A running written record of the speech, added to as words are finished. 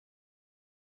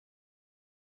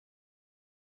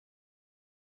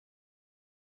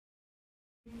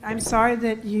I'm sorry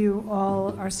that you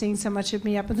all are seeing so much of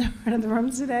me up in the front of the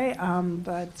room today,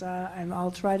 but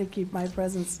I'll try to keep my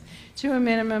presence to a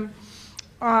minimum.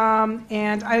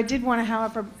 And I did want to,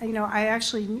 however, I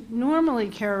actually normally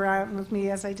carry around with me,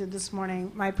 as I did this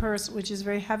morning, my purse, which is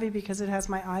very heavy because it has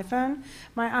my iPhone,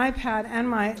 my iPad, and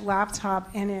my laptop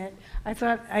in it. I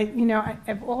thought,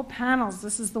 of all panels,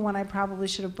 this is the one I probably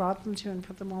should have brought them to and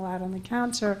put them all out on the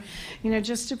counter,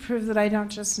 just to prove that I don't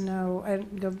just know, I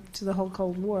go to the whole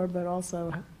Cold War, but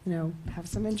also, have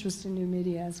some interest in new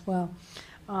media as well.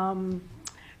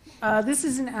 This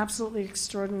is an absolutely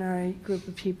extraordinary group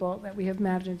of people that we have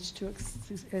managed to,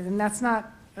 and that's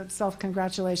not a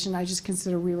self-congratulation. I just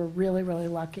consider we were really, really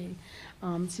lucky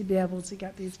to be able to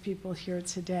get these people here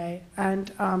today.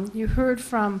 And you heard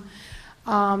from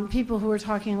people who were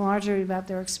talking largely about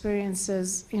their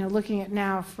experiences, looking at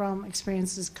now from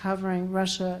experiences covering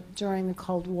Russia during the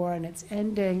Cold War and its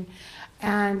ending.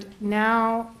 And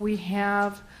now we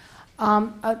have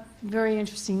a very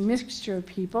interesting mixture of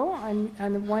people. On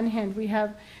the one hand, we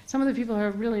have some of the people who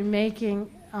are really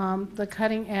making the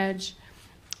cutting edge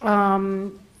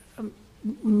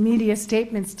media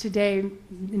statements today,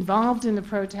 involved in the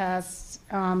protests,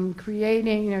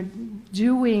 creating,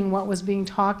 doing what was being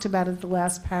talked about at the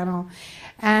last panel.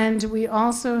 And we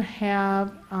also have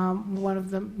one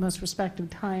of the most respected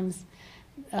Times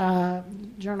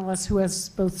journalists who has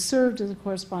both served as a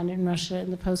correspondent in Russia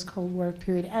in the post-Cold War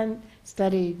period and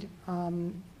studied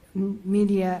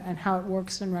media and how it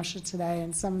works in Russia today.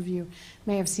 And some of you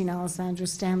may have seen Alessandra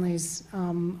Stanley's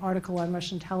article on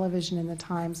Russian television in the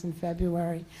Times in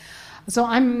February. So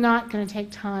I'm not going to take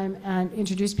time and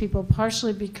introduce people,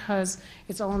 partially because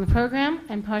it's all in the program,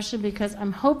 and partially because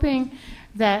I'm hoping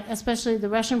that especially the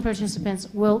Russian participants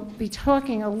will be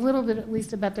talking a little bit at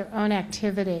least about their own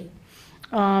activity.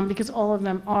 Because all of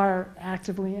them are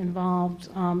actively involved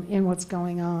in what's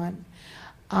going on.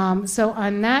 So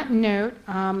on that note,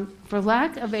 for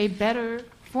lack of a better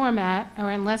format, or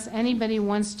unless anybody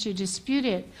wants to dispute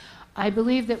it, I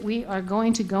believe that we are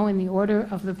going to go in the order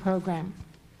of the program.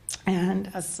 And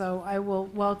so I will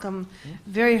welcome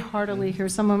very heartily here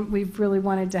someone we've really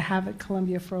wanted to have at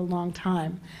Columbia for a long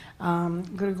time,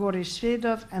 Gregory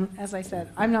Shvedov. And as I said,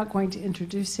 I'm not going to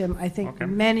introduce him. I think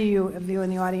many of you in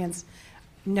the audience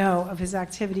know of his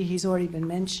activity. He's already been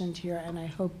mentioned here, and I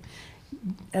hope,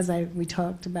 as we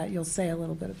talked about, you'll say a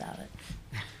little bit about it.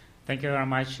 Thank you very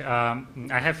much. I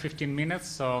have 15 minutes,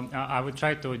 so I will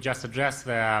try to just address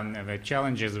the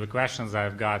challenges, the questions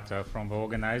I've got from the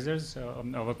organizers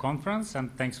of the conference,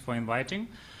 and thanks for inviting.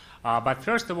 But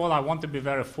first of all, I want to be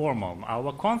very formal.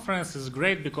 Our conference is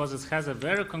great because it has a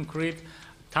very concrete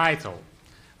title,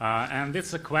 and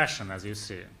it's a question, as you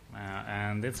see.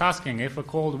 And it's asking if a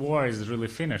Cold War is really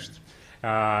finished.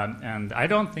 And I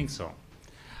don't think so.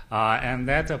 And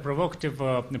that's a provocative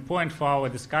point for our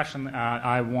discussion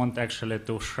I want actually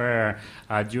to share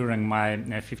during my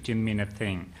 15-minute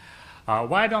thing.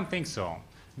 Why I don't think so?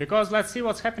 Because let's see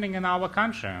what's happening in our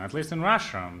country, at least in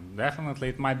Russia. Definitely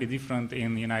it might be different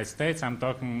in the United States. I'm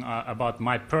talking about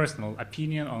my personal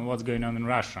opinion on what's going on in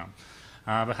Russia.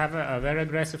 We have a very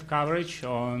aggressive coverage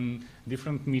on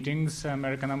different meetings.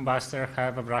 American ambassador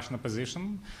have a Russian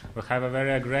opposition. We have a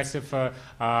very aggressive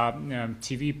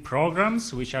TV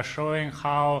programs which are showing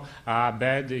how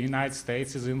bad the United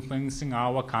States is influencing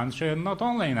our country, and not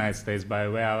only the United States, by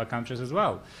the way, other countries as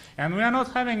well. And we are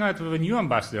not having it with a new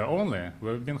ambassador only.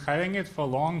 We've been having it for a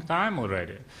long time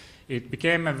already. It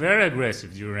became very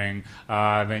aggressive during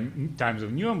the times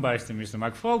of new ambassador, Mr.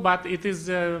 McFall, but it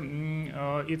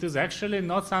is actually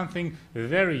not something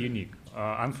very unique.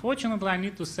 Unfortunately, I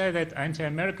need to say that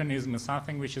anti-Americanism is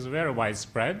something which is very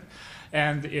widespread.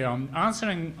 And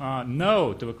answering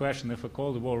no to the question if a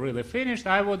Cold War really finished,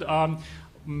 I would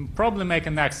probably make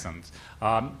an accent.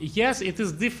 Yes, it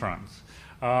is different.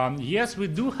 Yes, we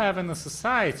do have in a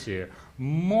society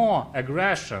more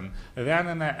aggression than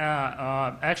an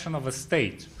action of a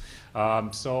state.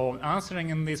 So answering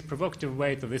in this provocative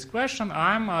way to this question,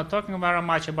 I'm talking very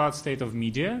much about state of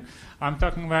media. I'm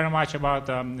talking very much about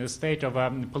the state of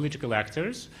political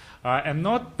actors, and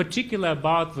not particularly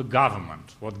about the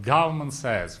government, what government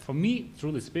says. For me,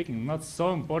 truly speaking, not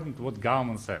so important what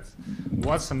government says.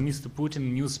 What's Mr.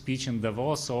 Putin's new speech in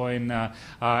Davos or in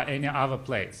any other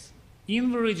place.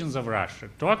 In the regions of Russia,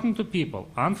 talking to people,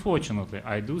 unfortunately,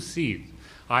 I do see it.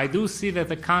 I do see that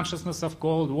the consciousness of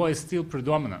Cold War is still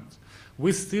predominant.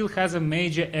 We still have a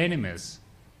major enemies,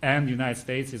 and the United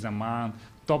States is among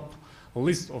top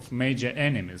list of major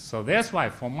enemies. So that's why,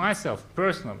 for myself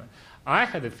personally, I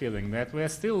had a feeling that we are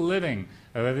still living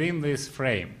within this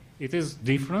frame. It is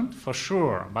different for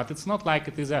sure, but it's not like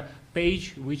it is a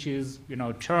page which is,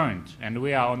 turned and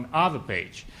we are on other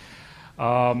page.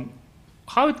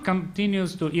 How it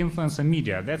continues to influence the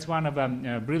media? That's one of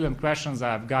the brilliant questions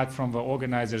I've got from the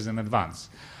organizers in advance.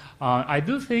 I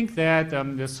do think that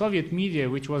the Soviet media,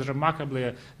 which was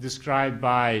remarkably described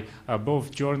by both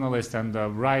journalists and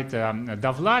writer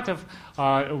Dovlatov,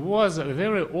 was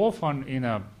very often in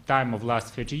a time of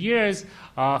last 30 years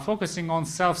focusing on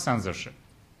self-censorship.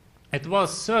 It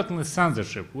was certainly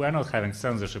censorship. We're not having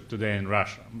censorship today in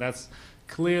Russia. That's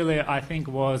clearly, I think,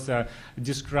 was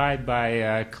described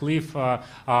by Cliff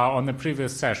on the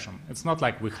previous session. It's not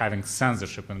like we're having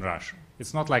censorship in Russia.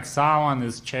 It's not like someone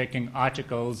is checking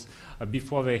articles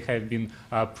before they have been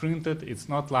printed. It's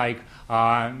not like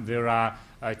there are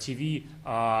TV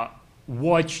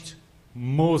watched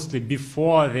mostly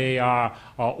before they are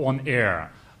on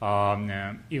air.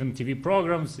 Even TV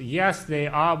programs, yes, they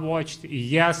are watched,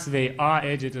 yes, they are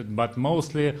edited, but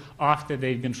mostly after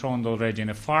they've been shown already in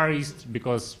the Far East,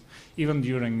 because even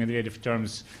during Medvedev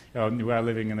terms, we are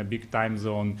living in a big time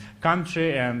zone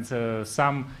country, and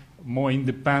some more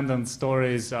independent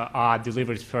stories are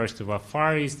delivered first to the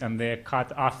Far East and they're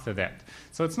cut after that.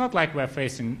 So it's not like we're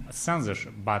facing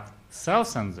censorship, but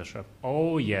self-censorship,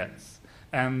 oh yes.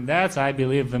 And that's, I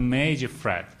believe, the major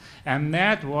threat. And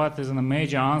that what is a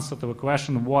major answer to the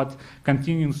question what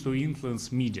continues to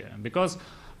influence media. Because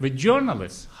the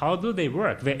journalists, how do they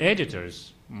work? The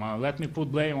editors, let me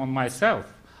put blame on myself.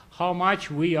 How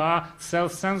much we are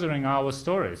self-censoring our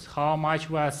stories, how much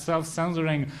we are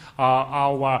self-censoring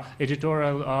our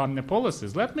editorial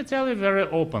policies. Let me tell you very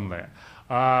openly.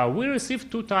 We receive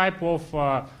two types of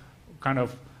kind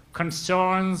of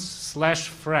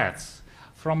concerns/threats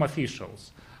from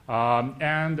officials.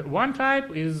 And one type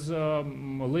is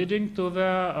leading to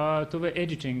the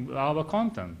editing our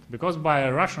content, because by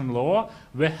Russian law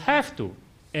we have to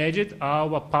edit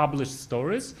our published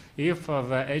stories if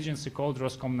the agency called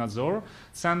Roskomnadzor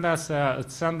send us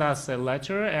a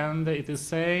letter and it is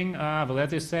saying the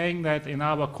letter is saying that in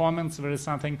our comments there is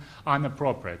something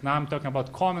inappropriate. Now I'm talking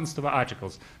about comments to the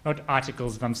articles, not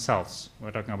articles themselves.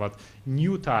 We're talking about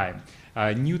new type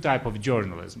of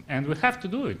journalism, and we have to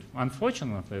do it.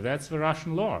 Unfortunately, that's the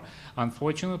Russian law.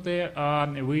 Unfortunately,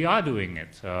 we are doing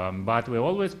it, but we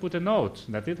always put a note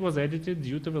that it was edited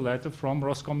due to the letter from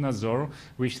Roskomnadzor,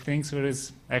 which thinks there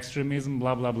is extremism,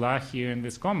 blah, blah, blah, here in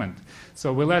this comment.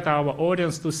 So we let our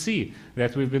audience to see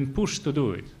that we've been pushed to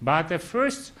do it. But at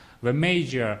first, the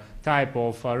major type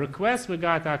of requests we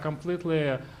got are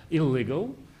completely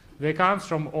illegal. They come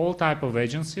from all type of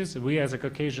agencies. We, as a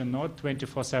Caucasian Node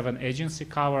 24/7 agency,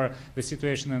 cover the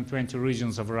situation in 20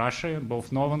 regions of Russia,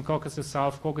 both Northern Caucasus,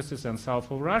 South Caucasus, and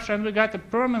south of Russia. And we got a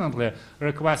permanently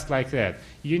request like that.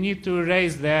 You need to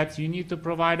erase that. You need to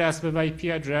provide us with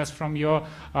IP address from your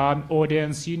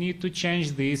audience. You need to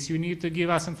change this. You need to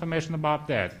give us information about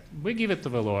that. We give it to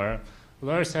the lawyer. The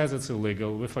lawyer says it's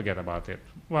illegal. We forget about it.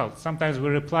 Well, sometimes we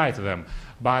reply to them.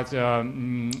 But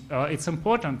it's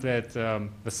important that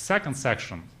the second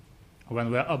section,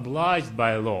 when we're obliged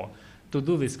by law to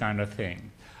do this kind of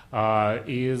thing,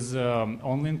 is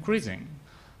only increasing.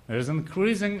 There's an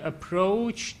increasing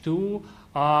approach to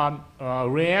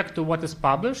react to what is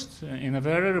published in a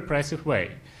very repressive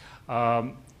way.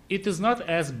 It is not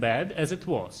as bad as it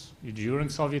was during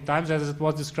Soviet times, as it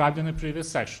was described in the previous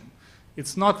section.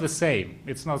 It's not the same.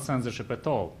 It's not censorship at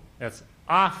all. That's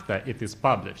after it is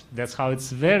published. That's how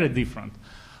it's very different.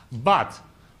 But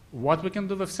what we can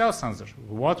do with self-censorship,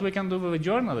 what we can do with the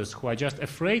journalists who are just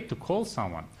afraid to call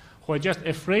someone, who are just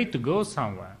afraid to go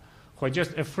somewhere, who are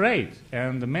just afraid.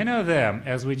 And many of them,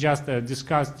 as we just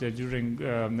discussed during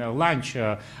lunch,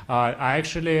 are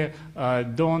actually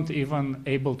don't even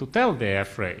able to tell they're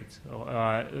afraid.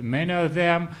 Many of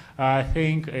them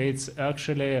think it's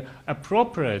actually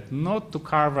appropriate not to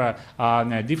cover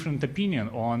a different opinion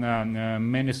on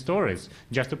many stories,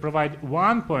 just to provide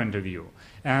one point of view.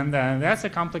 And that's a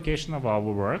complication of our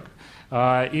work.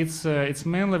 It's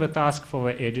mainly the task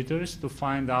for the editors to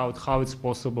find out how it's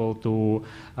possible to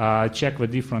check the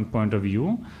different point of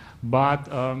view. But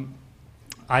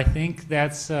I think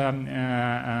that's a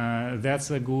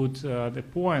good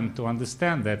point to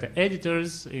understand that the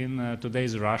editors in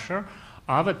today's Russia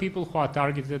are the people who are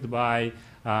targeted by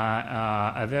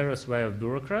a various way of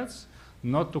bureaucrats,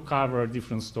 not to cover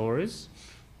different stories,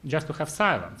 just to have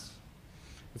silence.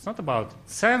 It's not about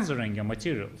censoring your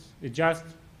materials. It's just,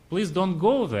 please don't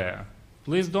go there.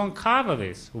 Please don't cover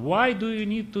this. Why do you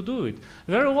need to do it?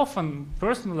 Very often,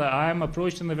 personally, I am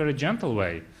approached in a very gentle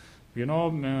way. you know,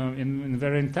 in a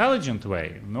very intelligent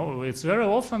way. No, it's very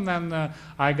often then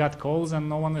I got calls and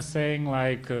no one is saying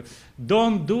like,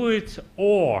 don't do it,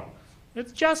 or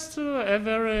it's just a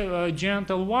very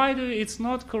gentle, why do it's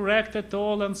not correct at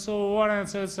all, and so on, and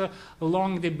so it's a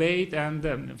long debate,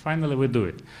 and finally we do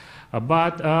it.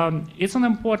 But it's an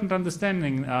important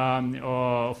understanding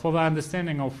for the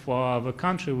understanding of the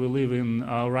country we live in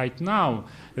right now,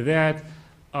 that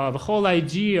the whole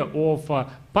idea of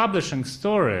publishing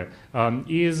story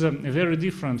is very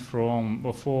different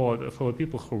from for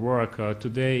people who work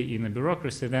today in a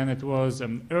bureaucracy than it was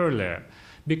earlier,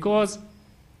 because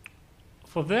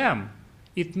for them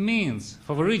it means,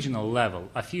 for the regional level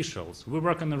officials, we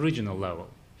work on the regional level.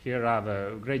 Here are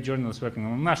the great journalists working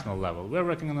on a national level. We're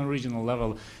working on a regional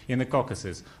level in the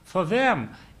Caucasus. For them,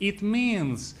 it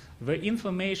means the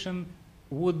information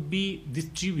would be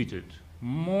distributed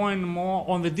more and more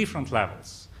on the different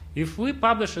levels. If we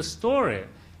publish a story,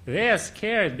 they are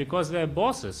scared because their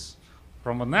bosses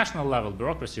from a national level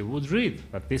bureaucracy would read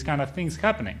that these kind of things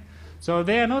happening. So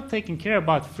they are not taking care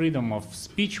about freedom of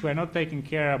speech. We're not taking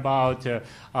care about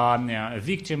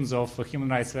victims of human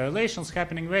rights violations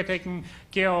happening. We're taking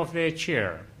care of their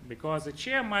chair, because the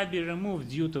chair might be removed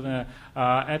due to the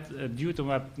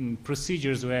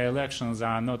procedures where elections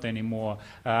are not anymore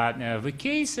the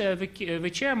case.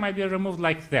 The chair might be removed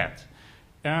like that.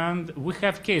 And we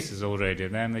have cases already.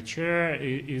 Then the chair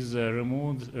is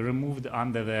removed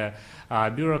under the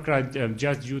bureaucrat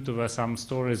just due to some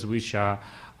stories which are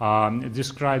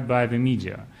described by the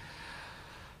media.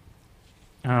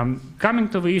 Coming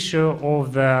to the issue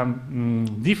of the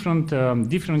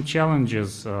different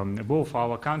challenges both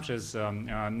our countries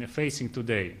facing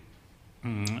today,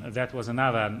 that was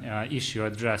another issue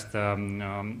addressed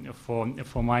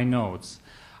for my notes.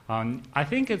 I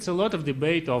think it's a lot of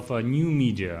debate of new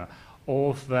media,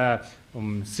 of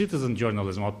citizen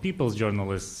journalism, or people's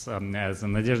journalists, as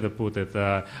Nadezhda put it.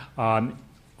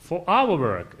 For our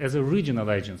work as a regional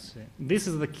agency, this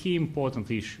is the key important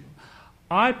issue.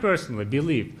 I personally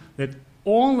believe that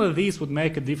only this would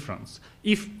make a difference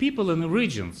if people in the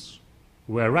regions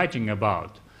we're writing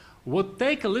about would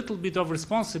take a little bit of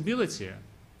responsibility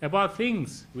about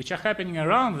things which are happening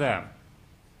around them,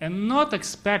 and not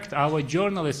expect our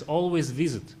journalists always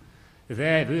visit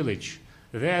their village,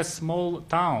 their small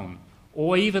town,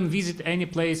 or even visit any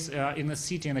place in a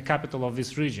city, in the capital of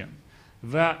this region.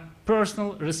 The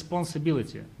personal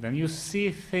responsibility. Then you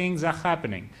see things are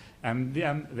happening, and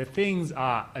then the things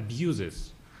are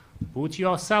abuses. Put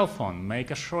your cell phone,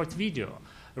 make a short video,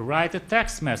 write a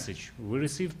text message. We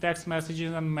receive text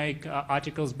messages and make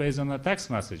articles based on the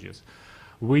text messages.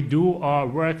 We do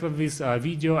work with this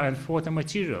video and photo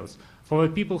materials for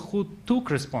the people who took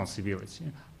responsibility.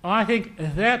 I think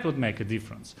that would make a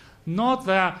difference. Not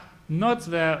the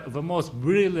most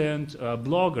brilliant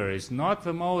bloggers, not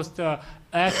the most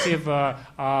active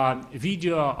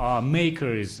video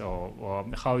makers, or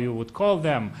how you would call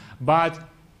them, but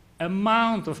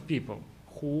amount of people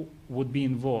who would be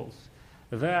involved.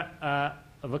 The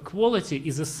quality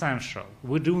is essential.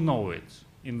 We do know it.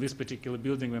 In this particular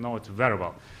building, we know it very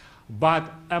well.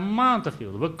 But amount of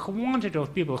people, the quantity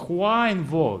of people who are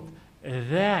involved,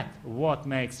 that's what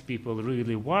makes people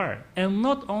really worry. And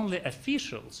not only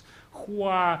officials who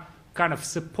are kind of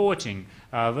supporting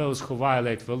those who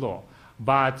violate the law,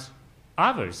 but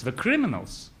others, the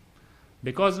criminals.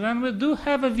 Because when we do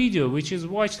have a video which is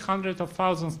watched hundreds of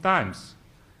thousands of times,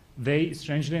 they,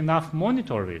 strangely enough,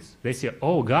 monitor this. They say,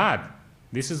 oh God,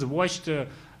 this is watched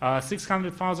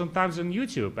 600,000 times on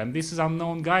YouTube, and this is an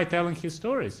unknown guy telling his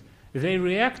stories. They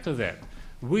react to that.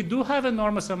 We do have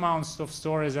enormous amounts of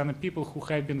stories and people who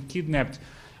have been kidnapped,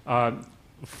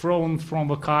 thrown from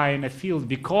a car in a field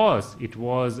because it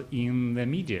was in the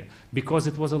media, because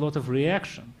it was a lot of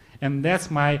reaction. And that's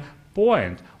my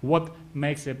point. What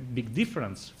makes a big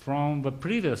difference from the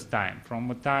previous time, from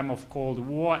the time of Cold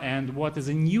War, and what is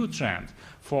a new trend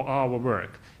for our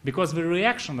work? Because the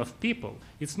reaction of people,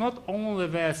 it's not only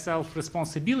their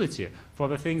self-responsibility for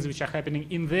the things which are happening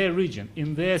in their region,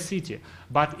 in their city,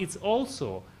 but it's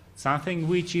also something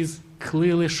which is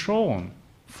clearly shown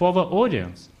for the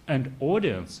audience. And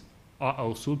audience are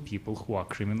also people who are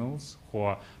criminals, who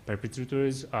are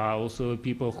perpetrators, are also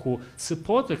people who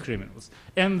support the criminals.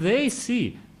 And they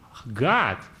see,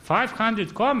 God,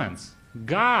 500 comments,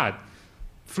 God,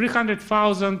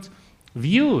 300,000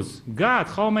 views, God,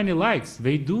 how many likes.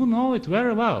 They do know it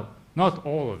very well. Not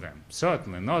all of them,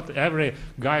 certainly. Not every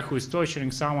guy who is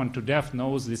torturing someone to death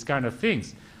knows these kind of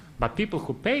things. But people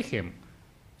who pay him,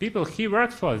 people he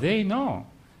worked for, they know.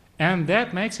 And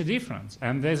that makes a difference.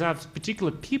 And there's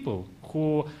particular people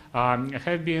who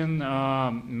have been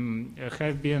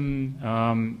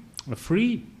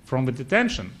free from the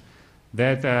detention,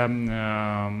 that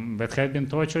have been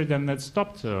tortured and that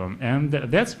stopped. And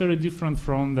that's very different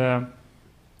from the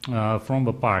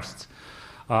past,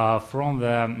 from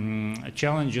the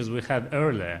challenges we had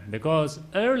earlier. Because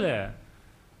earlier,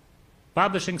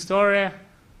 publishing story,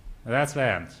 that's the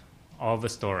end of the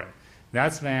story.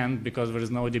 That's the end because there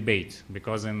is no debate.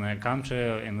 Because in a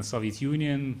country, in the Soviet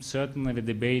Union, certainly the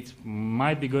debate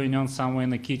might be going on somewhere in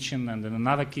the kitchen and in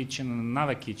another kitchen and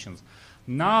another kitchen.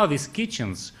 Now these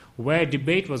kitchens where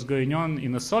debate was going on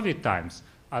in the Soviet times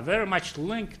are very much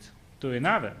linked to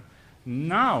another.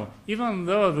 Now, even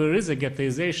though there is a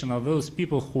ghettoization of those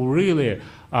people who really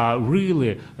are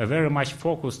very much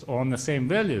focused on the same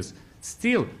values,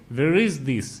 still there is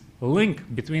this link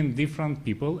between different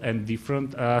people and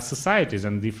different societies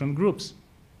and different groups.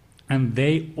 And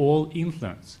they all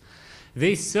influence.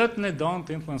 They certainly don't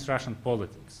influence Russian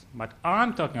politics. But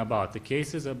I'm talking about the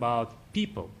cases about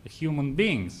people, human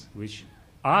beings, which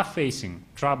are facing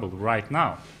trouble right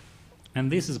now.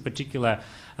 And this is a particular,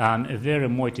 a very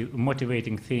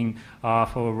motivating thing for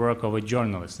the work of a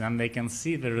journalist. And they can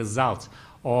see the results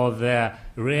of their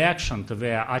reaction to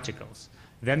their articles.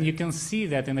 Then you can see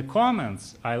that in the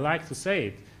comments, I like to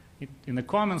say it, in the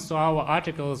comments to our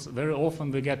articles, very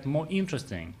often we get more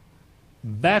interesting,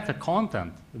 better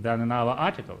content than in our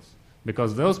articles,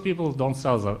 because those people don't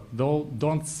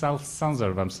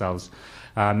self-censor themselves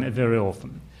very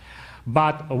often.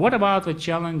 But what about the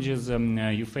challenges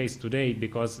you face today?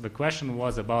 Because the question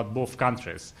was about both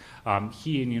countries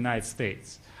here in the United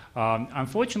States.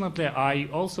 Unfortunately, I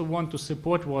also want to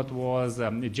support what was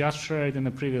just shared in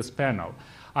the previous panel.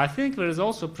 I think there is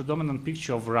also a predominant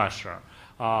picture of Russia,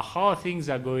 how things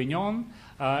are going on,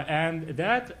 and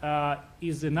that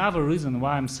is another reason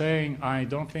why I'm saying I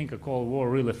don't think a Cold War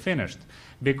really finished,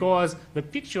 because the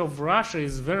picture of Russia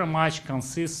is very much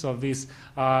consists of this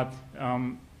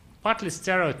partly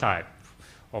stereotype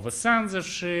of a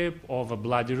censorship, of a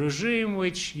bloody regime,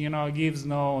 which gives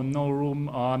no room,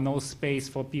 no space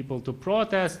for people to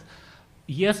protest.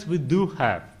 Yes, we do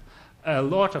have a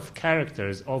lot of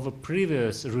characters of a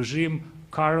previous regime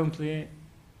currently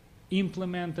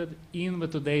implemented in the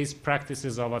today's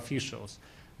practices of officials,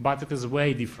 but it is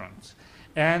way different.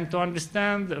 And to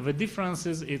understand the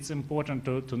differences, it's important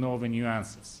to know the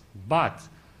nuances. But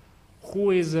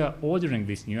who is ordering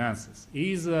these nuances?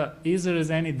 Is there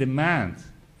any demand,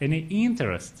 any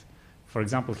interest, for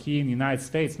example, here in the United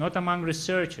States, not among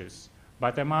researchers,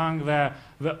 but among the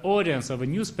audience of the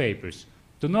newspapers,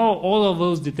 to know all of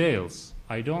those details?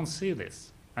 I don't see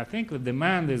this. I think the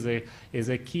demand is a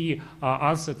key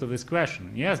answer to this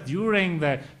question. Yes, during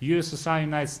the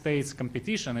USSR-United States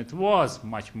competition, it was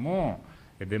much more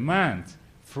a demand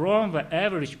from the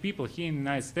average people here in the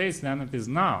United States than it is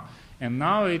now. And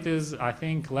now it is, I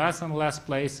think, less and less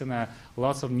place in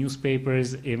lots of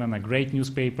newspapers, even great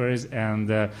newspapers, and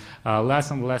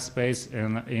less and less space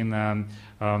in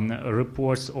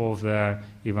reports of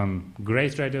even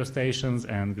great radio stations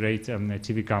and great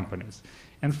TV companies.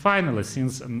 And finally,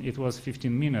 since it was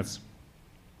 15 minutes,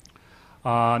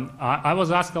 I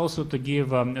was asked also to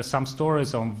give some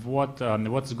stories on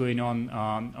what's going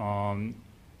on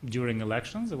during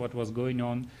elections, what was going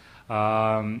on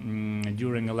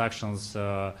during elections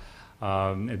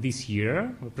this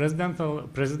year.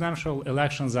 Presidential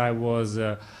elections I was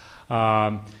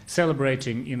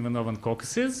celebrating in the Northern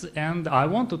Caucasus, and I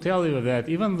want to tell you that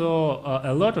even though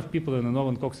a lot of people in the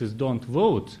Northern Caucasus don't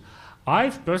vote,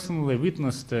 I've personally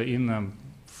witnessed in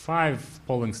 5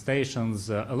 polling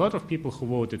stations a lot of people who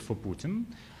voted for Putin.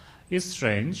 It's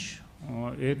strange.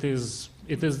 It is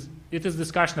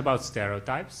discussion about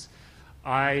stereotypes.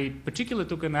 I particularly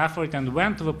took an effort and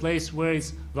went to the place where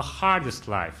it's the hardest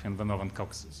life in the Northern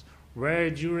Caucasus, where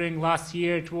during last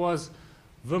year it was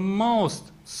the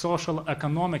most social,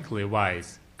 economically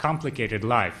wise, complicated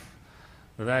life.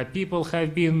 The people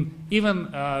have been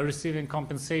even receiving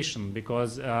compensation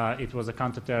because it was a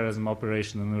counterterrorism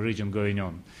operation in the region going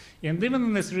on. And even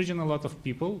in this region, a lot of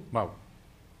people, well,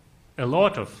 a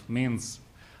lot of means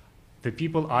the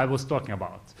people I was talking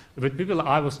about, the people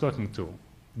I was talking to.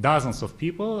 Dozens of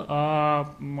people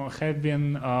have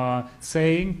been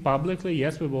saying publicly,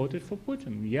 yes, we voted for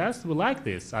Putin. Yes, we like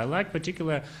this. I like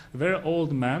particular very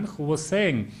old man who was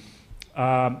saying,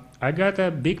 I got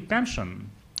a big pension.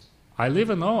 I live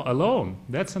alone.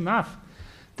 That's enough.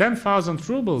 10,000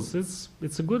 rubles,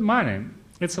 it's a good money.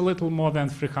 It's a little more than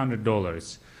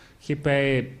 $300. He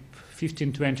paid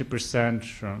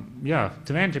 15–20%,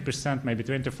 20%, maybe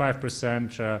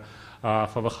 25%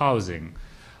 for the housing.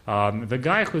 The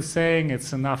guy who's saying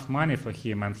it's enough money for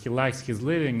him and he likes his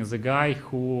living is a guy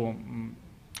who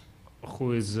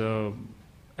is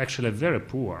actually very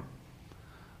poor.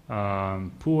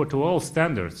 Poor to all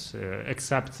standards,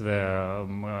 except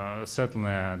the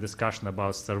certainly discussion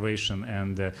about starvation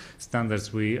and the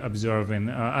standards we observe in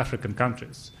African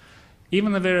countries.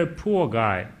 Even a very poor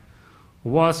guy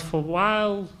was for a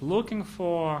while looking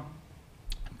for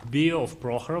beer of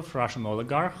Prokhorov, Russian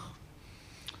oligarch.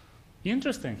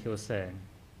 Interesting, he was saying.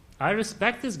 I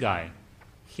respect this guy.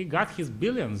 He got his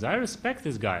billions. I respect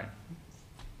this guy.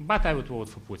 But I would vote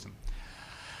for Putin.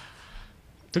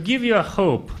 To give you a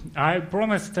hope, I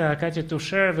promised Katya to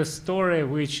share the story,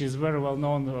 which is very well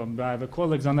known by the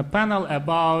colleagues on the panel,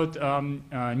 about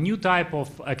a new type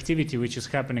of activity which is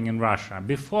happening in Russia.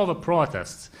 Before the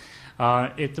protests,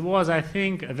 it was, I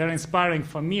think, very inspiring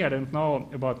for me. I don't know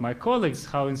about my colleagues,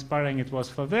 how inspiring it was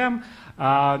for them.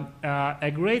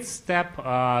 A great step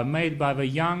made by the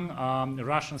young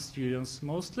Russian students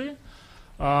mostly,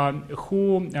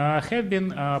 who have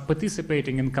been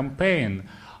participating in campaign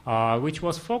which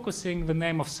was focusing the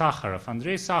name of Sakharov,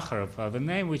 Andrei Sakharov, the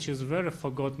name which is very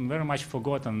much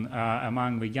forgotten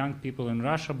among the young people in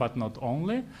Russia, but not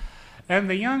only. And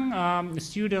the young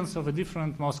students of the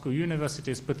different Moscow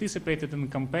universities participated in a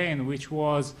campaign which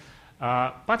was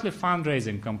partly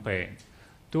fundraising campaign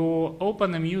to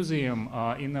open a museum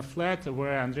in a flat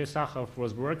where Andrei Sakharov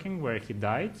was working, where he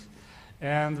died.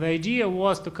 And the idea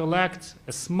was to collect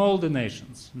small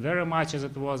donations, very much as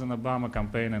it was in the Obama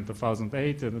campaign in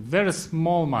 2008, very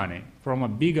small money from a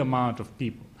big amount of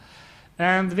people.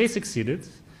 And they succeeded,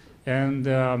 and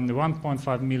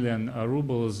 1.5 million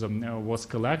rubles was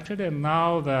collected, and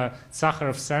now the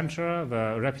Sakharov Center,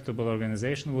 the reputable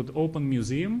organization, would open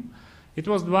museum. It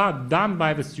was done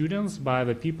by the students, by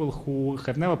the people who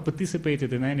have never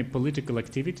participated in any political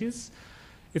activities.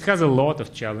 It has a lot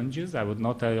of challenges. I would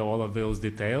not tell you all of those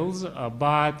details,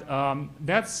 but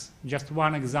that's just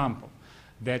one example,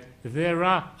 that there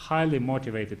are highly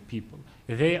motivated people.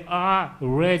 They are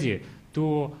ready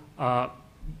to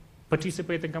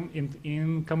participate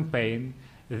in campaign.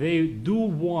 They do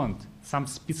want some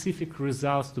specific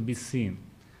results to be seen,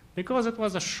 because it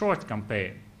was a short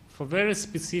campaign for very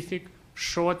specific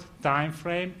short time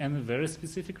frame and a very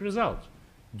specific result.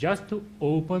 Just to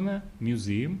open a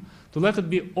museum, to let it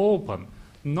be open,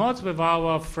 not with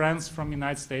our friends from the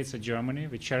United States or Germany,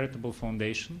 the charitable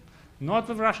foundation, not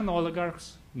with Russian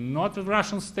oligarchs, not with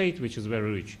Russian state, which is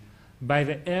very rich, by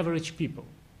the average people,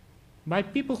 by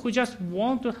people who just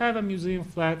want to have a museum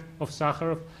flat of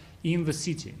Sakharov in the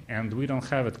city, and we don't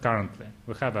have it currently.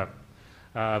 We have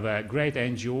a great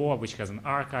NGO which has an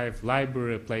archive,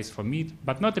 library, a place for meet,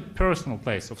 but not a personal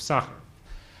place of Sakharov.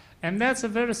 And that's a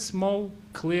very small,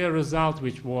 clear result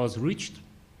which was reached.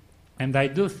 And I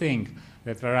do think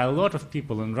that there are a lot of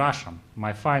people in Russia,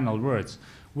 my final words,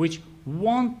 which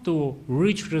want to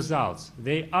reach results.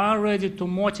 They are ready to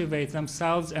motivate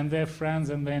themselves and their friends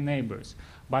and their neighbors.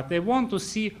 But they want to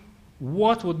see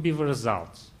what would be the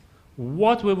results,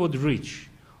 what we would reach,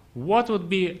 what would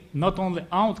be not only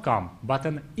outcome, but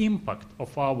an impact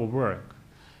of our work.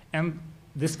 And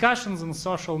discussions on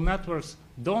social networks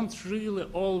don't really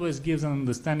always give an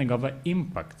understanding of the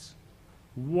impact.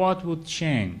 What would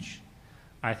change?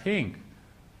 I think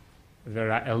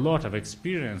there are a lot of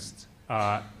experienced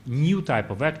new type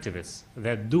of activists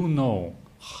that do know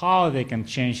how they can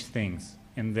change things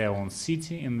in their own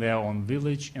city, in their own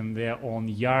village, in their own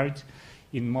yard,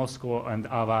 in Moscow and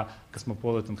other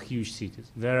cosmopolitan huge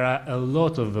cities. There are a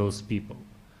lot of those people.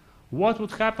 What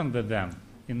would happen with them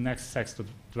in the next 6 to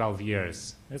 12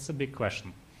 years? That's a big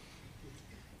question.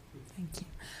 Thank you.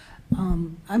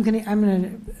 I'm going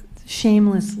to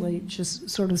shamelessly just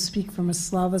sort of speak from a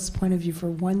Slavist point of view for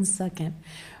 1 second,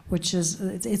 which is,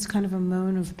 it's kind of a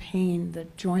moan of pain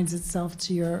that joins itself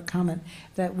to your comment,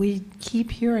 that we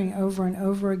keep hearing over and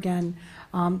over again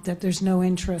that there's no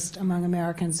interest among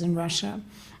Americans in Russia.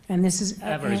 And this is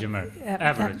average American.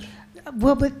 Average.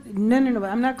 Well, but no,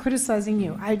 I'm not criticizing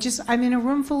you. I'm in a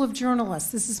room full of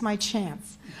journalists. This is my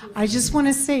chance. I just want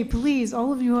to say, please,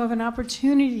 all of you have an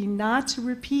opportunity not to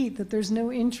repeat that there's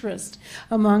no interest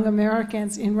among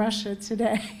Americans in Russia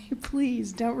today.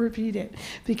 Please don't repeat it,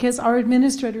 because our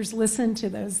administrators listen to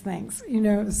those things, you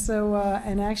know. So,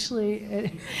 and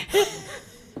actually,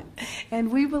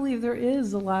 and we believe there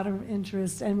is a lot of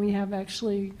interest, and we have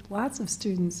actually lots of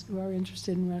students who are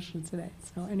interested in Russia today.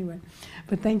 So anyway,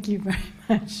 but thank you very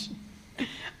much.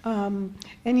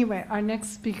 Anyway, our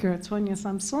next speaker, Tonia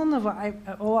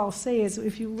Samsonova, all I'll say is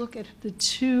if you look at the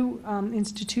two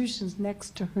institutions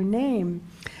next to her name,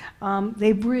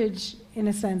 they bridge, in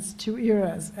a sense, two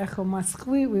eras. Ekho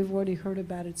Moskvy, we've already heard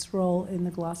about its role in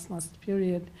the Glasnost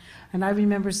period. And I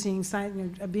remember seeing,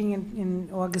 being in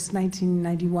August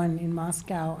 1991 in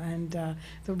Moscow, and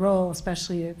the role,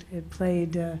 especially, it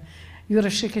played, Yura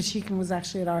Shikachikin was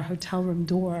actually at our hotel room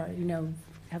door, you know,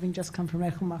 having just come from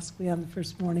Ekho Moskvy on the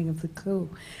first morning of the coup.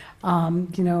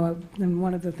 You know, and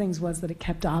one of the things was that it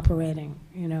kept operating,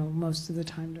 you know, most of the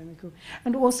time during the coup.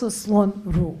 And also Slon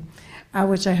Ru,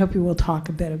 which I hope you will talk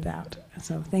a bit about.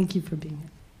 So thank you for being here.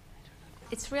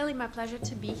 It's really my pleasure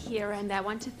to be here, and I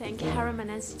want to thank Harriman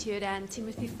Institute and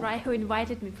Timothy Fry, who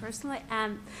invited me personally,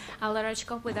 and Alla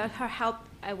Rachkov. Without her help,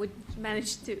 I would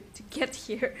manage to get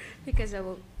here, because I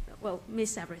will, well,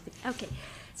 miss everything. Okay.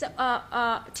 So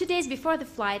 2 days before the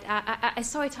flight, I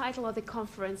saw a title of the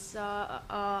conference,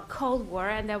 Cold War,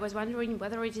 and I was wondering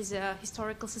whether it is a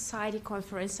historical society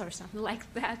conference or something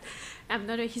like that. I'm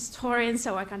not a historian,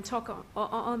 so I can talk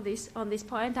on this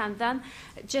point. And then,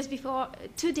 just before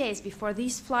 2 days before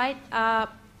this flight,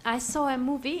 I saw a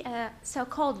movie, a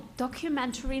so-called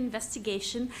documentary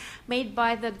investigation made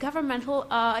by the governmental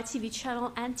TV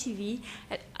channel NTV.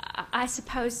 I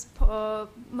suppose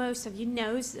most of you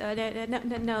know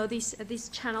this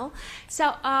channel.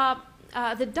 So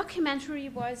the documentary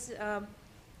was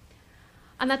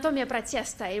Anatomia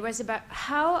Protesta. It was about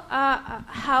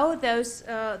how those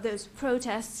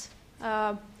protests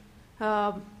and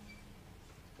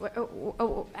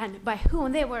by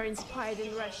whom they were inspired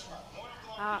in Russia.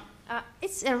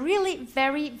 It's a really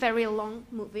very, very long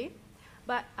movie,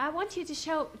 but I want you to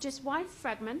show just one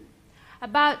fragment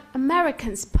about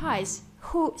American spies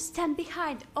who stand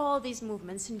behind all these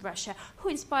movements in Russia, who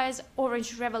inspires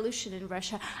Orange Revolution in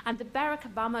Russia, and the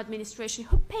Barack Obama administration,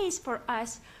 who pays for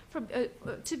us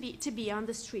to be on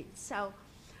the street. So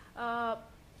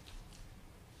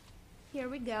here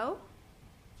we go.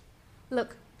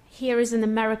 Look, here is an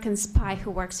American spy who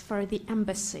works for the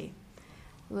embassy.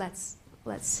 Let's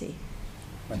see.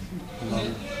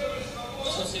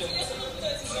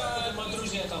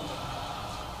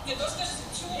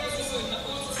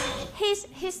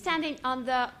 He's standing on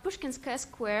the Pushkinskaya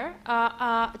Square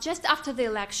just after the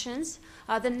elections.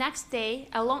 The next day,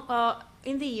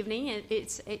 in the evening,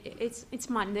 it's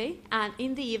Monday, and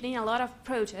in the evening, a lot of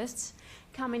protests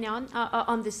coming on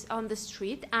the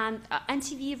street, and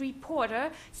NTV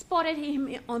reporter spotted him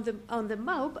on the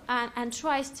mob and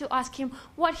tries to ask him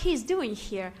what he's doing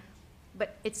here,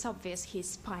 but it's obvious he's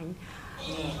spying.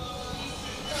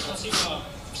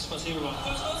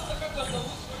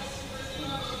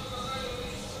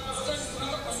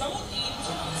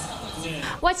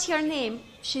 What's your name?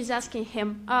 She's asking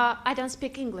him. I don't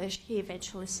speak English, he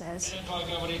eventually says.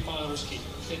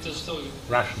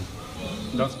 Russian.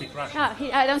 Don't speak Russian.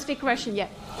 I don't speak Russian yet.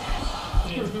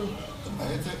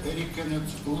 Это Эрик Кеннет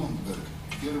Лондберг,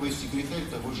 первый секретарь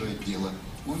того же отдела.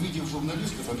 Увидев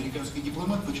журналистов, американский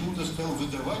дипломат почему-то стал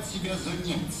выдавать себя за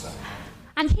немца.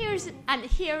 And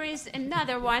here is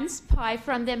another one, spy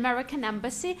from the American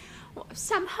embassy.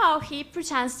 Somehow he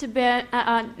pretends to be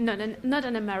not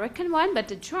an American one,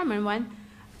 but a German one.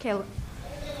 Okay.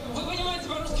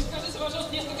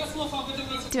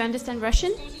 Do you understand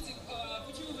Russian?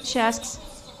 She asks.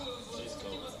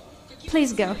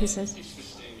 Please go, he says.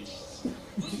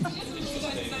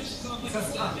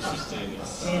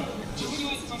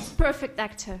 Perfect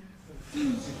actor.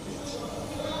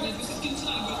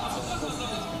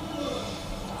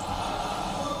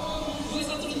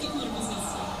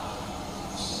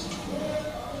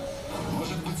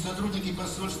 Может быть, сотрудники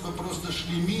посольства просто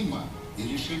шли мимо и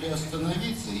решили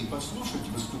остановиться и послушать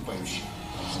выступающих?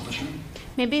 Почему?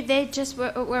 Maybe they just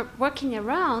were working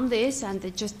around this and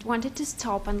they just wanted to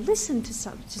stop and listen to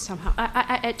somehow.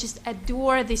 I just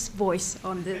adore this voice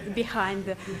on the behind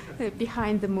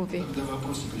the movie. Когда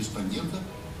вопросы корреспондента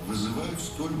вызывают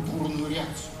столь бурную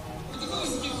реакцию.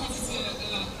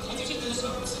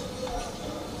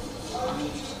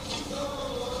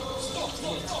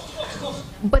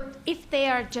 But if they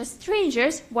are just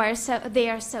strangers, why they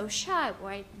are so shy?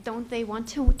 Why don't they want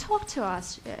to talk to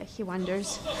us? He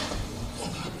wonders.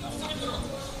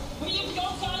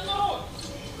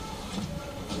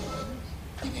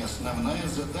 Основная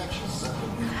задача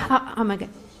западных. Oh my God,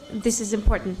 this is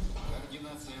important.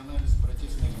 Координация и анализ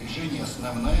протестных движений –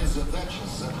 основная задача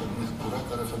западных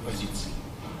кураторов оппозиции.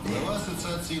 Глава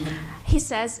ассоциации. He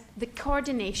says the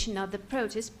coordination of the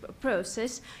protest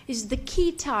process is the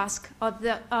key task of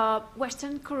the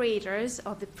Western curators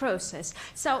of the process.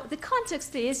 So the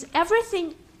context is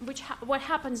everything what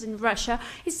happens in Russia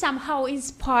is somehow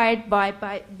inspired by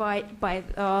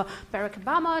Barack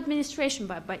Obama administration,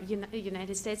 by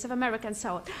United States of America, and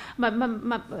so on.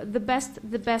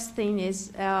 The best thing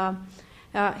is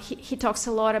he talks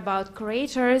a lot about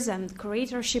curators and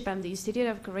curatorship and the Institute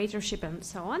of Curatorship and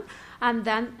so on, and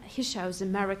then he shows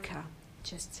America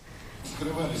just.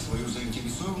 Скрывали свою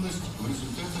заинтересованность в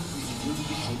результатах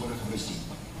президентских выборов в России.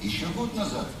 Еще год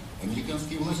назад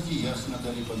американские власти ясно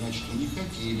дали понять, что не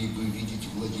хотели бы видеть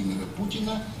Владимира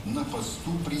Путина на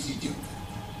посту президента.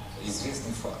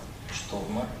 Известный факт, что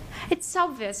It's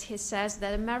obvious, he says,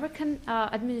 that American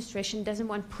administration doesn't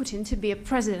want Putin to be a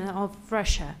president of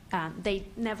Russia, and they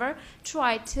never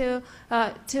tried to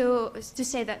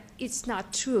say that it's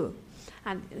not true.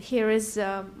 And here is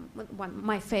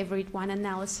my favorite one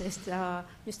analyst,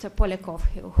 Mr. Polyakov,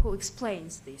 who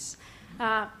explains this.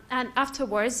 And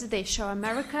afterwards, they show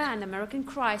America and American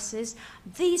crisis.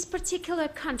 This particular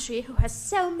country, who has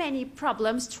so many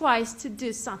problems, tries to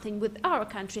do something with our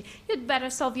country. You'd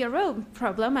better solve your own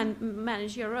problem and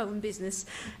manage your own business.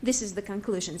 This is the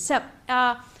conclusion. So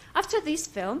after this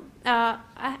film, the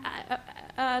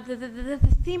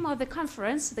theme of the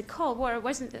conference, the Cold War,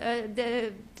 wasn't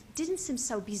didn't seem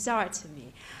so bizarre to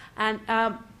me. And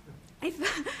if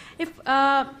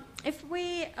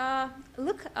we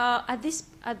look at this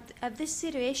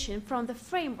situation from the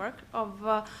framework of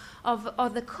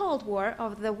the Cold War,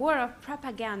 of the war of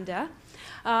propaganda,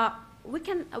 we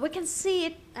can see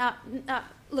it.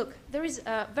 Look, there is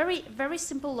a very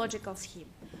simple logical scheme.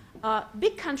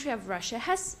 Big country of Russia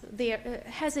has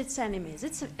its enemies.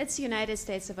 It's United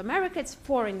States of America. It's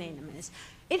foreign enemies.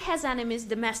 It has enemies,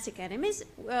 domestic enemies.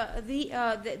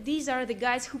 These are the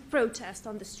guys who protest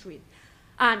on the street.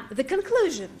 And the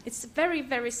conclusion, it's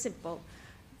very simple.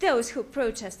 Those who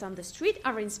protest on the street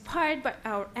are inspired by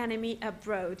our enemy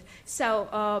abroad. So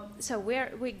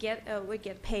we get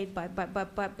paid by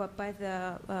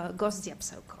the Gosdep,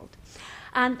 so-called.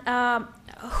 And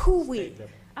who we?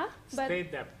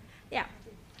 State debt. Yeah.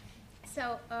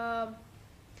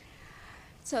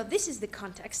 So this is the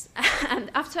context.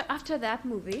 And after that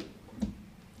movie,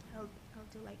 I'll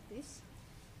do like this.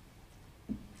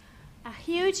 A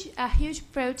huge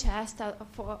protest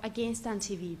against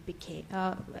NTV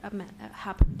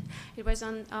happened. It was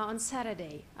on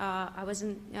Saturday. I was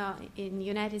in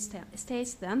United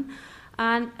States then,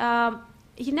 and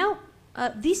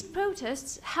these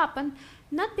protests happened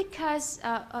not because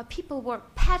people were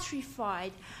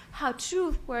petrified how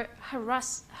truth were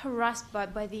harassed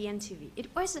by the NTV.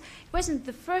 It wasn't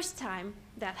the first time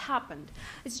that happened.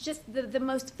 It's just the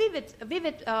most vivid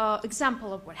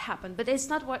example of what happened, but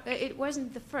it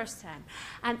wasn't the first time.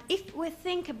 And if we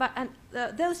think about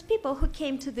those people who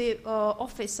came to the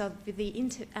office of the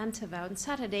Anteva on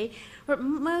Saturday were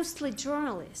mostly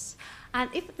journalists. And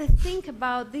if we think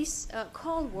about this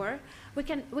Cold War, we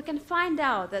can find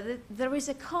out that there is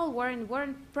a Cold War and war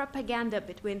propaganda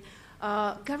between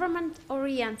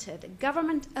government-oriented,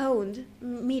 government-owned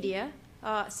media,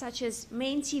 such as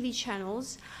main TV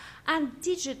channels, and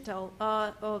digital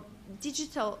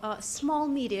small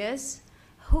medias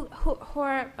who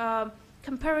are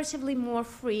comparatively more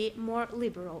free, more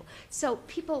liberal. So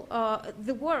people,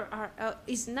 the war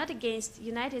is not against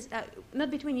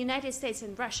not between United States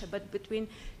and Russia, but between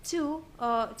two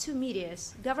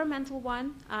medias, governmental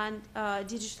one and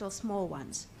digital small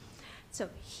ones. So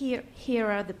here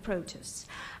are the protests,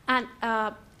 and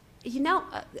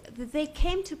they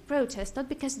came to protest not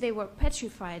because they were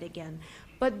petrified again,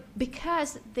 but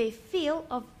because they feel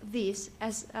of this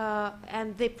as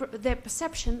and their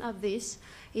perception of this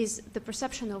is the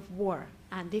perception of war.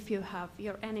 And if you have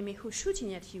your enemy who's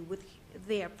shooting at you with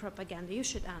their propaganda, you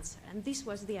should answer. And this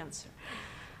was the answer.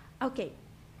 Okay,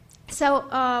 so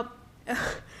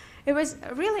it was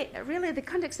really the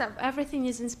context of everything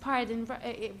is inspired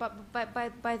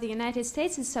by the United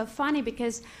States. It's so funny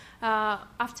because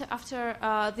after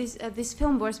this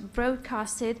film was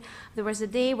broadcasted, there was a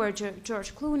day where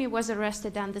George Clooney was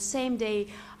arrested, and the same day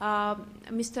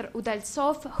Mr.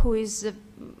 Udaltsov, who is a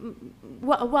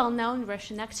well-known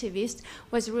Russian activist,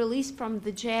 was released from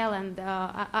the jail. And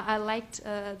I liked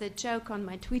the joke on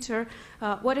my Twitter.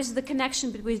 What is the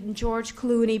connection between George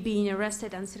Clooney being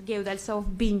arrested and Sergei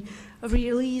Udaltsov being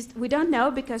released? We don't know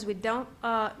because we don't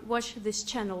watch this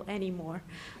channel anymore.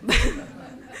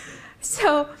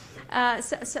 So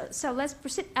let's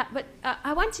proceed. But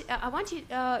I want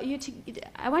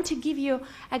to give you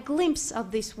a glimpse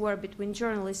of this war between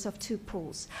journalists of two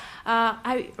pools.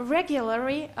 I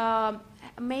regularly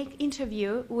make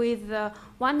interview with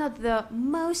one of the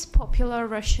most popular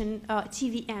Russian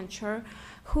TV anchor,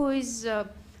 who is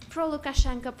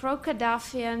pro-Lukashenko,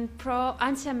 pro-Gaddafian,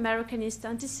 pro-anti-Americanist,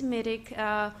 anti-Semitic,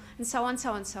 and so on,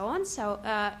 so on, so on. So,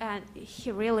 and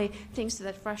he really thinks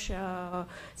that Russia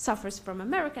suffers from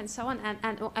America and so on.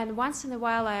 And once in a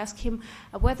while I ask him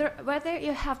whether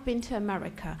you have been to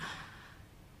America.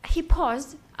 He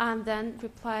paused and then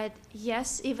replied,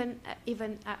 yes, even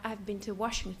I've been to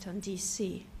Washington,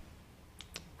 D.C.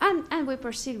 And we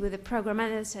proceed with the program,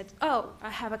 and I said, oh, I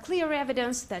have a clear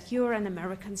evidence that you're an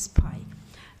American spy.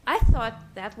 I thought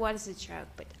that was a joke,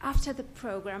 but after the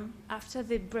program, after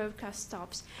the broadcast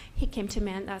stops, he came to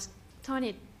me and asked,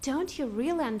 Tonia, don't you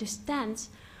really understand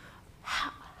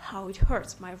how it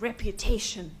hurts my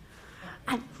reputation?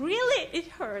 And really it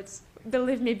hurts,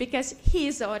 believe me, because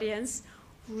his audience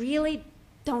really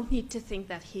don't need to think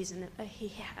that he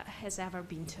has ever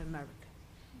been to America.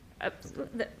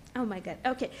 Oh my God.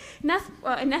 Okay, enough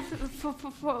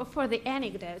for the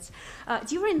anecdotes.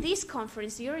 During this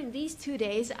conference, during these 2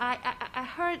 days, I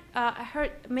heard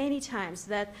many times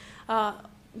that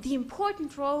the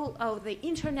important role of the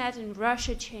internet in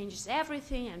Russia changes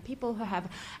everything, and people who have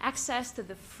access to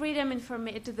the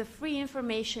to the free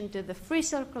information, to the free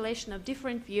circulation of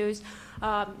different views,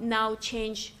 now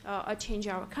change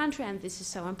our country, and this is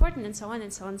so important, and so on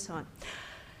and so on and so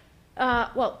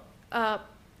on.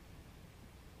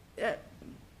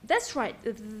 That's right.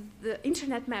 The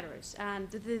internet matters,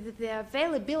 and the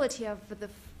availability of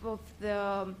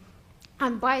the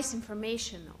unbiased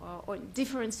information or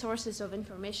different sources of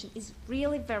information is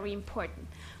really very important.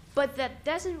 But that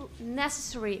doesn't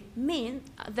necessarily mean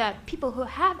that people who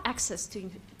have access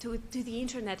to the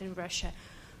internet in Russia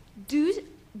do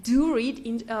read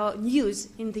news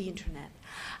in the internet.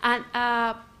 And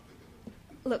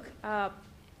look.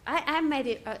 I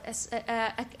made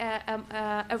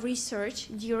a research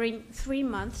during 3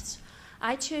 months.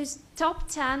 I chose top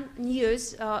 10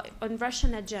 news on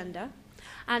Russian agenda,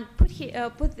 and put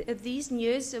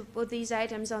these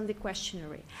items on the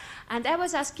questionnaire. And I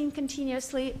was asking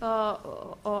continuously,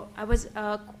 or I was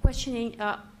questioning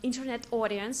internet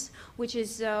audience, which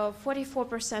is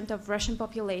 44% of Russian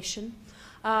population.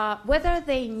 Whether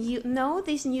they know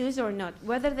this news or not,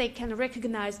 whether they can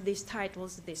recognize these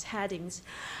titles, these headings.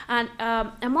 And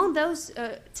among those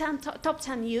top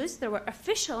 10 news, there were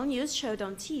official news showed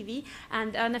on TV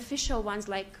and unofficial ones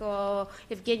like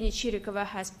Evgenia Chirikova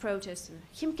has protest in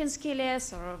Khimkinsky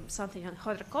Les or something on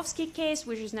Khodorkovsky case,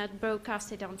 which is not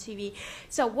broadcasted on TV.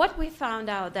 So what we found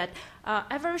out that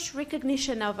average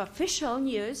recognition of official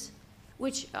news,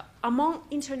 which among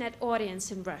internet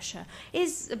audience in Russia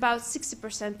is about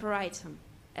 60% per item.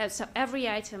 So every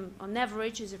item on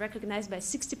average is recognized by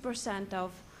 60%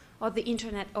 of the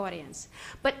internet audience.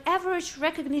 But average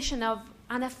recognition of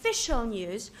unofficial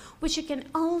news, which you can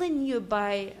only know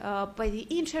by the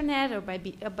internet or by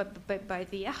the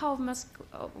Ekho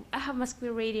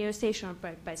Moskvy radio station or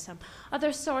by some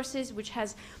other sources, which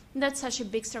has not such a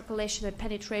big circulation and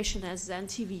penetration as on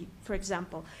TV, for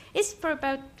example, is for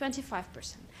about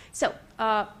 25%. So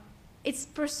it's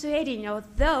persuading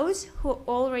those who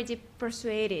already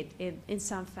persuaded in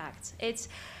some facts. It's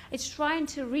trying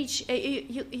to reach.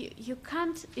 You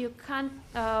can't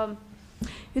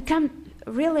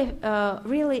really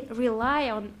rely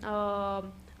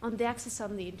on the access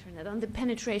on the internet, on the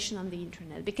penetration on the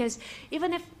internet, because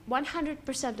even if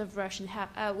 100% of Russians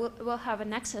will have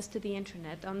an access to the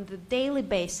internet on the daily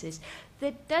basis,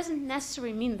 that doesn't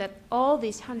necessarily mean that all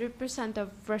these 100%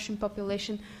 of Russian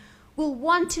population will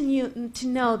want to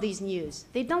know these news.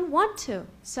 They don't want to.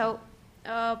 So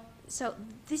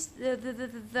this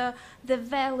the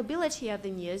availability of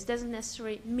the news doesn't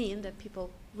necessarily mean that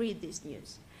people read this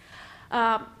news.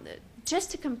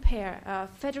 Just to compare,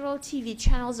 federal TV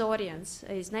channels audience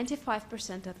is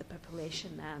 95% of the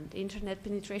population, and internet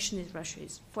penetration in Russia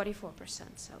is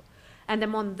 44%. So, and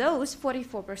among those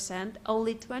 44%,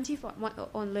 only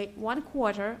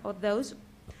 1/4 of those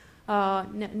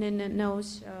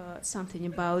knows something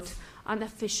about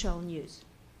unofficial news.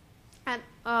 And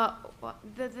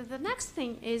the next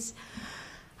thing is.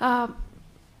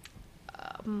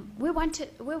 We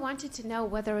wanted to know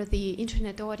whether the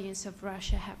internet audience of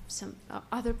Russia have some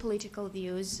other political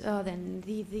views than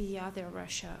the other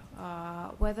Russia,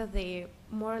 whether they're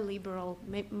more liberal,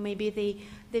 maybe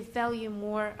they value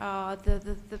more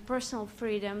the personal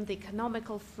freedom, the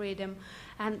economical freedom,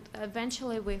 and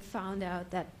eventually we found out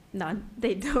that none,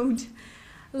 they don't.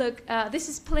 Look, this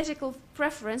is political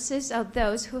preferences of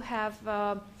those who have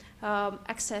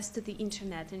access to the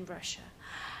internet in Russia.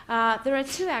 There are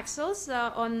two axles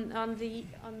on the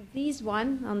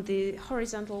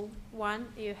horizontal one.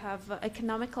 You have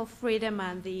economical freedom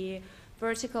and the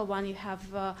vertical one, you have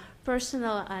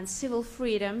personal and civil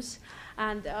freedoms.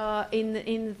 And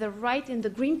in the right, in the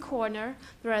green corner,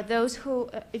 there are those who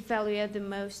evaluate the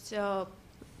most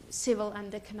civil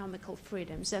and economical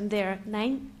freedoms. And they're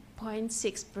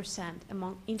 9.6%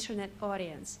 among internet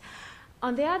audience.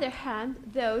 On the other hand,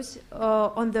 those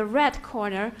on the red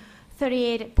corner,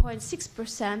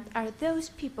 38.6%, are those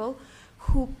people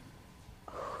who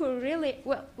really,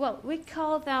 well, we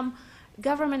call them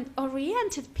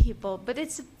government-oriented people, but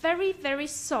it's a very, very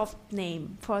soft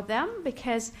name for them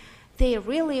because they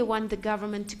really want the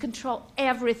government to control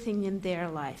everything in their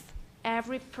life,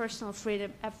 every personal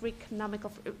freedom, every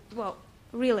economical, well,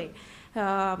 really.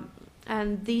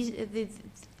 And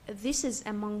this is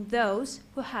among those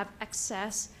who have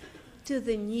access to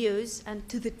the news and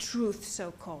to the truth,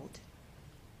 so-called.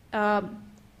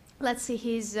 Let's see,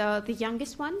 he's the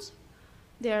youngest ones.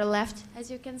 They're left, as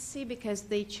you can see, because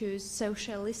they choose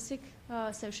socialistic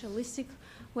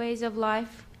ways of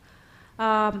life.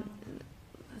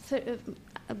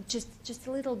 Just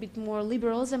a little bit more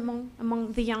liberals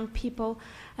among the young people,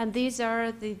 and these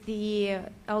are the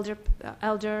elder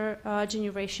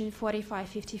generation,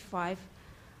 45-55.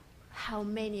 How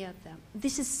many of them?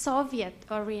 This is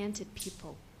Soviet-oriented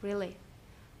people, really,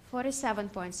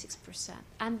 47.6%,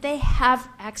 and they have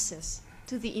access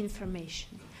to the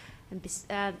information, and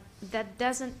that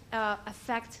doesn't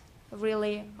affect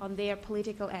really on their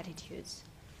political attitudes.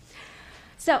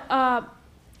 So.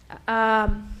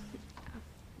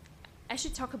 I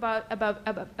should talk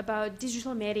about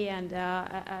digital media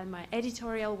and my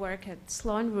editorial work at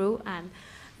Sloan Rue. And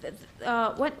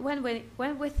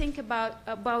when we think about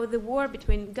the war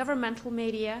between governmental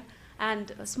media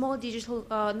and small digital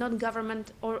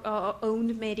non-government or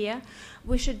owned media,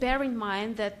 we should bear in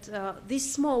mind that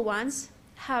these small ones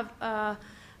have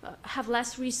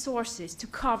less resources to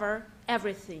cover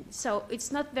everything. So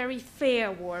it's not very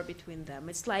fair war between them.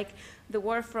 It's like the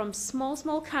war from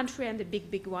small country and the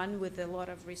big one with a lot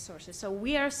of resources. So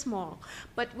we are small,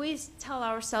 but we tell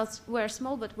ourselves we're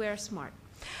small, but we're smart.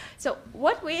 So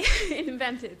what we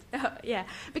invented,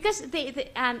 because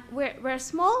and we're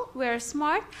small, we're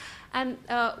smart, and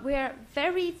we're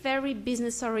very, very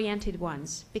business-oriented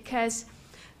ones, because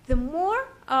the more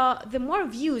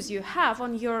views you have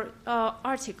on your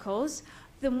articles,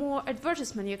 the more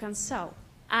advertisement you can sell.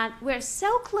 And we're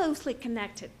so closely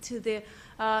connected to the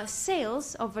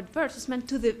sales of advertisement,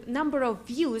 to the number of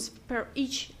views per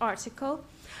each article.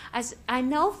 As I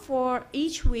know, for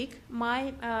each week,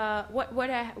 my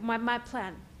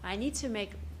plan, I need to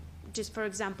make, just for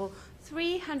example,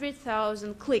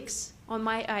 300,000 clicks on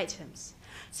my items.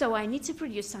 So I need to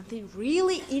produce something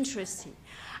really interesting.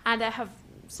 And I have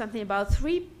something about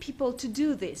 3 people to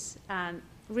do this. And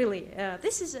really,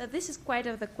 this is quite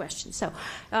of the question. So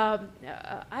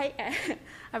I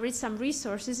read some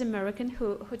resources, American,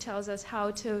 who tells us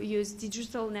how to use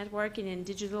digital networking and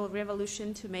digital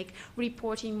revolution to make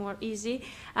reporting more easy.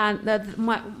 And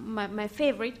my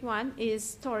favorite one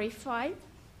is Storyfy.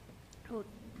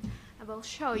 I will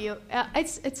show you.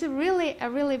 It's a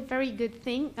really very good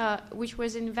thing, which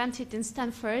was invented in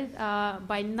Stanford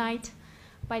by Knight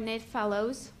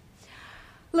Fellows.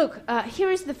 Look,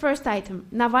 here is the first item,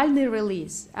 Navalny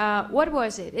release. What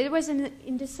was it? It was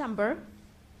in December.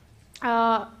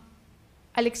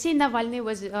 Alexei Navalny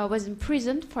was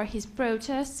imprisoned for his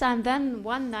protests, and then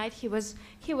one night he was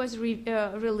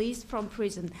released from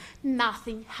prison.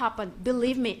 Nothing happened.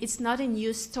 Believe me, it's not a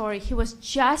news story. He was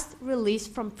just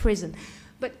released from prison.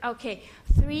 But okay,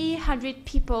 300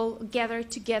 people gathered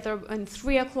together at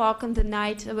 3 o'clock in the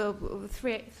night,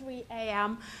 3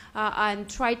 a.m., and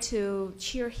tried to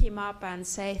cheer him up and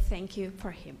say thank you for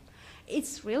him. It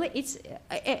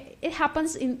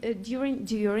happens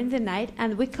during the night,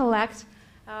 and we collect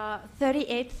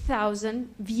 38,000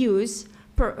 views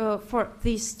for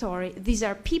this story. These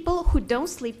are people who don't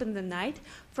sleep in the night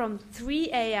from 3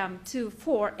 a.m. to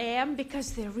 4 a.m.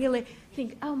 because they really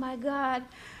think, oh my God,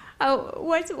 oh,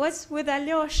 what's with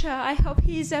Alyosha? I hope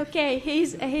he's okay.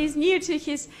 He's near to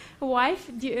his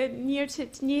wife. Near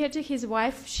to his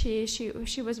wife.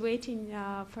 She was waiting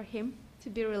for him to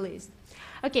be released.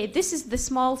 Okay, this is the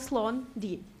small Sloan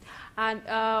did, and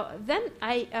then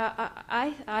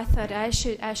I thought I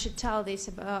should tell this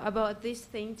about this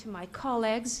thing to my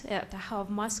colleagues at Ekho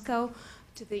of Moscow,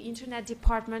 to the internet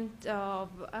department of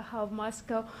Ekho of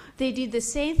Moscow. They did the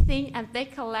same thing, and they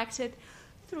collected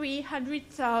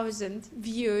 300,000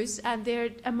 views, and they're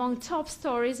among top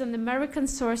stories on American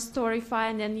source Storyfy.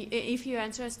 And then if you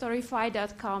enter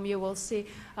storyfy.com, you will see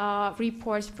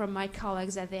reports from my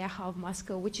colleagues at the Ekho of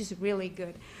Moscow, which is really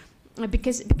good.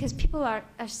 because people are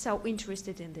so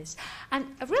interested in this. And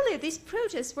really, these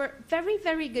protests were very,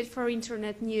 very good for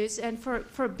internet news and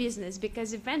for business,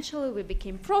 because eventually we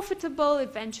became profitable.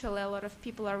 Eventually, a lot of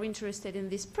people are interested in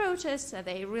these protests.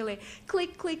 They really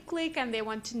click, and they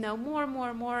want to know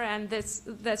more, and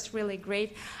that's really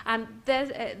great. And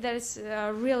there's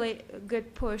a really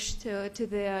good push to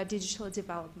the digital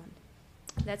development.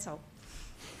 That's all.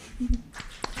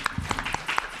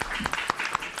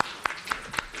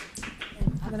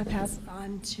 I'm going to pass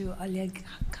on to Oleg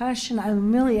Kashin.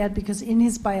 I'm really at, because in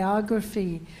his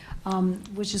biography,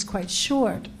 which is quite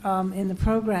short in the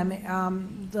program,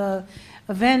 the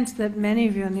event that many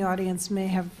of you in the audience may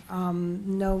have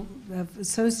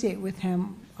associate with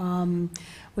him,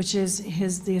 which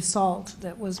is the assault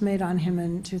that was made on him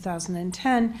in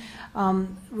 2010.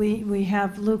 We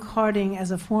have Luke Harding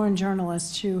as a foreign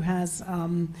journalist who has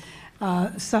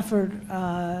suffered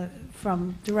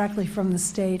directly from the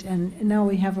state, and now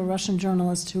we have a Russian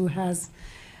journalist who has,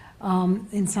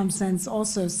 in some sense,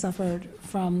 also suffered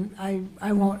from.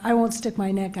 I won't stick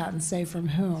my neck out and say from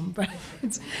whom,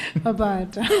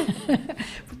 but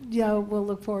yeah, we'll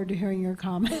look forward to hearing your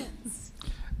comments.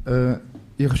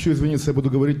 Я хочу извиниться, я буду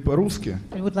говорить по-русски.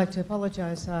 I would like to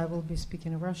apologize. I will be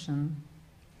speaking Russian.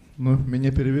 Но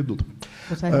меня переведут.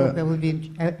 But I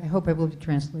hope I will be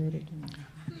translated.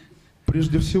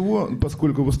 Прежде всего,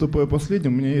 поскольку выступаю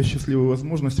последним, у меня есть счастливая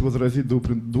возможность возразить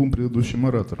двум предыдущим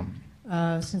ораторам.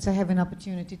 Since I have an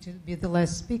opportunity to be the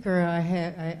last speaker,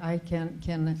 I can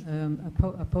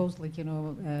oppose,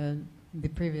 the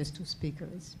previous two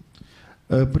speakers.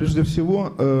 Прежде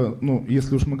всего,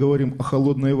 если уж мы говорим о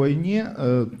холодной войне,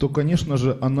 то, конечно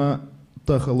же,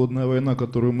 та холодная война,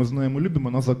 которую мы знаем и любим,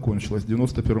 она закончилась в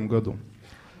 1991 году.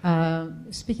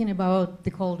 Speaking about the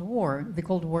Cold War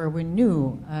we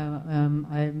knew,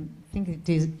 I think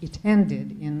it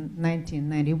ended in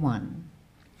 1991.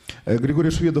 Григорий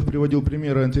Шведов приводил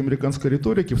примеры антиамериканской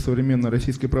риторики в современной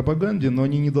российской пропаганде, но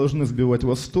они не должны сбивать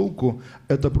вас с толку.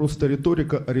 Это просто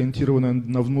риторика, ориентированная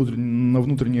на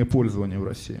внутреннее пользование в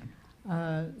России.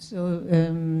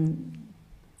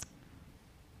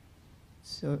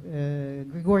 So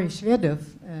Gregory Shvedov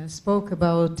spoke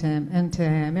about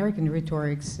anti-American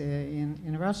rhetorics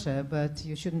in Russia, but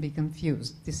you shouldn't be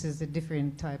confused. This is a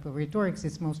different type of rhetorics.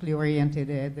 It's mostly oriented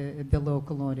at the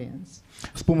local audience.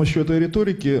 С помощью этой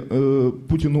риторики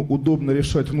Путину удобно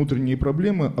решать внутренние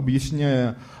проблемы,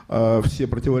 объясняя все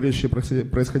противоречия,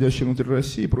 происходящие внутри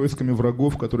России, происками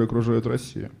врагов, которые окружают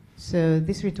Россию. So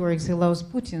this rhetoric allows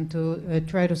Putin to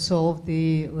try to solve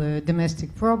the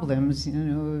domestic problems,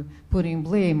 putting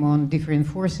blame on different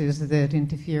forces that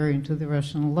interfere into the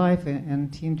Russian life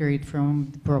and hinder it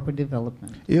from the proper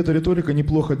development. И эта риторика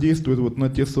неплохо действует вот на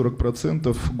те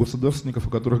 40% государственников, о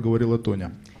которых говорила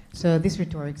Тоня. So this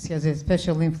rhetoric has a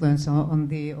special influence on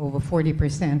the over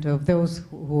 40% of those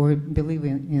who believe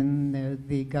in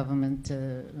the government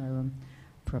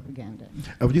propaganda.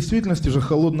 А в действительности же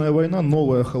холодная война,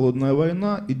 новая холодная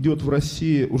война идет в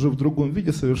России уже в другом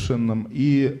виде совершенном,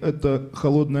 и это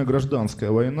холодная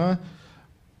гражданская война,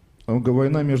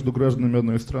 война между гражданами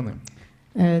одной страны.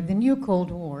 The new Cold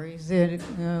War is a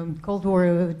Cold War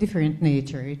of a different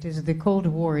nature. It is the Cold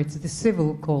War, it's the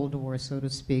civil Cold War, so to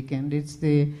speak, and it's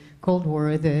the Cold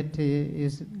War that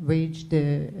is waged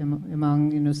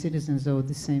among citizens of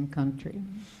the same country.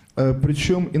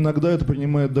 Причем иногда это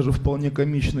принимает даже вполне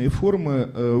комичные формы.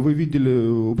 Вы видели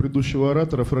у предыдущего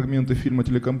оратора фрагменты фильма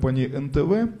телекомпании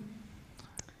НТВ.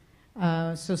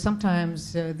 So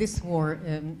sometimes this war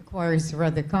acquires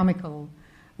rather comical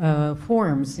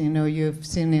forms. You've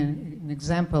seen an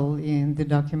example in the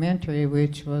documentary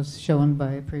which was shown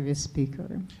by a previous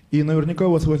speaker. И наверняка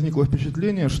у вас возникло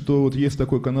впечатление, что вот есть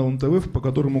такой канал НТВ, по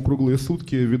которому круглые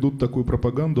сутки ведут такую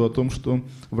пропаганду о том, что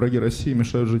враги России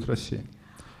мешают жить России.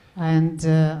 And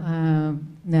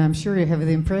I'm sure you have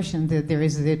the impression that there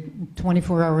is a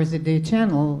 24 hours a day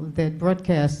channel that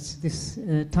broadcasts this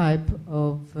type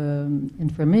of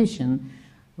information,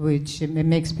 which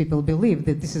makes people believe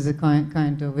that this is a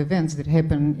kind of events that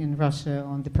happen in Russia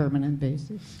on the permanent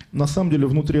basis. На самом деле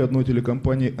внутри одной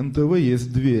телекомпании НТВ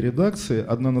есть две редакции.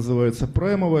 Одна называется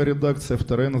праймовая редакция,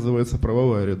 вторая называется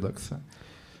правовая редакция.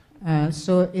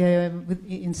 So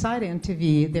inside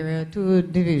NTV there are two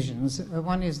divisions.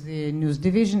 One is the news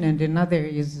division and another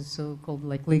is so-called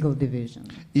legal division.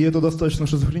 И это достаточно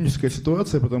шизофреническая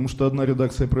ситуация, потому что одна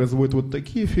редакция производит вот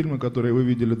такие фильмы, которые вы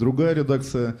видели, другая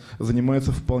редакция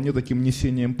занимается вполне таким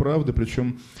несением правды,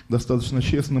 причем достаточно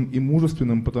честным и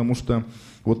мужественным, потому что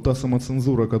вот та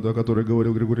самоцензура, о которой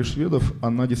говорил Григорий Шведов,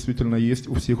 она действительно есть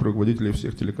у всех руководителей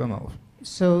всех телеканалов.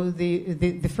 So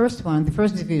the first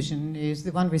division is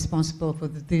the one responsible responsible for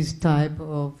this type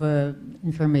of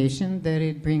information that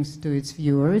it brings to its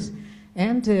viewers.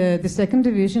 And the second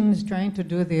division is trying to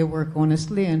do their work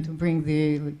honestly and to bring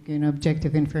the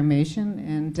objective information.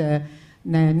 And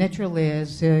naturally,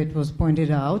 as it was pointed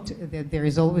out, that there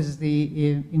is always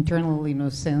the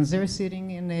internal censor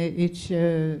sitting in each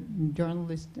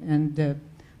journalist and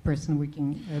person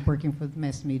working for the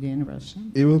mass media in Russia.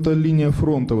 И вот эта линия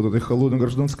фронта вот этой холодной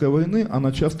гражданской войны,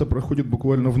 она часто проходит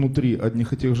буквально внутри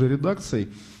одних и тех же редакций,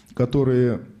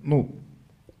 которые,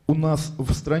 у нас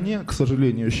в стране, к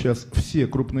сожалению, сейчас все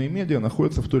крупные медиа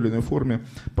находятся в той или иной форме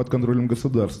под контролем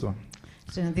государства.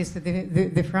 So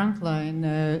the front line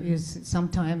is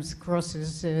sometimes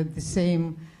crosses the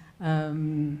same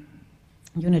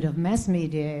unit of mass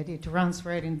media. It runs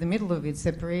right in the middle of it,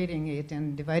 separating it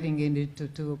and dividing it into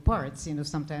two parts,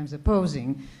 sometimes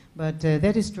opposing. But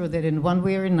that is true that in one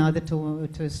way or another, to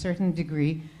a certain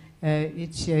degree,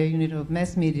 each unit of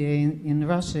mass media in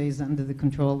Russia is under the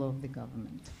control of the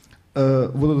government.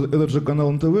 Вот этот же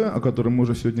канал НТВ, о котором мы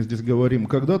уже сегодня здесь говорим,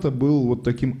 когда-то был вот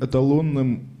таким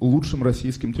эталонным, лучшим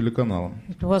российским телеканалом.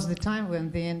 It was the time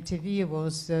when the NTV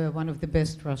was one of the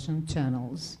best Russian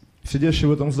channels. Сидящие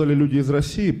в этом зале люди из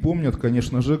России помнят,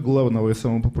 конечно же, главного и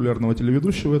самого популярного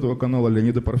телеведущего этого канала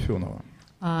Леонида Парфенова.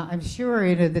 I'm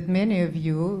sure that many of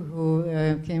you who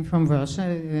came from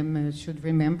Russia should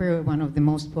remember one of the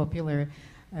most popular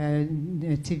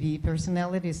TV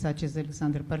personalities, such as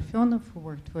Alessandra Parfenov, who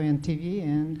worked for NTV,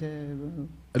 and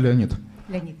Леонид.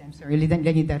 Leonid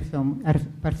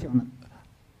Parfenov.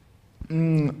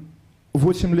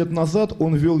 8 лет назад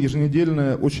он вел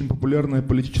еженедельное очень популярное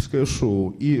политическое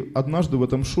шоу. И однажды в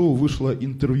этом шоу вышло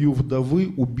интервью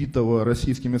вдовы убитого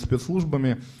российскими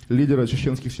спецслужбами лидера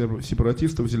чеченских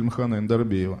сепаратистов Зельмхана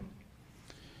Эндарбеева.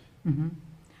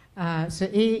 So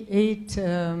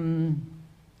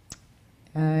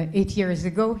 8 years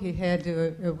ago, he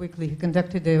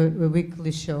conducted a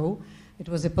weekly show. It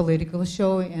was a political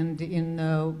show, and in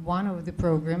one of the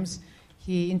programs,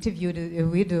 he interviewed a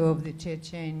widow of the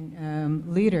Chechen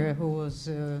leader who was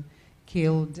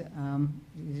killed,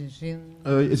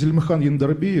 Зельмхан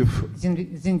Яндарбиев.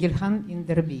 Зингельхан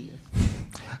Яндарбиев.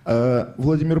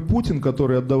 Владимир Путин,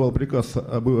 который отдавал приказ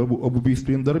об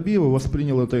убийстве Яндарбиева,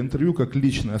 воспринял это интервью как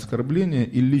личное оскорбление,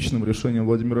 и личным решением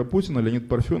Владимира Путина Леонид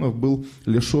Парфенов был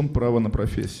лишен права на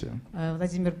профессию.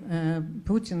 Vladimir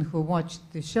Putin, who watched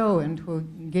the show and who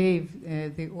gave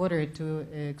the order to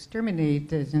exterminate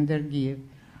Zindargiev,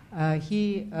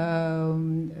 he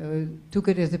took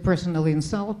it as a personal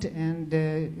insult and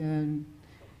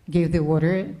gave the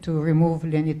order to remove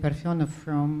Leonid Parfenov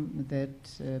from that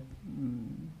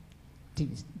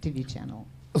TV channel.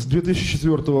 С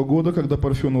 2004 года, когда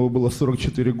Парфенову было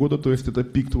 44 года, то есть это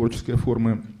пик творческой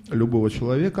формы любого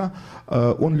человека,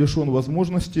 он лишен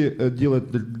возможности делать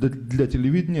для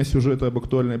телевидения сюжеты об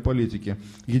актуальной политике.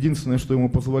 Единственное, что ему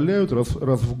позволяют, раз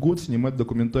в год снимать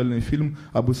документальный фильм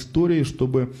об истории,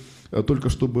 чтобы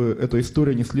эта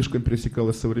история не слишком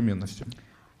пересекалась с современностью.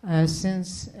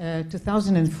 Since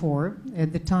 2004,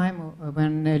 at the time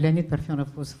when Leonid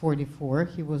Parfenov was 44,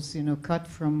 he was, cut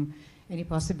from any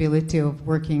possibility of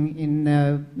working in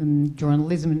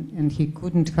journalism, and he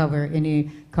couldn't cover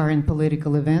any current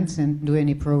political events and do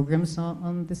any programs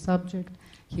on the subject.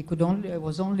 He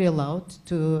was only allowed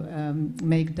to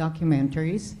make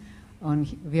documentaries on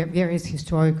various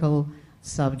historical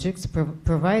subjects,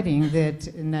 providing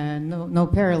that no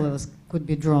parallels could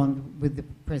be drawn with the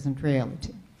present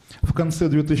reality. В конце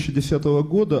 2010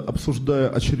 года, обсуждая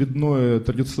очередное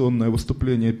традиционное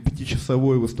выступление,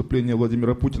 5-часовое выступление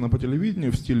Владимира Путина по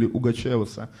телевидению в стиле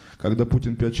Угачаваса, когда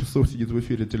Путин 5 часов сидит в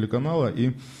эфире телеканала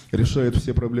и решает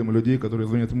все проблемы людей, которые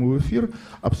звонят ему в эфир,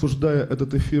 обсуждая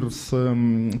этот эфир с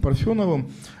Парфеновым,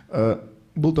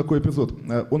 был такой эпизод.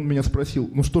 Он меня спросил,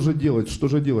 что же делать?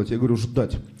 Я говорю,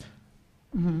 ждать.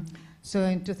 So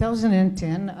in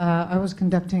 2010, I was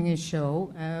conducting a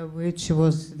show, which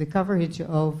was the coverage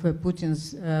of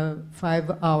Putin's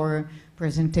 5-hour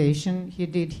presentation.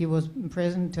 He was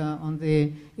present on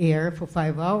the air for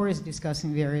 5 hours,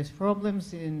 discussing various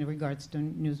problems in regards to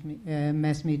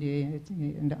mass media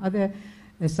and other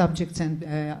subjects, and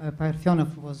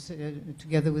Parfenov was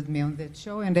together with me on that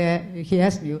show, and he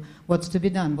asked me, what's to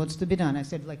be done? I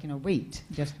said, wait,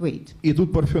 just wait. И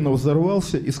тут Парфенов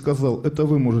взорвался и сказал, это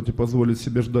вы можете позволить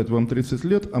себе ждать, вам 30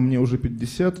 лет, а мне уже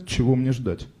 50, чего мне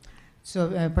ждать?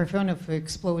 So Parfenov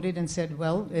exploded and said,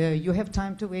 well, you have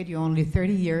time to wait, you're only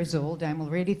 30 years old, I'm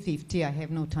already 50, I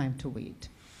have no time to wait.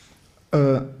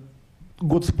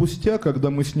 год спустя, когда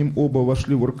мы с ним оба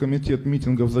вошли в оргкомитет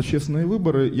митингов за честные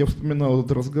выборы, я вспоминал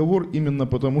этот разговор именно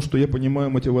потому, что я понимаю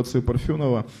мотивацию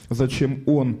Парфенова, зачем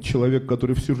он, человек,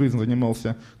 который всю жизнь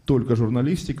занимался только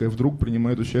журналистикой, вдруг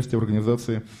принимает участие в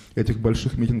организации этих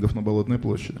больших митингов на Болотной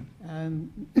площади.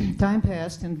 Time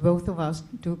passed, and both of us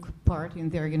took part in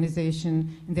the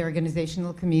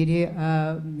organizational committee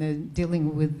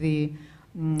dealing with the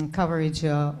coverage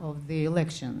of the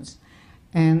elections.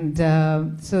 And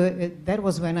that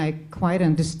was when I quite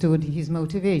understood his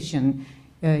motivation.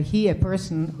 He, a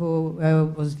person who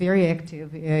was very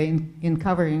active in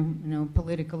covering,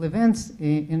 political events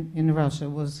in Russia,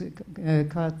 was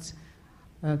cut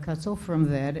off from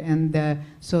that, and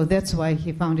so that's why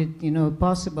he found it,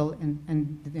 possible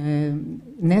and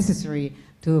necessary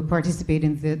to participate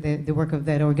in the work of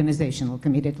that organizational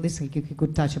committee. At least he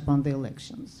could touch upon the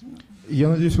elections. Я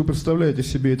надеюсь, вы представляете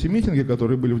себе эти митинги,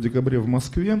 которые были в декабре в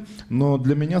Москве, но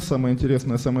для меня самое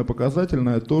интересное, самое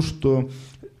показательное то, что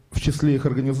в числе их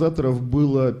организаторов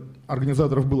было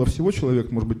всего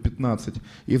человек, может быть, 15,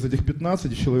 и из этих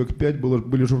 15 человек 5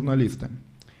 были журналисты.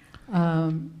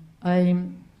 The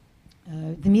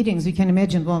meetings, you can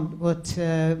imagine what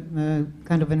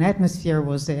kind of an atmosphere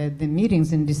was at the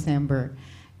meetings in December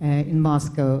in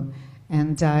Moscow.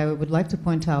 And I would like to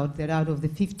point out that out of the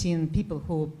 15 people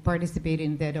who participated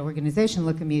in that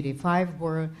organizational committee, 5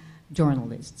 were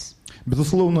journalists.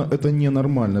 Безусловно, это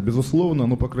ненормально. Безусловно,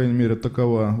 по крайней мере,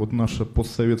 такова вот наша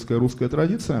постсоветская русская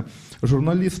традиция.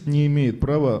 Журналист не имеет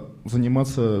права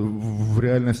заниматься в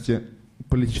реальности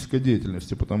политической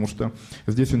деятельностью, потому что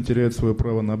здесь он теряет свое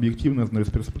право на объективность,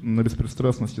 на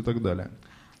беспристрастность и так далее.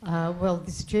 Well,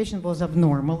 the situation was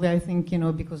abnormal, I think,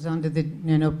 because under the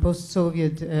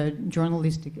post-Soviet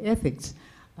journalistic ethics,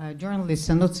 journalists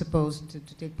are not supposed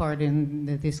to take part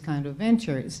in this kind of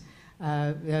ventures.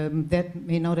 That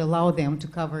may not allow them to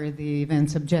cover the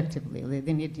events objectively.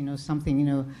 They need,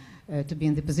 something, to be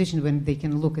in the position when they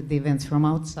can look at the events from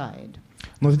outside.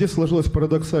 Но здесь сложилась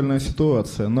парадоксальная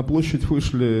ситуация. На площадь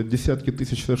вышли десятки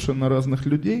тысяч совершенно разных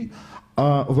людей,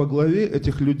 а во главе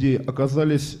этих людей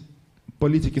оказались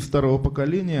политики старого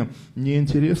поколения,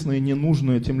 неинтересные,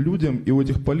 ненужные этим людям, и у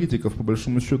этих политиков, по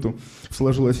большому счету,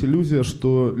 сложилась иллюзия,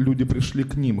 что люди пришли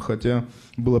к ним, хотя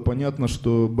было понятно,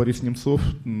 что Борис Немцов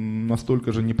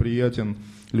настолько же неприятен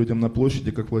людям на площади,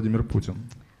 как Владимир Путин.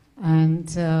 And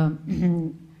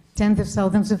tens of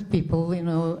thousands of people,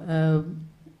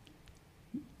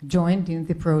 joined in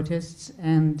the protests,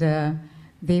 and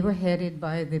they were headed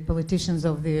by the politicians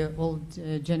of the old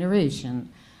generation.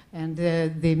 And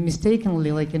they mistakenly,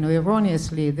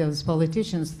 erroneously, those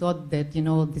politicians thought that,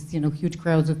 this, huge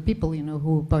crowds of people,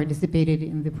 who participated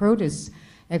in the protests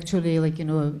actually,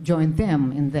 joined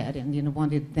them in that and,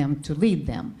 wanted them to lead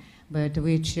them, but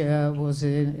which was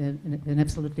an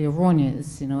absolutely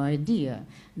erroneous, idea.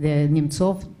 The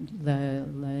Nemtsov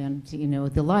and,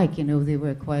 the like, they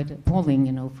were quite appalling,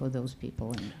 for those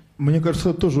people. Мне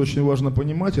кажется, это тоже очень важно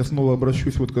понимать. Я снова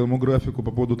обращусь вот к этому графику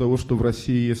по поводу того, что в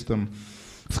России есть там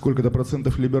сколько-то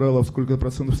процентов либералов, сколько-то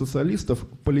процентов социалистов.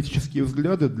 Политические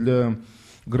взгляды для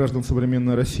граждан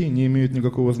современной России не имеют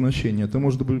никакого значения. Ты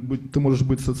можешь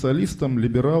быть социалистом,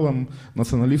 либералом,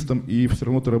 националистом, и все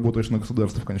равно ты работаешь на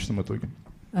государство в конечном итоге.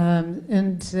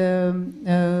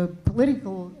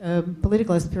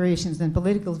 Political aspirations and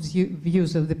political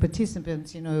views of the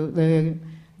participants,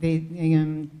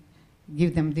 they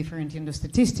give them different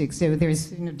statistics. So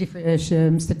there's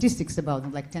different statistics about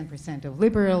them, like 10% of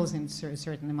liberals and a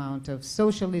certain amount of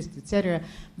socialists, etc.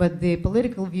 But the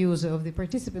political views of the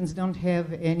participants don't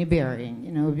have any bearing,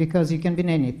 because you can be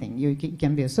anything. You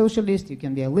can be a socialist, you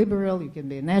can be a liberal, you can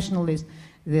be a nationalist.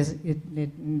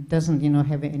 It doesn't,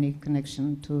 have any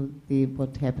connection to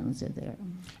what happens there.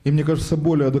 И мне кажется,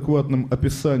 более адекватным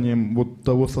описанием вот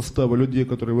того состава людей,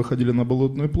 которые выходили на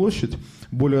Болотную площадь,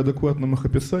 более адекватным их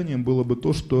описанием было бы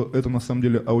то, что это на самом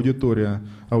деле аудитория.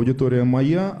 Аудитория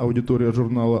моя, аудитория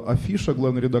журнала «Афиша»,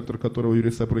 главный редактор которого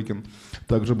Юрий Сапрыкин,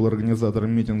 также был организатором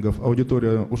митингов,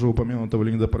 аудитория уже упомянутого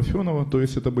Леонида Парфенова, то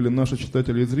есть это были наши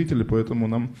читатели и зрители, поэтому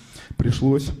нам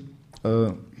пришлось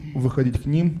выходить к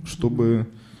ним, чтобы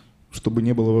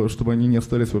они не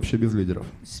остались вообще без лидеров.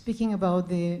 Speaking about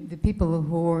the people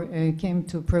who came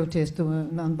to protest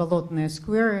on Bolotnaya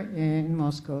Square in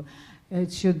Moscow,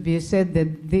 it should be said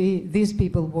that these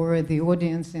people were the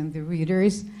audience and the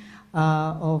readers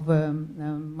of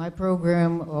my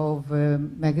program of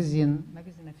magazine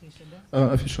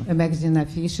Afisha. Magazine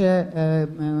Afisha,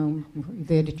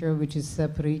 the editor, which is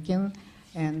Saprykin.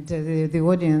 and the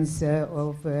audience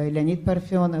of Leonid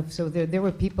Parfenov. So there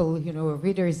were people,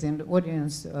 readers and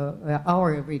audience,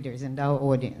 our readers and our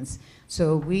audience.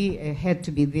 So we had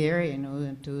to be there,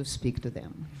 to speak to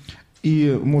them.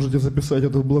 И можете записать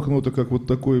это в блокноты как вот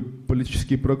такой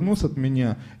политический прогноз от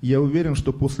меня. Я уверен,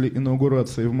 что после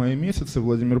инаугурации в мае месяце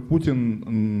Владимир Путин,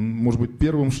 может быть,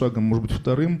 первым шагом, может быть,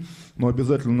 вторым, но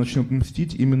обязательно начнет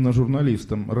мстить именно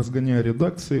журналистам, разгоняя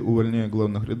редакции, увольняя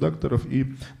главных редакторов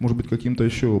и, может быть, каким-то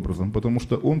еще образом. Потому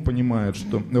что он понимает,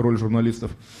 что роль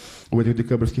журналистов в этих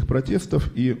декабрьских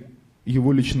протестах, и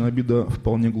его личная обида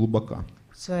вполне глубока.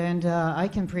 So, and I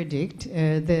can predict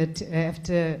that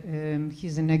after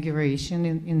his inauguration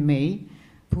in May,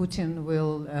 Putin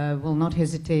will not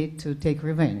hesitate to take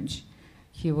revenge.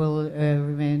 He will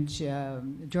revenge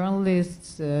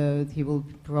journalists. He will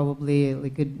probably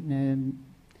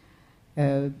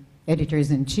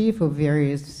editors-in-chief of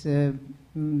various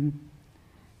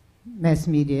mass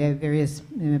media, various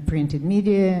printed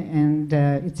media, and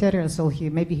etc. So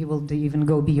maybe he will even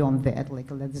go beyond that, like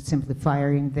simply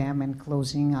firing them and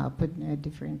closing up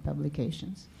different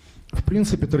publications. В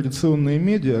принципе, традиционные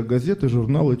медиа, газеты,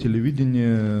 журналы,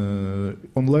 телевидение,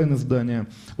 онлайн-издания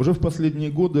уже в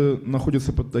последние годы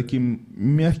находятся под таким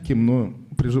мягким, но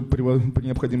при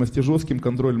необходимости жестким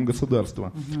контролем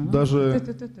государства. Даже...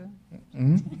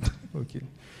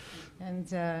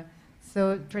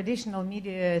 So traditional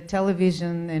media,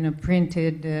 television, and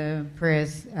printed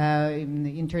press,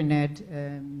 internet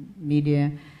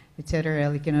media,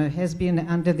 etc., has been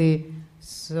under the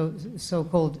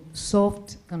so-called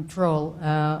soft control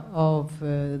of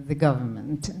the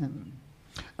government.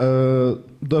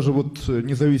 Даже вот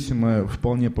независимая,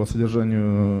 вполне по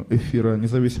содержанию эфира,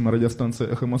 независимая радиостанция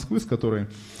 «Эхо Москвы», с которой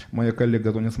моя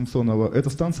коллега Тония Самсонова,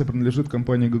 эта станция принадлежит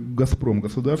компании «Газпром»,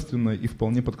 государственной и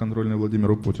вполне подконтрольной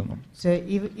Владимиру Путину. So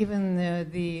even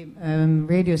the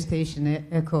radio station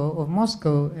Ekho of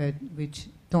Moscow, which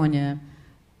Tonia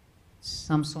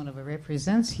Samsonova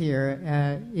represents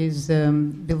here,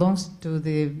 belongs to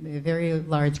the very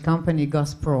large company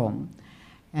Gazprom.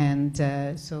 And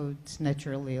so it's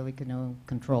naturally,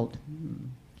 controlled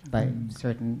by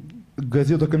certain...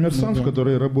 Газета «Коммерсант», в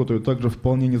которой работаю, также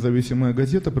вполне независимая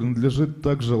газета, принадлежит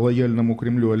также лояльному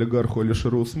Кремлю олигарху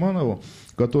Алишеру Усманову,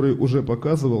 который уже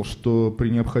показывал, что при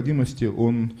необходимости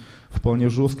он вполне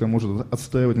жестко может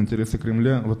отстаивать интересы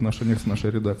Кремля в отношениях с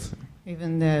нашей редакцией.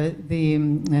 Even the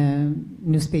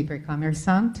newspaper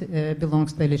 «Коммерсант»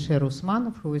 belongs to Alisher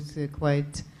Usmanov, who is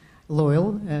quite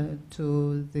loyal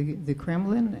to the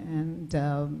Kremlin, and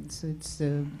so it's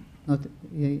not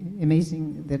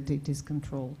amazing that it is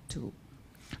controlled too.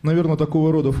 Наверное,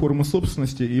 такого рода формы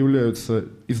собственности являются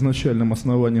изначальным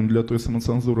основанием для той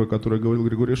самоцензуры, о которой говорил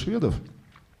Григорий Шведов.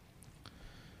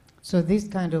 So this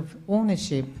kind of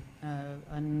ownership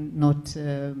are not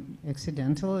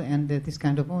accidental, and this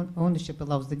kind of ownership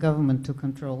allows the government to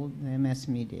control the mass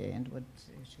media, and what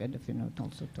Shvedov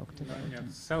also talked about.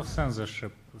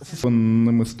 Self-censorship.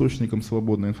 Источником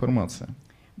свободной информации.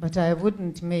 But I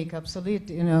wouldn't make obsolete,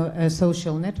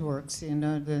 social networks,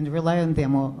 and rely on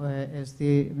them as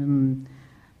the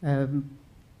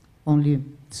only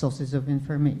sources of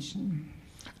information.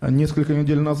 Несколько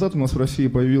недель назад у нас в России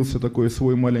появился такой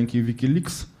свой маленький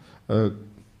Wikileaks.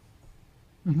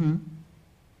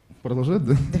 Продолжать,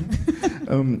 да?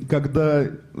 Когда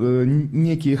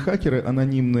некие хакеры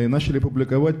анонимные начали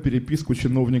публиковать переписку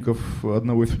чиновников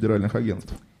одного из федеральных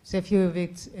агентств. So a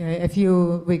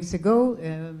few weeks ago,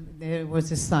 there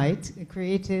was a site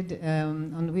created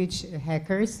on which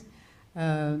hackers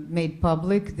made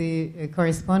public the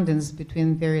correspondence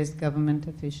between various government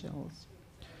officials.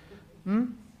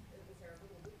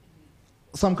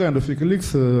 Some kind of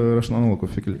Wikileaks, Russian analog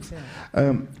of Wikileaks.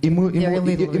 И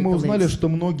мы узнали, что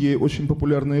многие очень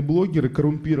популярные блогеры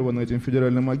коррумпированы этим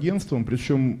федеральным агентством,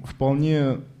 причем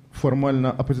вполне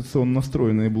формально оппозиционно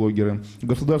настроенные блогеры.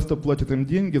 Государство платит им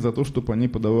деньги за то, чтобы они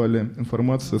подавали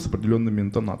информацию с определенными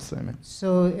интонациями.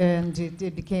 So, and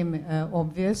it became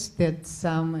obvious that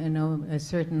a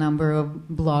certain number of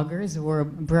bloggers were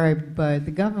bribed by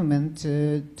the government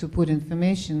to put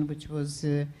information which was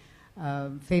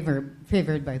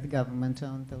favored by the government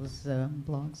on those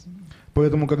blogs.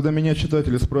 Поэтому, когда меня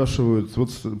читатели спрашивают,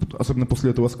 вот, особенно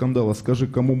после этого скандала, скажи,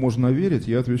 кому можно верить,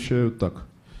 я отвечаю так.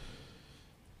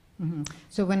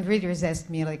 So when readers ask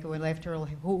me, well, after all,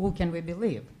 who can we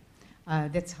believe?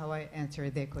 That's how I answer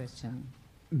their question.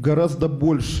 Гораздо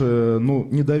больше,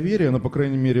 недоверия, но, по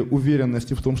крайней мере,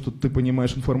 уверенности в том, что ты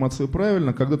понимаешь информацию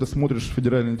правильно, когда ты смотришь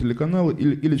федеральные телеканалы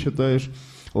или читаешь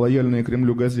лояльные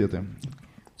Кремлю газеты.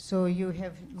 So you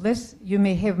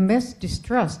may have less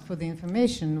distrust for the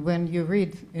information when you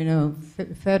read,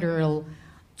 federal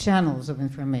channels of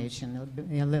information,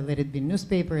 let it be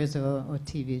newspapers or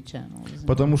TV channels.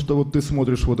 Потому что вот ты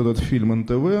смотришь вот этот фильм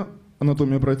НТВ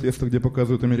 «Анатомия протеста», где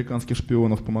показывают американских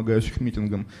шпионов, помогающих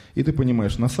митингам, и ты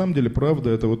понимаешь, на самом деле правда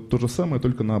это вот то же самое,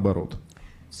 только наоборот.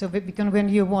 So because when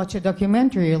you watch a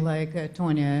documentary like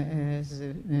Tonia has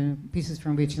pieces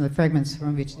from which, fragments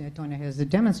from which Tonia has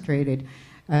demonstrated,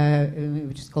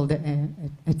 which is called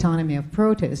Autonomy of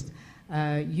Protest,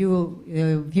 you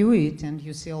view it and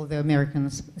you see all the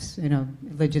Americans,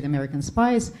 alleged American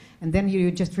spies, and then you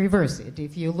just reverse it.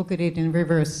 If you look at it in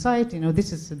reverse sight,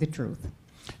 this is the truth.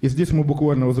 И здесь мы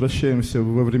буквально возвращаемся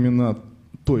во времена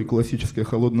той классической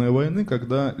холодной войны,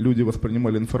 когда люди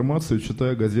воспринимали информацию,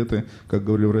 читая газеты, как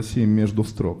говорили в России, между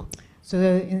строк. So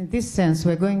in this sense,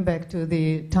 we're going back to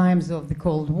the times of the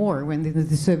Cold War, when in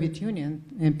the Soviet Union,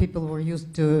 people were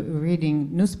used to reading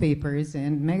newspapers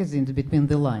and magazines between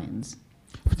the lines.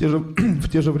 В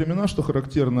те же времена, что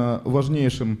характерно,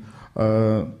 важнейшим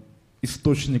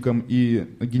источником и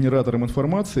генератором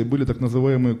информации были так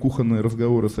называемые кухонные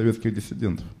разговоры советских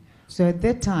диссидентов. So at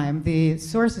that time, the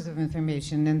sources of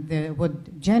information and what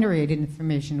generated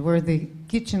information were the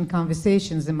kitchen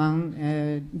conversations among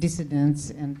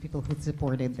dissidents and people who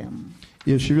supported them.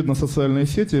 И, очевидно, социальные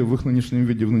сети в их нынешнем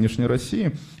виде, в нынешней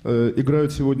России,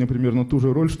 играют сегодня примерно ту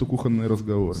же роль, что кухонные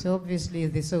разговоры. So obviously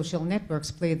the social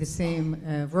networks play the same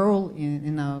role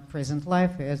in our present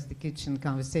life as the kitchen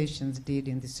conversations did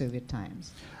in the Soviet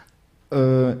times.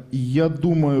 Я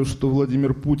думаю, что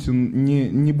Владимир Путин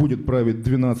не будет править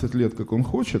 12 лет, как он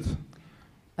хочет.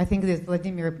 I think that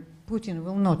Vladimir Putin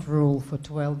will not rule for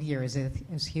 12 years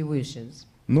as he wishes.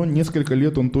 Но несколько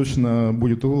лет он точно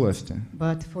будет у власти.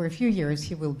 But for a few years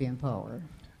he will be in power.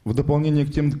 В дополнение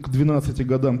к 12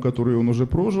 годам, которые он уже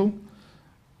прожил,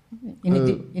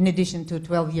 in addition to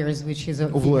 12 years which he has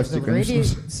already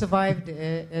survived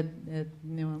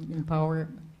in power.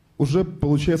 Уже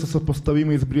получается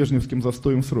сопоставимый с брежневским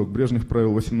застоем срок. Брежнев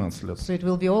правил 18 лет. So it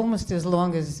will be almost as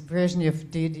long as Brezhnev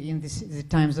did in the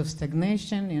times of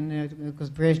stagnation,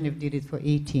 because Brezhnev did it for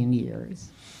 18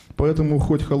 years. Поэтому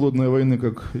хоть холодной войны,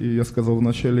 как я сказал в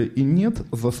начале, и нет,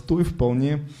 застой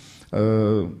вполне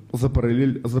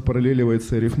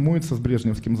запараллеливается и рифмуется с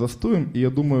брежневским застоем, и я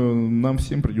думаю, нам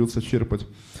всем придется черпать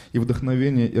и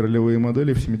вдохновение, и ролевые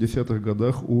модели в 70-х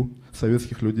годах у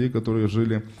советских людей, которые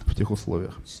жили в тех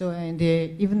условиях. So, and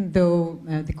even though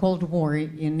the Cold War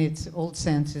in its old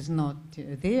sense is not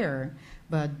there,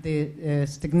 but the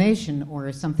stagnation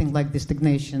or something like the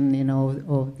stagnation,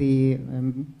 of the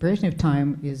Brezhnev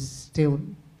time is still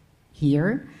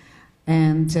here.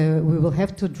 And we will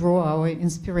have to draw our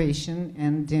inspiration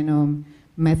and,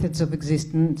 methods of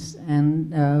existence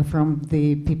and from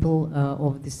the people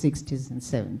of the 60s and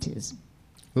 70s.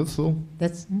 That's all.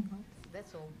 That's all.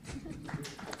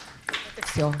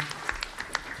 That's all.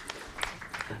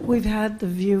 We've had the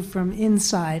view from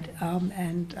inside,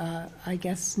 and I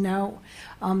guess now,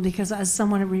 because as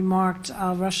someone remarked,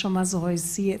 Russia must always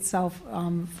see itself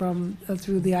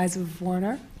through the eyes of a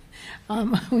foreigner.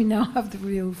 We now have the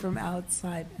view from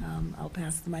outside. I'll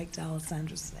pass the mic to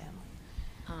Alessandra. Stanley.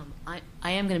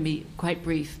 I am going to be quite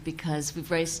brief because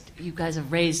you guys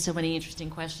have raised so many interesting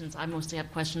questions. I mostly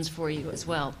have questions for you as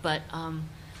well, but I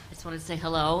just wanted to say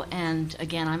hello. And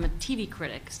again, I'm a TV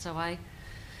critic, so I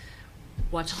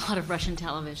watch a lot of Russian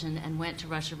television and went to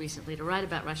Russia recently to write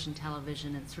about Russian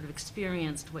television and sort of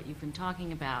experienced what you've been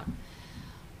talking about.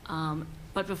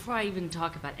 But before I even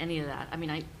talk about any of that,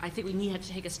 I think we need to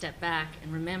take a step back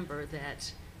and remember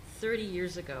that 30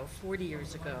 years, 40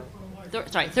 years ago,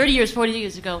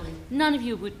 none of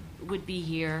you would be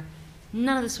here.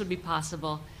 None of this would be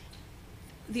possible.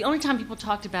 The only time people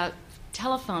talked about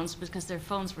telephones was because their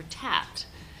phones were tapped.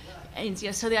 And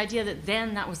so the idea that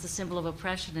then that was the symbol of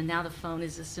oppression and now the phone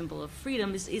is a symbol of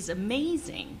freedom is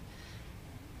amazing.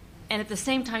 And at the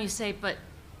same time you say, but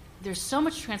there's so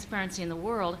much transparency in the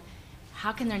world,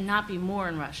 how can there not be more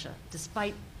in Russia?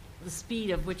 Despite the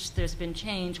speed of which there's been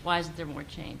change, why isn't there more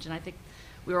change? And I think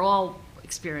we're all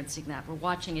experiencing that. We're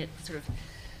watching it sort of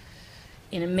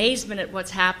in amazement at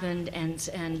what's happened and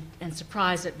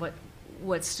surprised at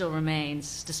what still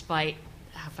remains, despite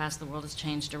how fast the world has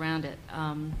changed around it.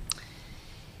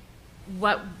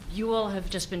 What you all have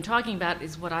just been talking about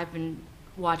is what I've been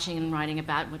watching and writing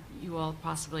about, what you all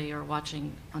possibly are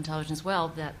watching on television as well,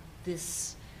 that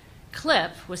this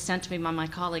clip was sent to me by my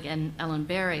colleague Ellen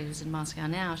Berry, who's in Moscow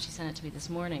now. She sent it to me this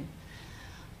morning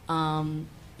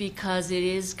because it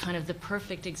is kind of the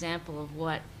perfect example of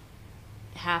what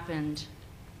happened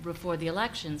before the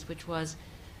elections, which was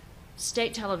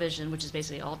state television, which is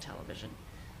basically all television,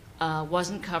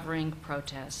 wasn't covering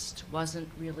protest, wasn't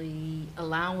really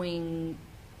allowing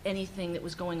anything that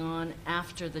was going on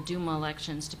after the Duma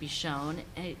elections to be shown,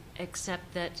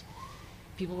 except that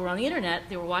people were on the internet,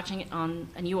 they were watching it on,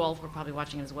 and you all were probably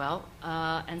watching it as well,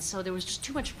 and so there was just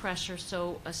too much pressure,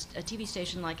 so a TV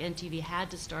station like NTV had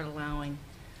to start allowing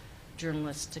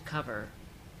journalists to cover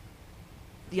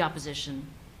the opposition,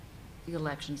 the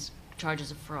elections,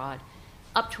 charges of fraud,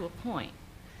 up to a point.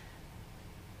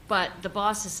 But the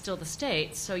boss is still the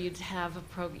state, so you'd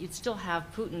still have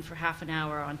Putin for half an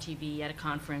hour on TV at a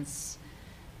conference,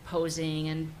 posing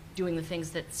and doing the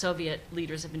things that Soviet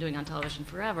leaders have been doing on television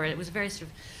forever. It was a very sort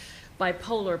of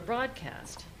bipolar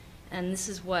broadcast. And this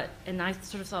is what, and I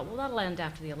sort of thought, well, that'll end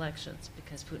after the elections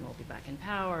because Putin will be back in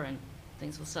power and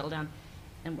things will settle down.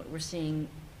 And what we're seeing,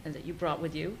 and that you brought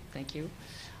with you, thank you,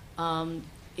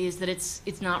 is that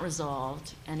it's not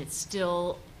resolved and it's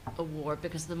still a war,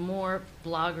 because the more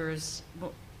bloggers,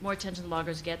 more attention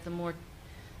bloggers get, the more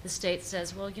the state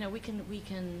says, well, you know, we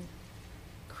can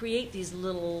create these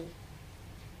little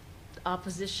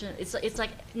opposition. It's like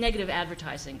negative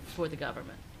advertising for the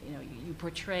government. You know, you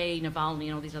portray Navalny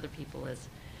and all these other people as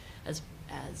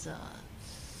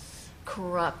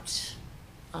corrupt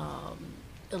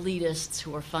elitists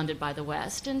who are funded by the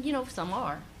West, and you know, some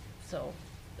are. So,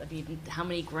 I mean, how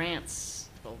many grants?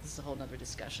 Well, this is a whole other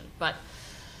discussion, but.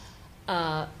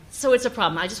 So it's a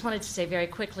problem. I just wanted to say very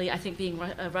quickly, I think being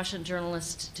a Russian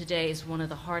journalist today is one of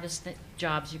the hardest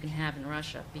jobs you can have in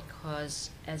Russia, because,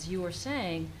 as you were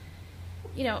saying,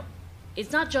 you know,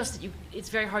 it's not just that it's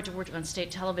very hard to work on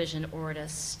state television or at a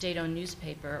state-owned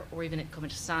newspaper or even at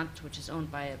Kommersant, which is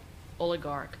owned by an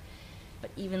oligarch,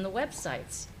 but even the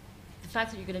websites. The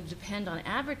fact that you're going to depend on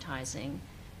advertising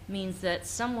means that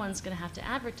someone's going to have to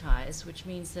advertise, which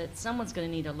means that someone's going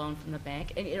to need a loan from the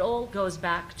bank. And it all goes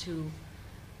back to,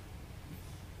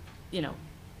 you know,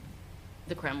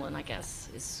 the Kremlin, I guess,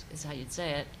 is how you'd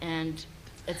say it. And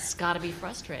it's got to be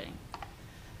frustrating.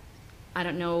 I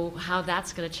don't know how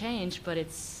that's going to change, but I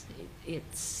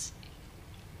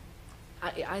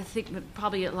think that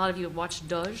probably a lot of you have watched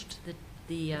Dozhd,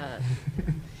 I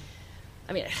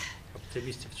mean,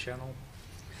 Optimistic channel.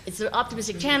 It's an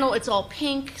optimistic channel. It's all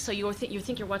pink, so you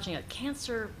think you're watching a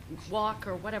cancer walk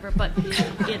or whatever. But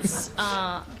it's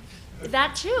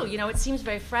that too. You know, it seems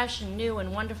very fresh and new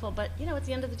and wonderful. But you know, at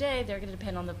the end of the day, they're going to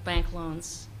depend on the bank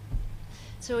loans.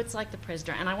 So it's like The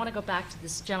Prisoner. And I want to go back to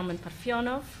this gentleman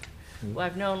Parfenov, who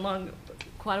I've known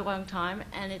quite a long time,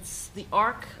 and it's the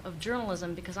arc of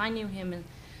journalism, because I knew him in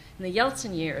the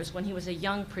Yeltsin years when he was a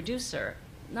young producer,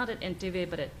 not at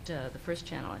NTV but at the first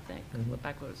channel, I think.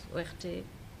 Back when it was RT.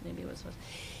 Maybe it was.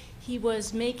 He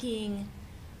was making.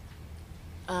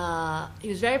 He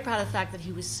was very proud of the fact that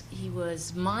he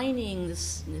was mining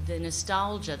the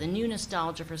nostalgia, the new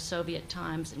nostalgia for Soviet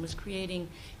times, and was creating.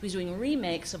 He was doing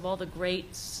remakes of all the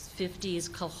great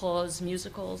 '50s kolkhoz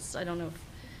musicals. I don't know if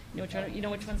you know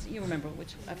which ones. You remember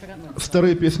which? I've forgotten what.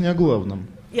 Старые песни о главном.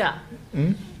 Yeah.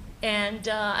 And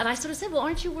I sort of said, well,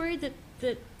 aren't you worried that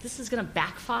this is going to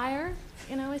backfire?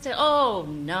 You know, he said, oh,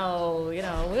 no, you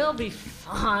know, we'll be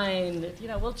fine. You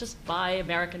know, we'll just buy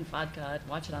American vodka and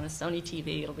watch it on a Sony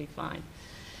TV. It'll be fine.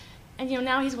 And, you know,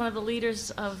 now he's one of the leaders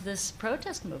of this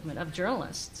protest movement of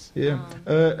journalists. Yeah.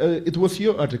 It was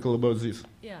your article about this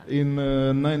in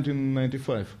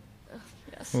 1995.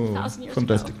 Yes, 1,000 years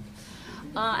fantastic. ago.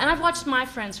 And I've watched my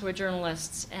friends who are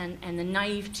journalists and the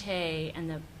naivete and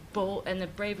the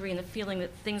bravery and the feeling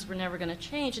that things were never going to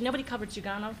change. And nobody covered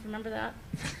Zyuganov, remember that?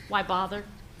 Why bother?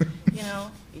 You know,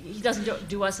 he doesn't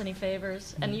do us any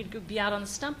favors. And you'd be out on the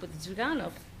stump with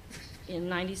Zyuganov in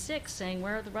 '96 saying,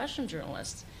 where are the Russian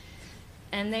journalists?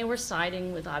 And they were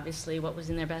siding with, obviously, what was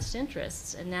in their best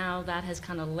interests. And now that has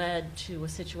kind of led to a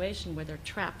situation where they're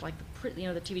trapped, like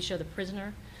the TV show The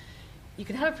Prisoner. You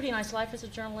can have a pretty nice life as a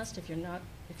journalist if you're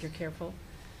careful.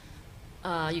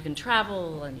 You can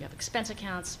travel and you have expense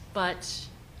accounts, but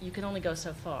you can only go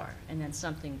so far, and then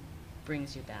something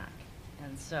brings you back.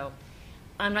 And so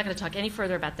I'm not going to talk any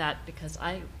further about that because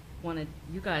I wanted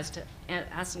you guys to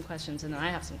ask some questions, and then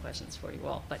I have some questions for you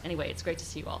all. But anyway, it's great to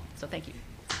see you all, so thank you.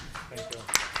 Thank you.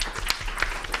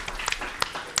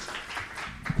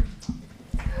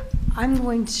 I'm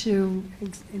going to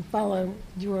follow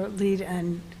your lead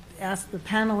and ask the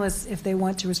panelists if they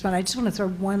want to respond. I just want to throw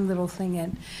one little thing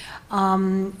in.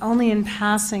 Only in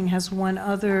passing has one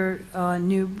other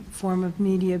new form of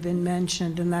media been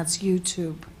mentioned, and that's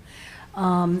YouTube.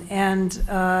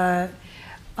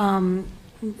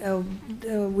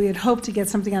 We had hoped to get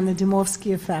something on the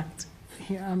Dymovsky effect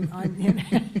here.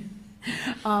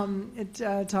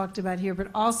 talked about here, but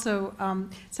also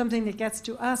something that gets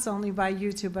to us only by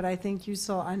YouTube, but I think you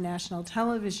saw on national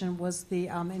television, was the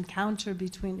encounter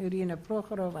between Irina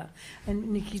Prokhorova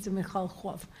and Nikita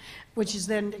Mikhalkov, which is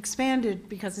then expanded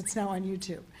because it's now on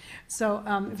YouTube. So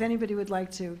if anybody would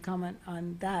like to comment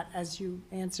on that as you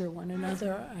answer one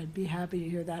another, I'd be happy to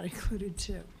hear that included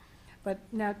too. But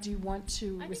now, do you want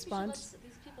to respond? These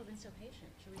people have been so patient.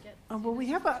 Should we get? Well,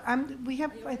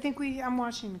 I'm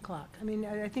watching the clock. I mean,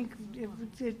 I think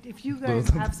if you guys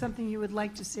have something you would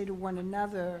like to say to one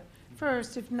another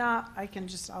first, if not,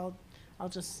 I'll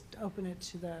just open it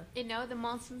to the. You know, the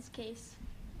Monson's case.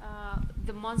 On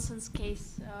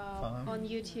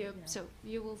YouTube, so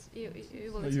you will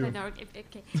explain.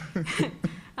 Okay.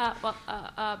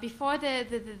 Before the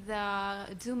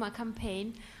Duma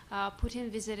campaign, Putin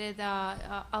visited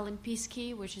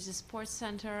Olympijski, which is a sports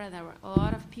center, and there were a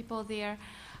lot of people there.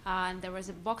 And there was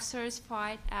a boxers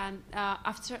fight, and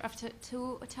after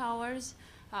 2 hours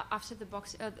after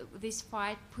this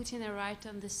fight, Putin arrived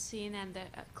on the scene and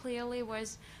clearly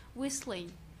was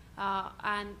whistling,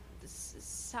 and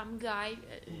some guy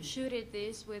shooted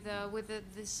this with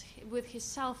his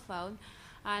cell phone,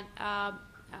 and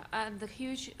the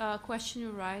huge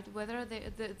question, right, whether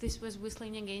this was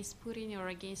whistling against Putin or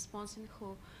against Monson,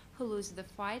 who lose the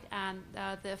fight, and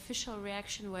the official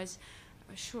reaction was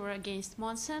sure against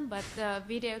Monson, but the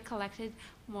video collected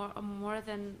more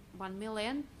than 1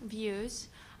 million views,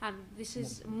 and this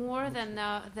is more than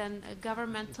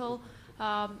governmental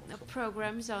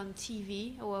programs on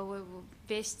TV or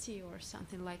Vesti or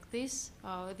something like this,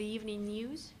 the evening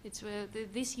news. It's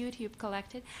this YouTube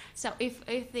collected. So if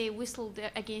they whistled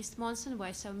against Monson,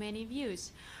 why so many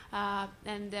views?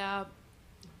 And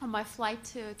on my flight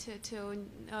to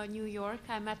New York,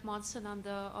 I met Monson on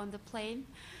the plane,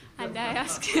 and I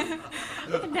asked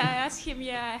him,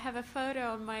 yeah, I have a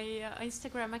photo on my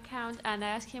Instagram account, and I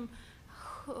asked him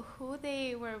who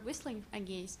they were whistling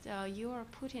against, you or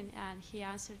Putin, and he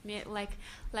answered me like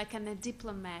a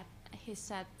diplomat. He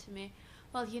said to me,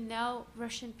 well, you know,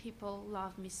 Russian people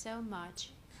love me so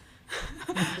much.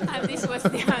 And this was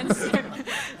the answer.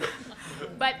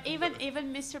 But even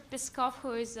Mr. Peskov,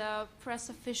 who is a press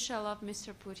official of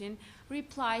Mr. Putin,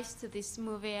 replies to this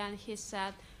movie, and he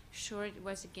said, sure, it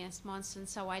was against Monson,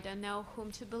 so I don't know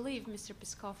whom to believe, Mr.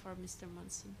 Peskov or Mr.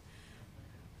 Monson.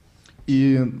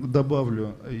 И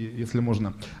добавлю, если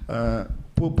можно,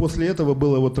 после этого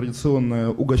было вот традиционное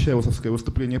угощаевское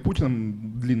выступление Путина,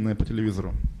 длинное по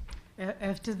телевизору.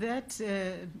 After that,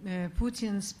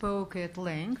 Putin spoke at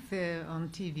length on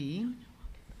TV.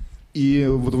 И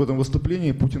вот в этом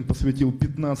выступлении Путин посвятил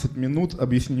 15 минут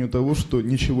объяснению того, что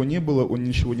ничего не было, он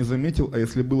ничего не заметил, а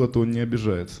если было, то он не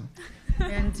обижается.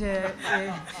 And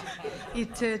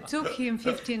it took him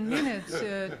 15 minutes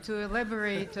to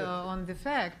elaborate on the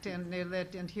fact, and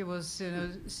he was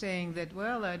saying that,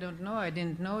 well, I don't know, I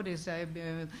didn't notice, I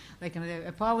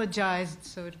apologized,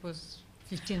 so it was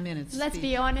 15 minutes. Let's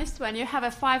be honest, when you have a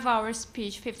 5-hour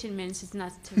speech, 15 minutes is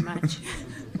not too much.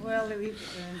 Well,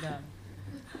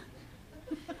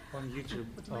 on YouTube.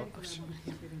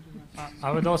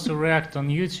 I would also react on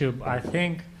YouTube. I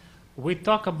think we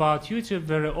talk about YouTube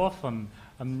very often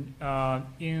in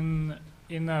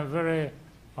a very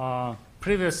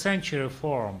previous century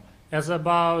form, as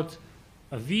about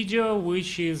a video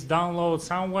which is downloaded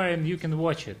somewhere and you can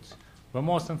watch it. The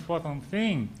most important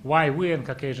thing why we in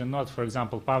Caucasian not, for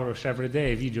example, publish every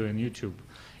day a video on YouTube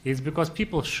is because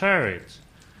people share it.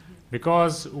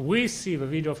 Because we see the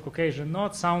video of Caucasian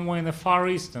not somewhere in the Far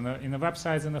East, in the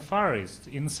websites in the Far East,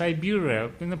 in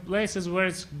Siberia, in the places where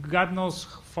it's God knows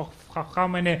for how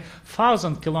many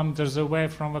 1,000 kilometers away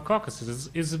from the Caucasus.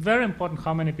 It's very important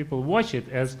how many people watch it,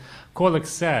 as colleagues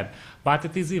said. But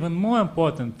it is even more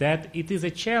important that it is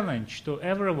a challenge to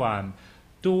everyone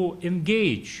to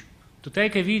engage, to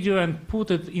take a video and put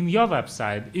it in your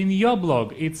website, in your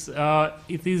blog.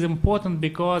 It is important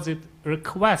because it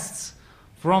requests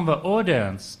from the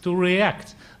audience to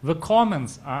react. The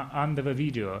comments under the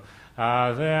video,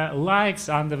 the likes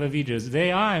under the videos,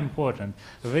 they are important.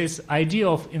 This idea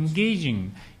of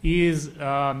engaging is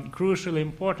crucially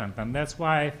important, and that's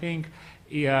why I think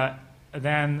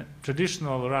then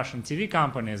traditional Russian TV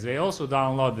companies, they also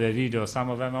download their video, some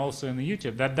of them also in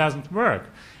YouTube. That doesn't work.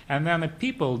 And then the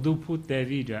people do put their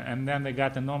video, and then they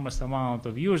got enormous amount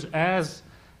of views as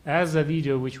a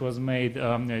video which was made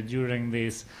during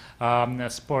this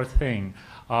sport thing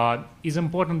is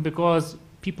important because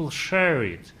people share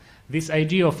it. This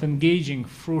idea of engaging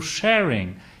through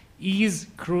sharing is a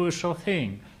crucial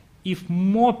thing. If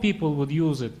more people would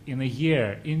use it in a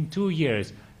year, in 2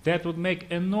 years, that would make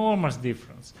enormous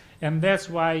difference. And that's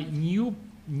why new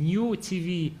new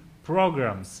TV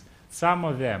programs, some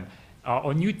of them,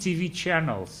 or new TV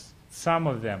channels, some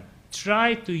of them,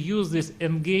 try to use this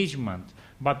engagement,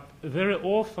 but very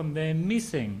often they're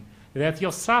missing that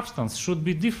your substance should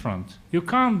be different. You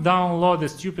can't download the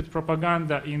stupid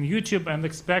propaganda in YouTube and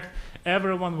expect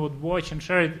everyone would watch and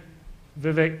share it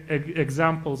with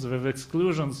examples, with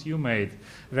exclusions you made.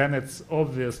 Then it's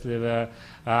obviously the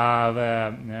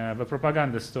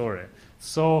propaganda story.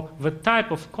 So the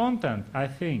type of content, I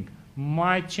think,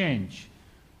 might change.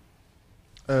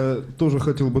 Тоже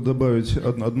хотел бы добавить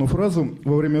одну фразу.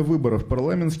 Во время выборов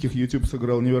парламентских YouTube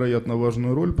сыграл невероятно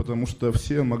важную роль, потому что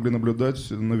все могли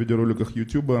наблюдать на видеороликах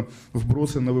YouTube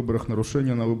вбросы на выборах,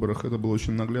 нарушения на выборах. Это было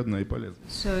очень наглядно и полезно.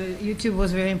 So YouTube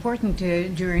was very important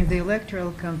during the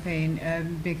electoral campaign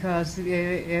because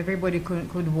everybody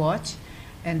could watch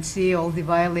and see all the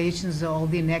violations, all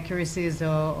the inaccuracies,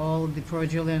 all the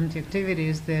fraudulent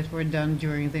activities that were done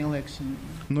during the election.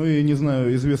 Ну и не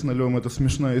знаю, известна ли вам эта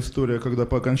смешная история, когда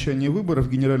по окончании выборов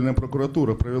Генеральная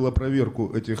прокуратура провела проверку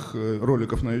этих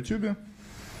роликов на YouTube.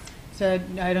 So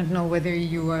I don't know whether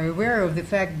you are aware of the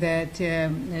fact that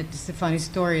it's a funny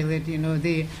story that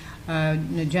the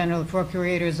General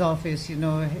Procurator's office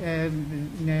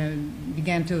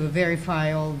began to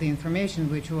verify all the information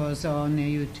which was on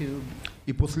YouTube.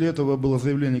 И после этого было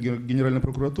заявление Генеральной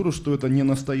прокуратуры, что это не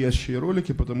настоящие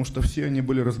ролики, потому что все они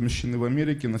были размещены в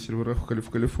Америке на серверах в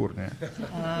Калифорнии.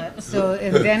 So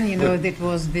then, that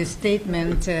was the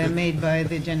statement made by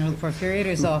the General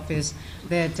Procurator's office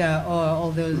that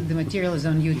all the materials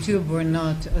on YouTube were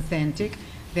not authentic,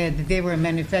 that they were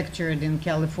manufactured in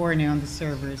California on the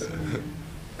servers.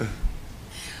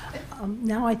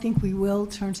 Now I think we will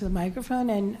turn to the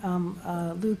microphone, and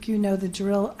Luke, you know the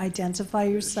drill. Identify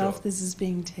yourself. Sure. This is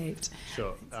being taped.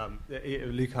 Sure.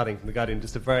 Luke Harding from The Guardian.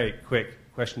 Just a very quick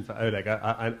question for Oleg.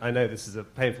 I know this is a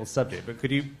painful subject, but could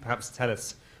you perhaps tell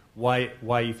us why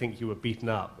you think you were beaten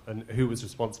up and who was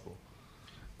responsible?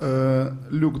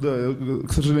 Люк, да,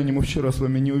 к сожалению, мы вчера с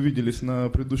вами не увиделись на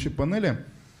предыдущей панели.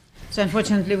 So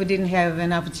unfortunately, we didn't have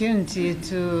an opportunity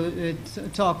to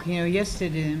talk,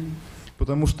 yesterday.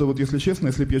 Потому что, вот если честно,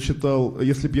 если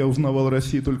бы я узнавал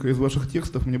Россию только из ваших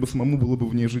текстов, мне бы самому было бы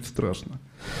в ней жить страшно.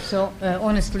 So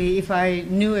honestly, if I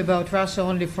knew about Russia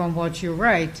only from what you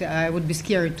write, I would be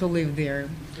scared to live there.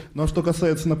 Ну а что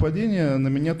касается нападения, на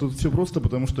меня тут все просто,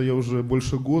 потому что я уже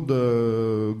больше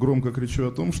года громко кричу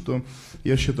о том, что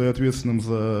я считаю ответственным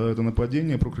за это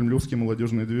нападение прокремлевские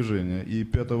молодежные движения. И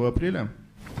 5 апреля...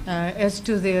 As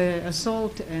to the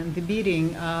assault and the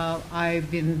beating, I've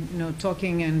been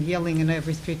talking and yelling in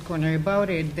every street corner about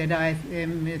it, that I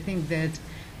think that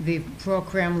the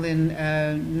pro-Kremlin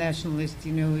nationalist,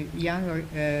 younger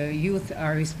youth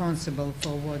are responsible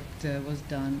for what was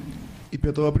done. И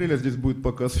 5 апреля здесь будет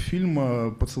показ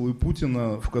фильма «Поцелуй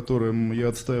Путина», в котором я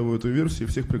отстаиваю эту версию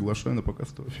и всех приглашаю на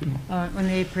показ этого фильма. On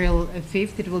April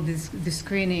 5th, it will be the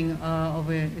screening of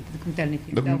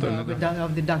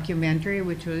the documentary,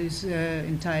 which was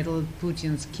entitled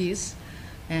Putin's Kiss.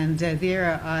 And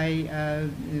there I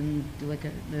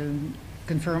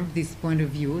confirm this point of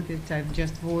view that I've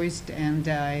just voiced, and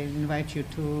I invite you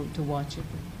to watch it.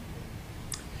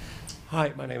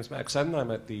 Hi, my name is Max Seddon.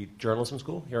 I'm at the journalism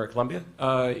school here at Columbia.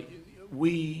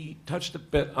 We touched a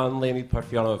bit on Leonid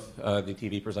Parfyanov, the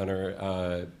TV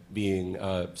presenter, being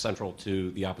central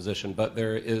to the opposition, but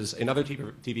there is another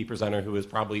TV presenter who is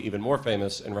probably even more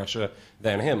famous in Russia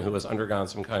than him, who has undergone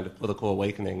some kind of political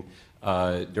awakening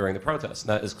during the protests, and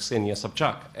that is Ksenia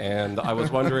Sobchak. And I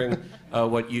was wondering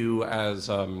what you, as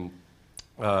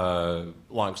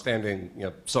long-standing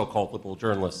so-called liberal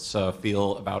journalists,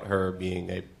 feel about her being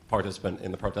a participant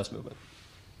in the protest movement.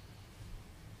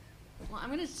 Well, I'm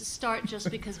going to start just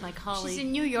because my colleague... She's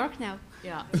in New York now.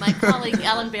 Yeah, my colleague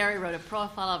Ellen Berry wrote a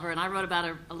profile of her, and I wrote about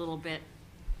her a little bit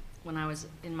when I was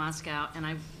in Moscow, and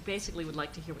I basically would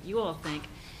like to hear what you all think.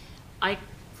 I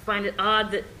find it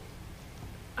odd that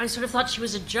I sort of thought she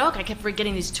was a joke. I kept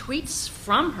getting these tweets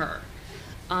from her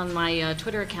on my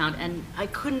Twitter account, and I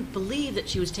couldn't believe that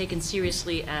she was taken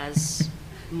seriously as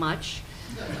much.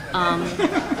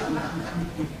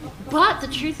 But the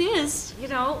truth is,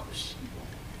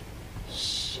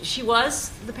 she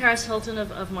was the Paris Hilton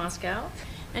of Moscow,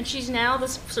 and she's now the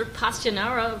sort of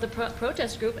Pastyanara of the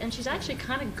protest group, and she's actually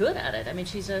kind of good at it. I mean,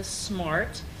 she's a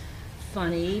smart,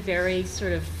 funny, very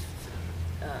sort of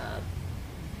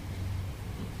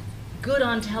good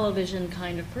on television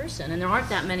kind of person, and there aren't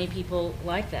that many people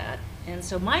like that. And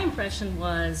so my impression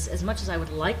was, as much as I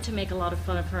would like to make a lot of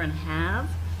fun of her and have,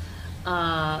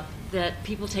 that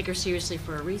people take her seriously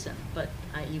for a reason, but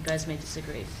you guys may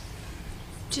disagree.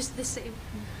 Just the same.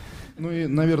 Ну и,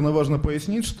 наверное, важно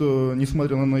пояснить, что,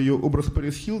 несмотря на ее образ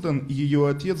Пэрис Хилтон, ее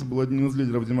отец был одним из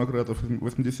лидеров демократов в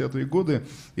 80-е годы,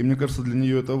 и мне кажется, для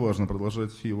нее это важно, продолжать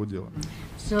его дело.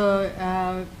 So,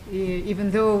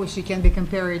 even though she can be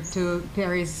compared to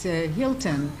Paris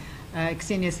Hilton,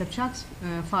 Ksenia Sobchak's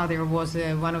father was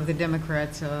one of the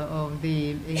Democrats of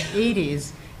the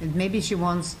 80s, and maybe she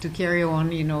wants to carry on,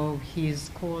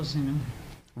 his cause,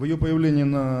 В ее появлении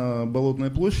на Болотной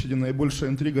площади наибольшая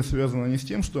интрига связана не с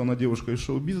тем, что она девушка из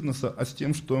шоу-бизнеса, а с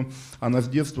тем, что она с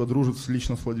детства дружит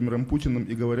лично с Владимиром Путиным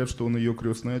и говорят, что он ее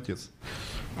крестный отец.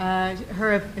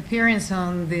 Her appearance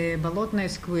on the Bolotnaya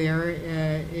Square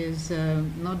is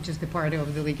not just a part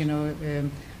of the,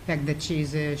 fact that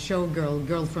she's a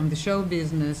girl from the show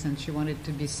business, and she wanted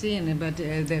to be seen, but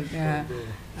it's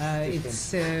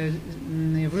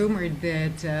rumored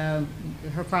that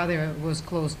her father was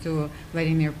close to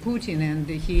Vladimir Putin, and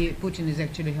Putin is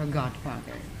actually her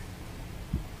godfather.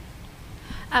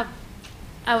 I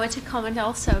want to comment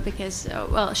also because,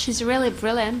 she's really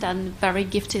brilliant and very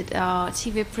gifted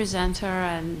TV presenter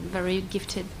and very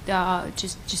gifted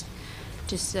just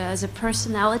as a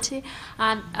personality.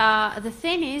 And the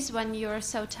thing is, when you're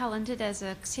so talented as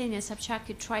a Ksenia Sobchak,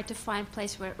 you try to find a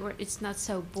place where it's not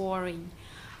so boring.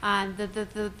 And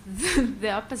the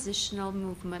oppositional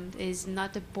movement is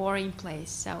not a boring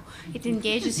place, so it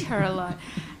engages her a lot.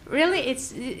 Really,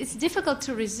 it's difficult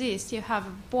to resist. You have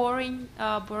a boring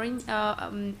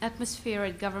atmosphere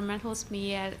at governmental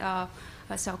SME,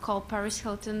 at so-called Paris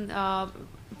Hilton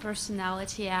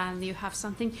personality, and you have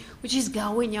something which is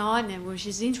going on and which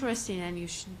is interesting, and you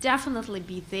should definitely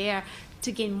be there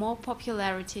to gain more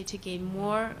popularity, to gain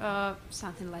more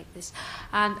something like this.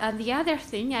 And the other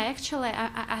thing, I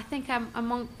think I'm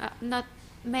among not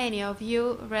many of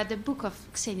you read the book of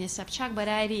Ksenia Sobchak, but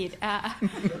I did.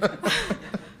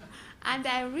 And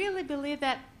I really believe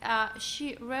that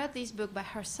she wrote this book by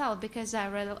herself, because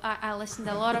I listened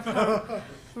to a lot of her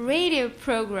radio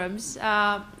programs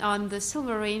on the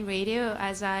Silver Rain radio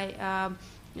as I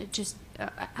it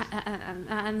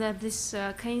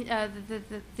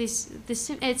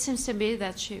seems to be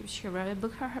that she wrote a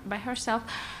book by herself,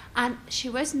 and she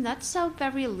was not so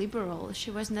very liberal.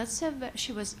 She was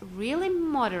really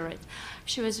moderate.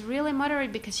 She was really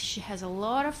moderate because she has a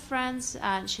lot of friends,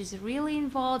 and she's really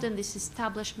involved in this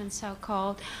establishment,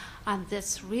 so-called, and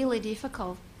that's really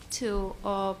difficult to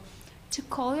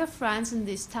call your friends in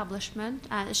the establishment.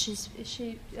 And she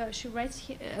writes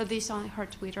this on her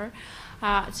Twitter.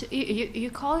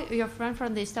 You call your friend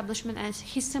from the establishment, and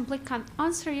he simply can't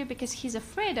answer you because he's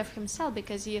afraid of himself,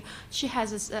 because she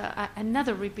has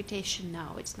another reputation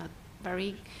now. It's not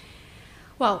very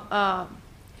well.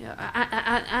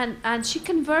 And she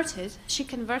converted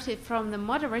from the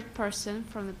moderate person,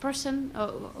 from the person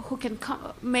who can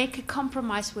make a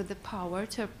compromise with the power,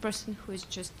 to a person who is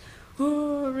just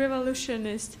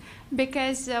revolutionist,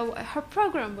 because her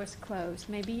program was closed.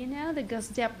 Maybe you know the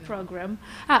Gosdep program.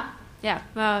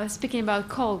 Speaking about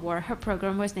Cold War, her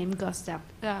program was named Gosdep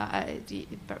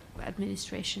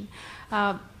administration.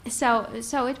 So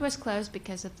it was closed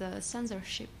because of the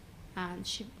censorship, and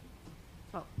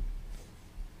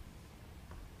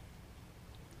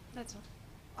that's all.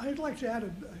 I'd like to add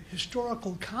a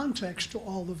historical context to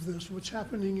all of this. What's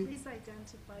happening in... Please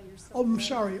identify yourself. Oh, I'm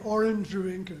sorry, Orange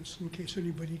Drinkas, in case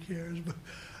anybody cares.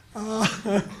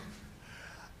 But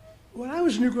when I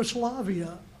was in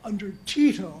Yugoslavia under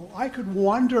Tito, I could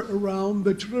wander around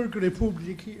the Trg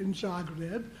Republiki in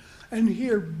Zagreb and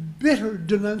hear bitter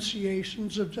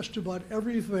denunciations of just about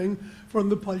everything, from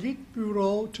the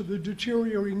Politburo to the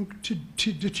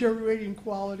deteriorating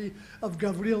quality of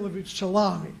Gavrilovich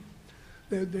Salami.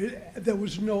 There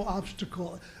was no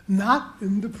obstacle. Not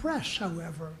in the press,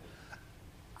 however.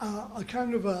 A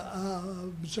kind of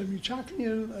a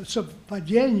замечательное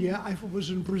совпадение. I was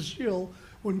in Brazil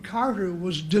when Carter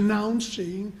was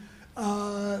denouncing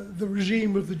the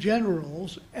regime of the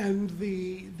generals and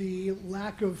the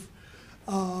lack of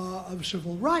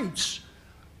civil rights.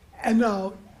 And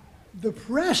now the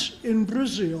press in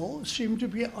Brazil seemed to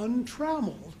be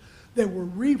untrammeled. There were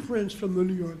reprints from the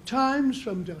New York Times,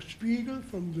 from Der Spiegel,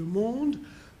 from Le Monde,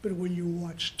 but when you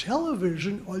watched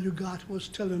television, all you got was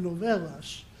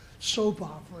telenovelas, soap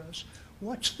operas.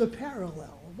 What's the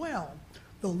parallel? Well,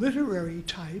 the literary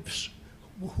types,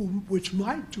 which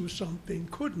might do something,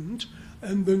 couldn't,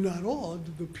 and the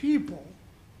narod, the people,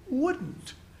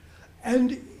 wouldn't.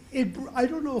 And I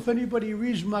don't know if anybody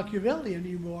reads Machiavelli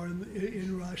anymore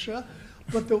in Russia,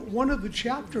 but one of the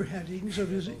chapter headings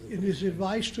in his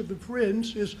advice to the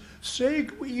prince is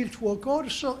 "Segui il tuo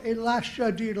corso e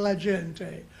lascia dir la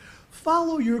gente."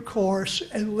 follow your course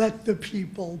and let the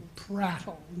people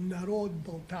prattle, народ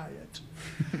болтает.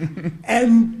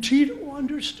 And Tito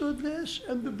understood this,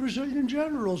 and the Brazilian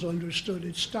generals understood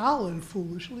it. Stalin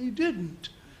foolishly didn't,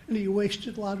 and he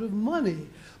wasted a lot of money.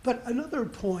 But another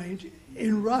point,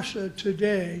 in Russia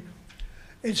today,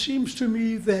 it seems to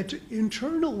me that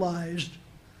internalized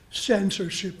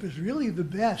censorship is really the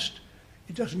best.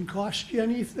 It doesn't cost you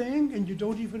anything, and you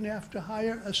don't even have to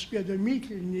hire a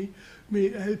осведомительный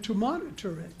to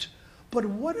monitor it. But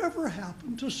whatever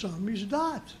happened to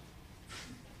samizdat?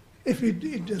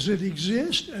 Does it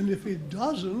exist? And if it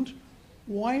doesn't,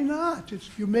 why not?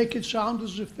 You make it sound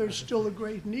as if there's still a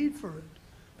great need for it.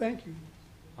 Thank you.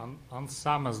 On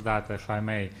samizdat, if I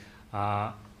may,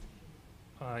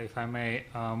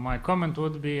 my comment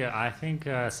would be: I think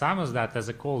samizdat as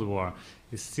a Cold War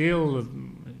is still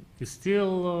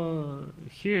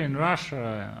here in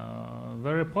Russia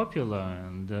very popular,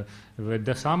 and the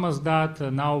samizdat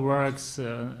now works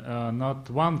not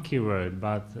one keyword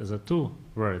but as a two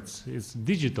words. It's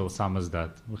digital samizdat.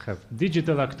 We have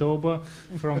digital October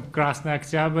from Krasny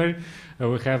Oktyabr.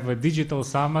 We have a digital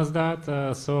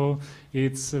samizdat, so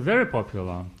it's very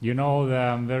popular. You know,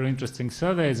 the very interesting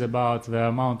surveys about the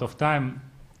amount of time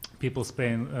people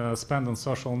spend on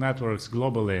social networks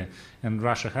globally, and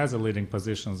Russia has a leading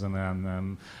positions in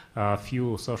a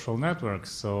few social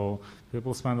networks, so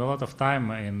people spend a lot of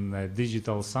time in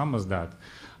digital samizdat.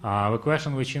 The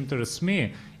question which interests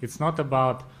me, it's not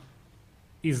about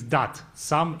izdat.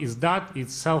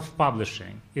 It's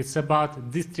self-publishing. It's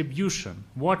about distribution.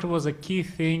 What was a key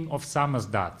thing of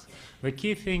samizdat? The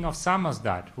key thing of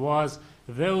samizdat was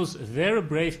those very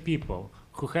brave people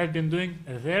who have been doing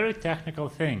a very technical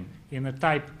thing in a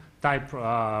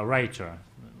typewriter,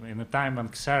 in a time when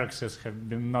Xeroxes have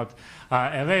been not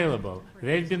available.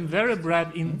 They've been very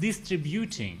brave in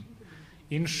distributing,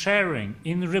 in sharing,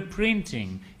 in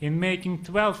reprinting, in making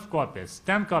 12 copies,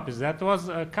 10 copies. That was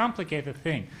a complicated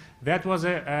thing. That was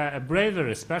a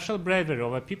bravery, special bravery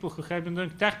of people who have been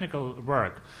doing technical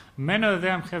work. Many of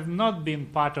them have not been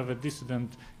part of the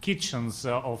dissident kitchens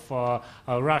of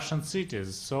Russian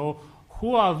cities. So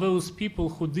who are those people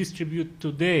who distribute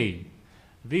today?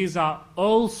 These are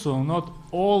also not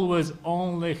always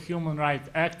only human rights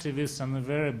activists and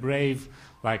very brave,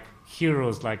 like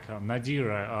heroes like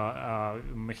Nadira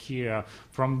here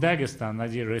from Dagestan,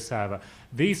 Nadira Isava.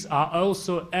 These are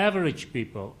also average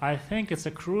people. I think it's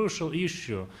a crucial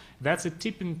issue. That's a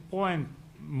tipping point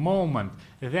moment.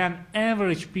 Then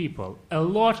average people, a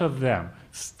lot of them,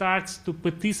 starts to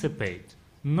participate.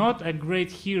 Not a great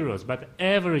heroes, but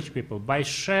average people, by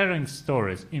sharing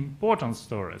stories, important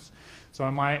stories.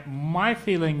 So my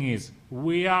feeling is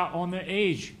we are on the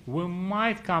edge. We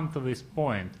might come to this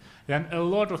point. Then a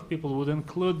lot of people would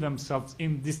include themselves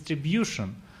in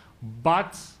distribution,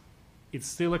 but it's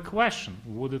still a question.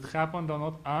 Would it happen or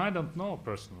not? I don't know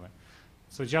personally.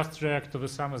 So just react to the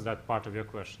samizdat part of your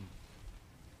question.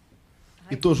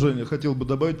 И тоже хотел бы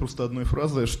добавить просто одной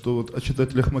фразой, что вот о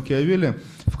читателях Макиавелли.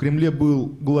 В Кремле был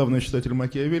главный читатель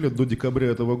Макиавелли до декабря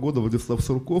этого года Владислав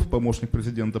Сурков, помощник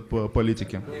президента по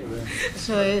политике.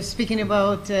 So speaking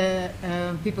about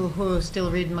people who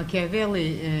still read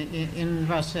Machiavelli in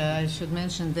Russia, I should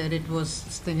mention that it was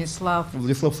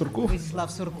Владислав Сурков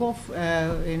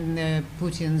in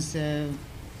Putin's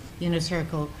inner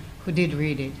circle who did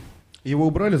read it. Его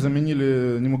убрали,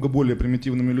 заменили немного более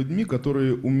примитивными людьми,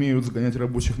 которые умеют сгонять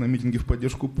рабочих на митинги в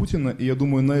поддержку Путина. И я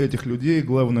думаю, на этих людей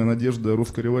главная надежда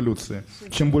русской революции.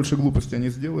 Чем больше глупостей они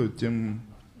сделают, тем...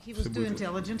 He was too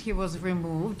intelligent, he was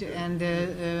removed and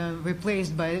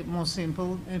replaced by more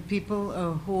simple people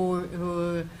who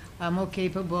are more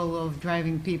capable of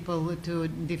driving people to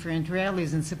different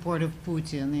rallies in support of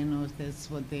Putin. You know,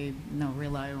 that's what they now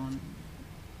rely on.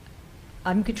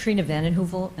 I'm Katrina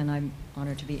Vandenheuvel, and I'm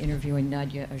honored to be interviewing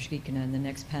Nadia Azhgikina in the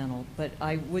next panel. But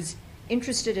I was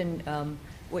interested in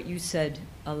what you said,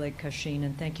 Oleg Kashin,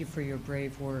 and thank you for your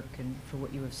brave work and for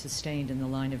what you have sustained in the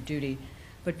line of duty.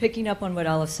 But picking up on what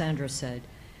Alessandra said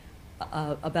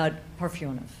about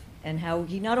Parfyonov and how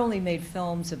he not only made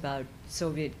films about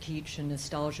Soviet kitsch and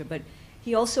nostalgia, but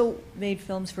he also made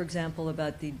films, for example,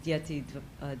 about the Dieti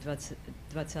 20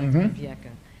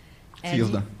 Veka.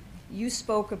 And you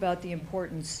spoke about the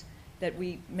importance that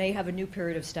we may have a new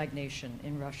period of stagnation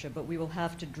in Russia, but we will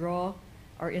have to draw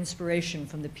our inspiration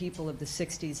from the people of the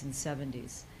 60s and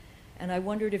 70s. And I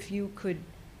wondered if you could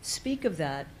speak of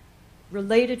that.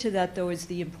 Related to that, though, is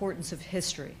the importance of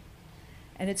history.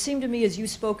 And it seemed to me, as you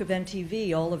spoke of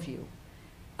NTV, all of you,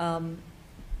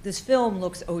 this film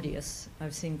looks odious.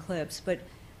 I've seen clips. But,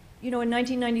 you know, in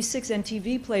 1996,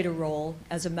 NTV played a role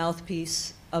as a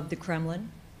mouthpiece of the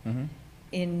Kremlin. Mm-hmm.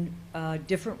 in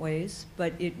different ways,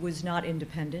 but it was not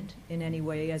independent in any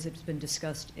way, as it's been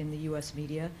discussed in the U.S.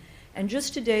 media. And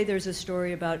just today, there's a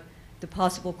story about the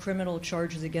possible criminal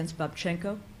charges against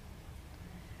Babchenko,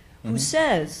 who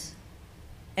says,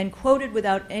 and quoted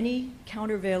without any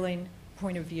countervailing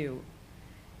point of view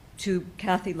to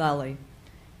Kathy Lally,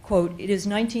 quote, "It is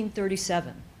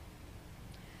 1937,"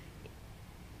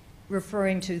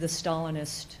 referring to the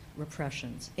Stalinist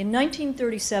repressions. In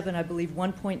 1937, I believe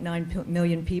 1.9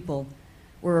 million people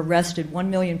were arrested, 1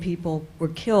 million people were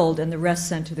killed, and the rest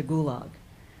sent to the Gulag.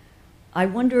 I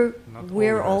wonder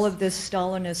where all of this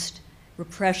Stalinist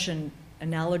repression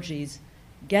analogies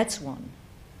gets one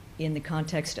in the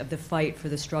context of the fight for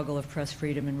the struggle of press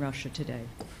freedom in Russia today.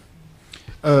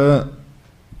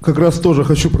 Как раз тоже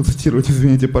хочу процитировать,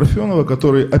 извините, Парфенова,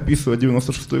 который, описывая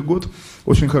 96-й год,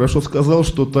 очень хорошо сказал,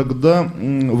 что тогда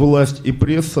власть и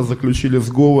пресса заключили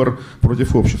сговор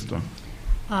против общества.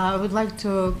 I would like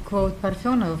to quote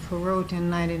Parfenov, who wrote in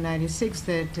 1996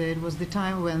 that it was the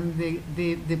time when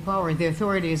the power, the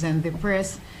authorities and the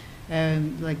press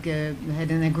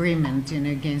had an agreement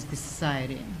against the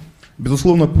society.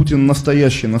 Безусловно, Путин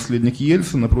настоящий наследник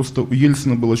Ельцина, просто у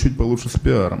Ельцина было чуть получше с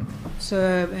пиаром.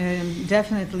 So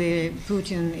definitely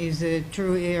Putin is a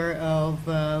true heir of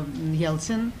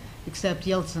Yeltsin, except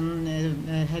Yeltsin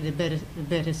had a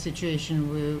better situation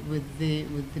with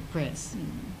the press.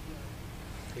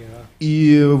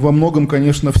 И во многом,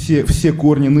 конечно, все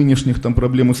корни нынешних там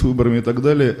проблемы с выборами и так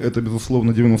далее, это,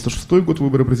 безусловно, 96-й год,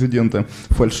 выборы президента,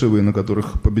 фальшивые, на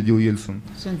которых победил Ельцин.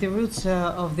 So the roots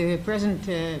of the present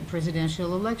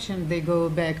presidential election, they go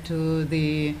back to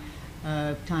the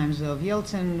times of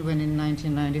Yeltsin, when in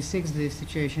 1996 the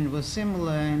situation was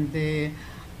similar and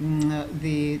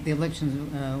the election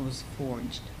was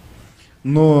forged.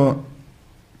 Но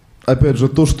опять же,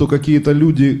 то, что какие-то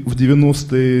люди в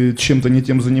 90-е чем-то не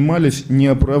тем занимались, не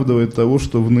оправдывает того,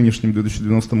 что в нынешнем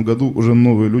 2012 году уже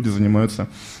новые люди занимаются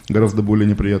гораздо более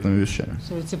неприятными вещами.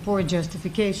 So it's a poor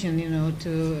justification,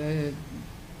 to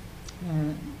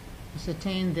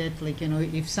ascertain that,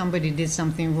 if somebody did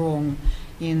something wrong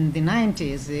in the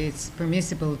 90s, it's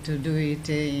permissible to do it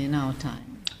in our time.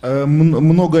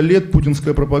 Много лет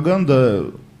путинская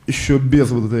пропаганда еще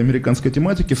без вот этой американской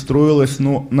тематики строилась,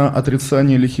 но на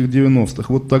отрицании лихих 90-х.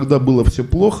 Вот тогда было все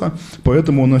плохо,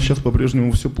 поэтому у нас сейчас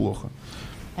по-прежнему все плохо.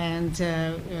 And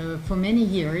for many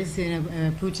years,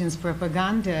 Putin's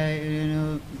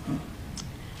propaganda,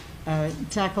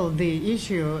 tackled the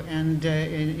issue and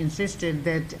insisted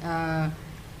that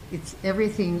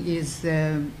everything is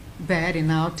bad in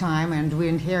our time, and we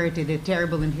inherited a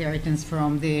terrible inheritance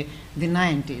from the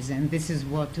 90s, and this is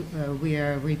what we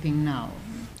are reaping now.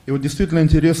 И вот действительно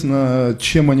интересно,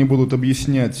 чем они будут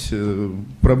объяснять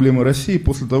проблемы России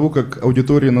после того, как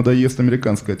аудитории надоест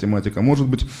американская тематика. Может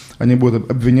быть, они будут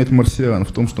обвинять марсиан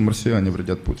в том, что марсиане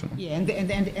вредят Путину. Yeah,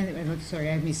 sorry,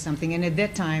 I missed something. And at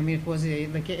that time, it was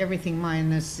everything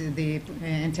minus the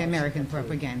anti-American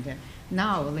propaganda.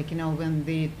 Now, when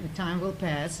the time will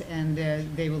pass and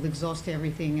they will exhaust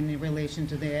everything in relation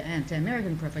to the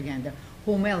anti-American propaganda,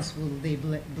 whom else will they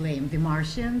blame? The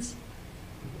Martians?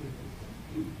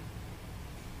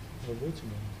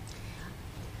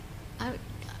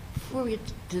 Before we get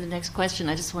to the next question,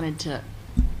 I just wanted to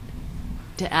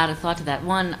add a thought to that.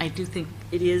 One, I do think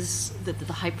it is that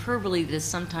the hyperbole that is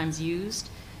sometimes used,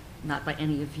 not by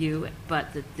any of you,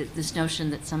 but this notion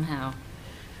that somehow,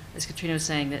 as Katrina was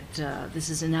saying, that this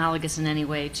is analogous in any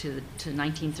way to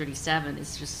 1937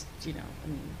 is just, too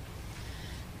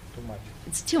much.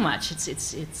 It's too much.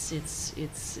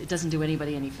 It doesn't do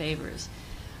anybody any favors.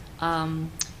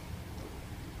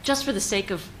 Just for the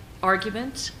sake of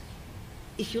argument,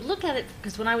 if you look at it,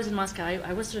 because when I was in Moscow,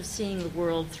 I was sort of seeing the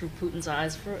world through Putin's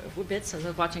eyes for bits, as I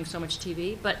was watching so much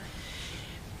TV, but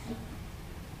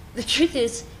the truth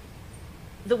is,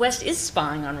 the West is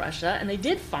spying on Russia, and they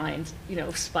did find,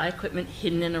 spy equipment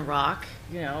hidden in Iraq,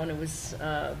 and it was,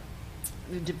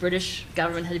 the British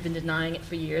government had been denying it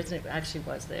for years, and it actually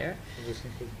was there.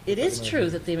 It is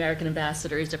true that the American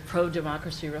ambassador is a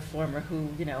pro-democracy reformer who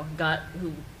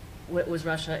was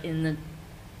Russia in the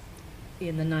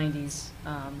 90s,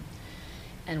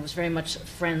 and was very much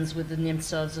friends with the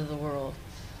Nemtsovs of the world.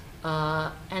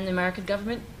 And the American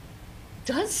government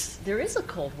there is a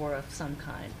Cold War of some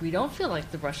kind. We don't feel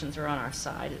like the Russians are on our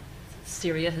side.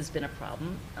 Syria has been a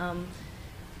problem.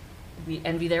 We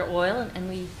envy their oil, and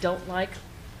we don't like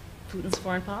Putin's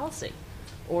foreign policy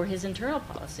or his internal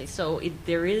policy. So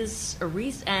there is a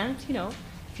reason, and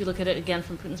if you look at it again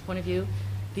from Putin's point of view,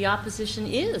 the opposition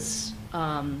is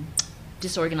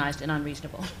disorganized and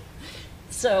unreasonable.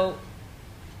 So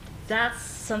that's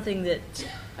something that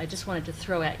I just wanted to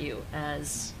throw at you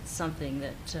as something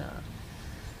that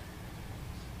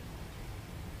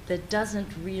that doesn't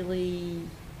really,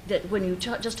 that when you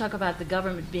just talk about the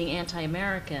government being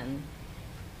anti-American,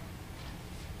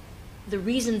 the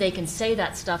reason they can say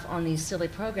that stuff on these silly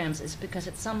programs is because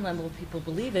at some level people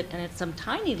believe it, and at some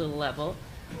tiny little level,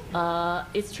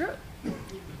 it's true.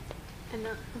 And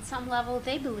on some level,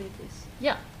 they believe this.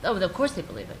 Yeah. Oh, of course they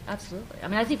believe it. Absolutely. I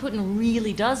mean, I think Putin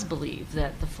really does believe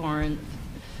that the foreign,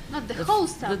 Not the whole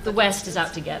stuff. the West is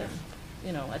out to get him,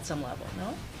 you know, at some level.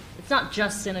 No, it's not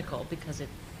just cynical because it,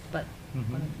 but.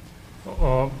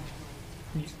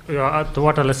 To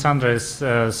what Alessandra is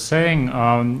saying,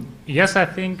 yes, I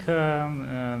think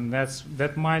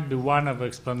that might be one of the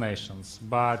explanations.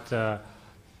 But to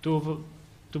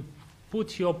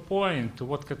put your point to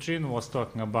what Catherine was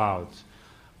talking about,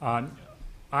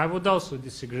 I would also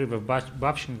disagree with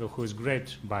Babchenko, who is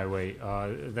great, by the way,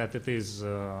 that it is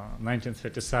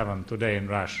 1937 today in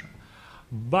Russia.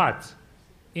 But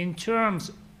in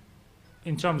terms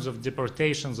of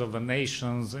deportations of the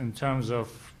nations, in terms of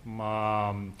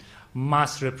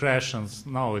mass repressions,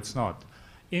 no, it's not.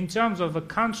 In terms of the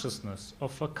consciousness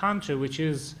of a country which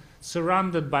is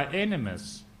surrounded by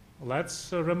enemies,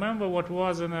 let's remember what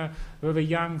was with the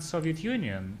young Soviet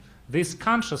Union. This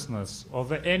consciousness of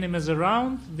the enemies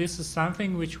around, this is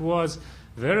something which was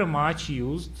very much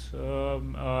used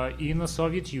in the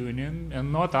Soviet Union,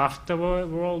 and not after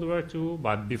World War II,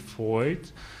 but before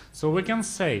it. So we can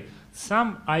say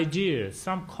some ideas,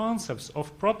 some concepts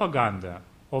of propaganda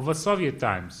of the Soviet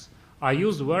times are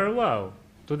used very well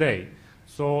today.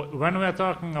 So when we are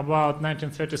talking about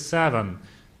 1937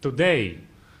 today,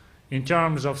 in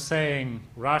terms of saying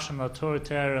Russian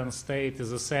authoritarian state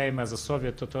is the same as a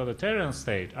Soviet totalitarian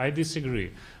state, I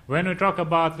disagree. When we talk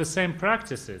about the same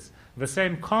practices, the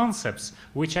same concepts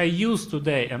which are used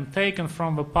today and taken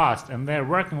from the past, and they're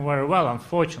working very well,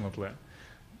 unfortunately,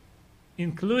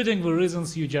 including the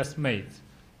reasons you just made,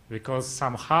 because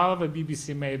somehow the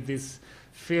BBC made this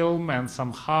film, and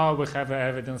somehow we have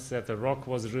evidence that the rock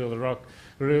was real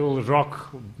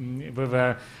rock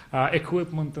with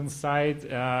equipment inside,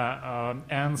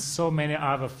 and so many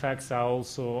other facts are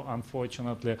also,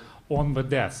 unfortunately, on the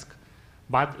desk.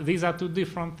 But these are two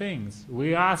different things.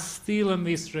 We are still in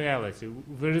this reality.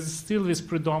 There is still this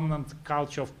predominant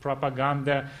culture of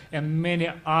propaganda and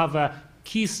many other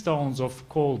keystones of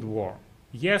Cold War.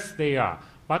 Yes, they are,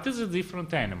 but it's a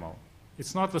different animal.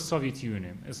 It's not the Soviet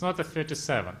Union. It's not the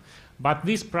 37. But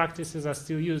these practices are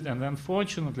still used, and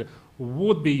unfortunately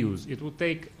would be used. It would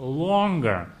take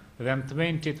longer than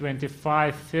 20,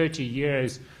 25, 30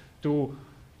 years to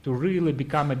really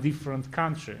become a different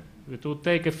country. It would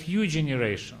take a few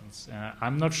generations.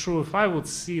 I'm not sure if I would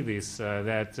see this,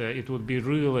 that it would be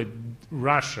really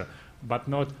Russia, but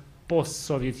not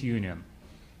post-Soviet Union.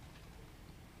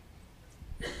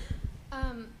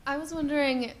 I was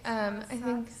wondering, I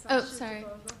think,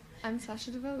 I'm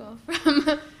Sasha DeVogel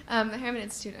from the Harriman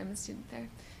Institute. I'm a student there.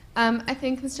 I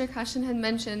think Mr. Kashin had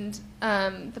mentioned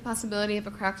the possibility of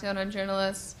a crackdown on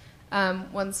journalists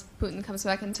once Putin comes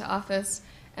back into office.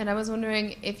 And I was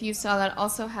wondering if you saw that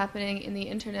also happening in the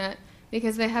internet,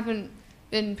 because they haven't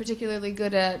been particularly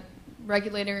good at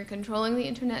regulating or controlling the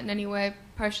internet in any way,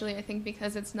 partially I think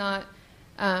because it's not,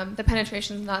 the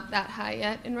penetration is not that high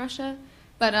yet in Russia.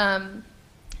 But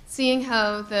seeing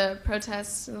how the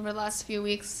protests over the last few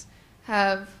weeks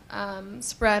have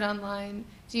spread online,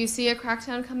 do you see a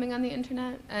crackdown coming on the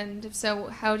internet? And if so,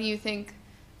 how do you think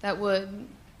that would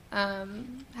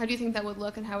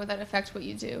look, and how would that affect what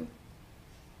you do?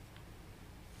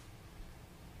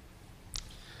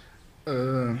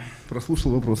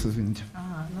 Прослушал вопрос, извините.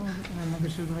 Мы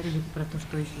же говорили про то,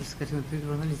 что еще, сказать,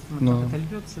 журналистам это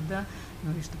льется, да,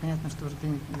 ну и что понятно, что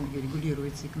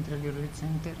регулируется и контролируется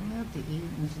интернет, и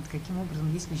значит, каким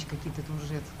образом, есть ли еще какие-то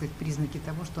уже, так сказать, признаки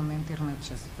того, что на интернет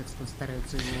сейчас, так сказать,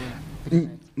 стараются его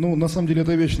принять? Ну, на самом деле,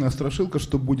 это вечная страшилка,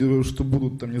 что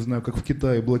будут, там, не знаю, как в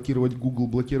Китае, блокировать Google,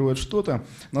 блокировать что-то.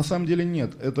 На самом деле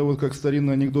нет. Это вот как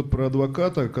старинный анекдот про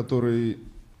адвоката, который...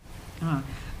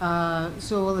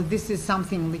 So this is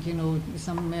something like, you know,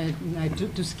 some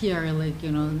to scare, like,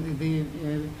 you know, the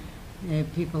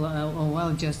people.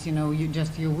 Well, just, you know, you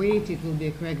wait. It will be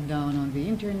a crackdown on the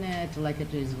internet, like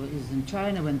it is in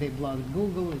China when they blocked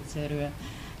Google, etc.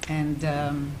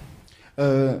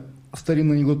 And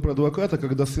старинный анекдот про адвоката,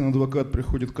 когда сын-адвокат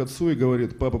приходит к отцу и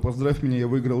говорит: «Папа, поздравь меня, я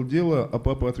выиграл дело», а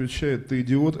папа отвечает: «Ты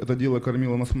идиот, это дело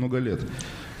кормило нас много лет».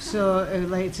 So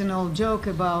it's an old joke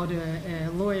about a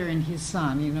lawyer and his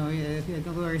son. You know,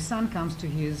 the lawyer's son comes to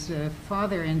his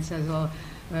father and says, "Oh,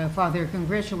 Father,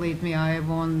 congratulate me, I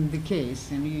won the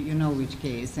case, and you know which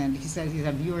case. And he said,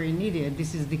 you're an idiot.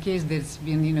 This is the case that's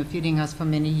been, feeding us for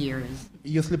many years.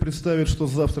 Если представить, что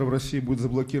завтра в России будет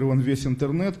заблокирован весь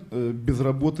интернет, без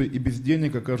работы и без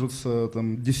денег окажутся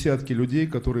там десятки людей,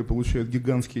 которые получают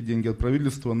гигантские деньги от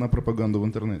правительства на пропаганду в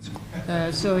интернете.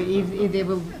 So if they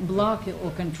will block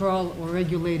or control or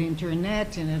regulate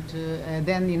internet,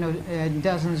 then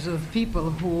dozens of people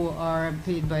who are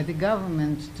paid by the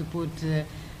government to put the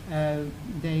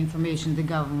information the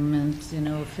government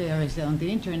affairs on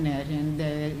the internet, and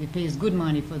it pays good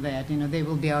money for that. They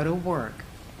will be out of work.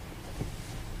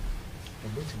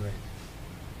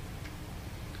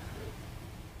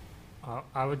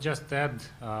 I would just add,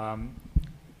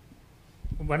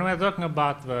 when we're talking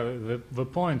about the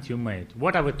point you made,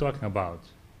 what are we talking about?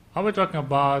 Are we talking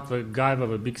about the guy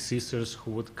with the big scissors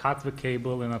who would cut the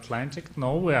cable in Atlantic?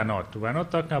 No, we are not. We're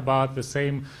not talking about the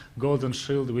same golden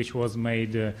shield which was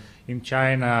made in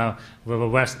China with the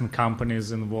Western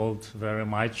companies involved very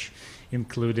much,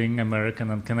 including American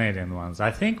and Canadian ones.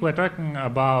 I think we're talking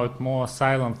about more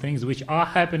silent things which are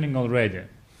happening already.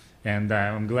 And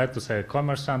I'm glad to say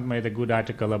Commerçant made a good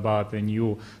article about the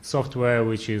new software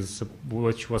which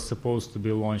was supposed to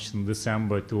be launched in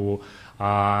December to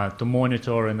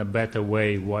monitor in a better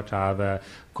way what are the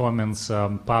comments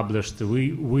published.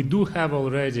 We do have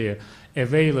already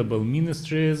available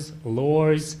ministries,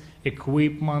 laws,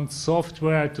 equipment,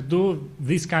 software to do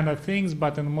these kind of things,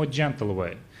 but in a more gentle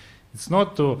way. It's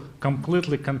not to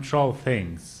completely control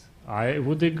things. I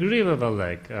would agree with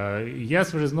Oleg.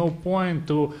 Yes, there is no point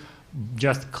to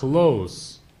just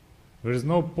close. There is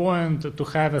no point to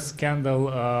have a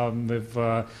scandal with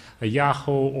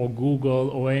Yahoo or Google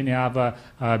or any other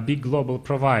big global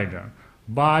provider.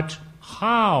 But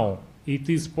how it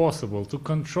is possible to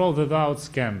control without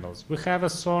scandals? We have a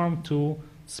SORM 2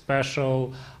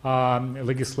 special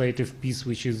legislative piece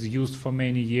which is used for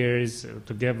many years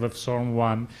together with SORM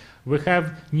 1. We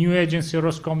have new agency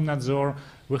Roskomnadzor.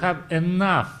 We have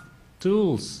enough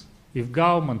tools. If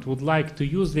government would like to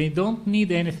use, they don't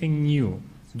need anything new.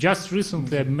 Just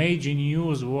recently, a major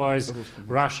news was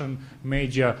Russian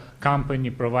major company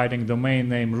providing domain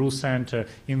name RusCenter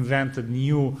invented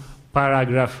new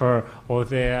paragraph of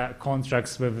their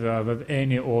contracts with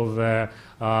any of the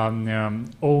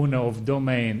owner of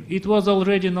domain. It was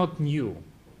already not new.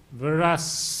 There are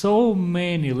so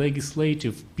many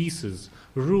legislative pieces,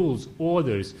 rules,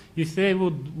 orders. If they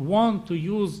would want to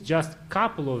use just a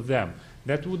couple of them,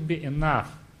 that would be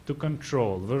enough to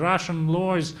control. The Russian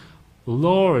laws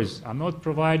are not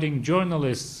providing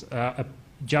journalists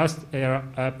just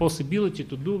a possibility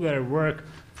to do their work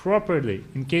properly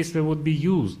in case they would be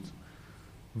used.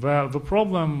 The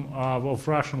problem of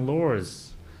Russian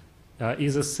laws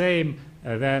is the same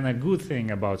than a good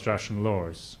thing about Russian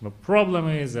laws. The problem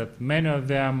is that many of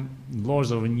them,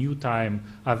 laws of a new time,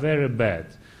 are very bad.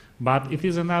 But it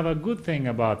is another good thing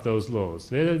about those laws.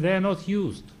 They are not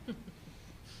used.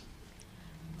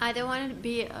 I don't want to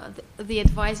be the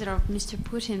advisor of Mr.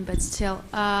 Putin, but still,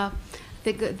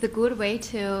 the good way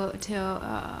to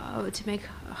make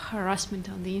harassment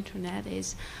on the internet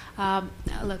is,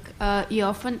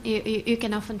 you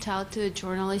can often tell to a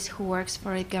journalist who works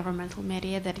for a governmental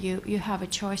media that you have a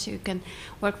choice. You can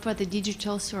work for the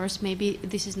digital source. Maybe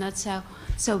this is not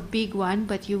so big one,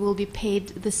 but you will be paid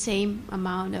the same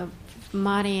amount of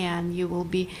money, and you will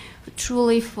be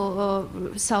truly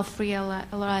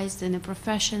self-realized in a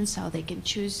profession, so they can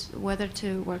choose whether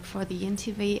to work for the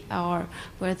NTV or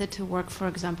whether to work, for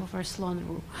example, for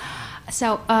Slon.ru.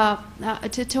 So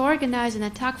to organize an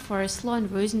attack for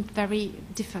Slon.ru isn't very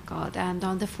difficult, and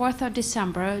on the 4th of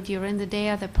December, during the day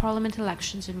of the parliament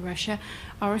elections in Russia,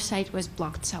 our site was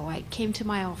blocked. So I came to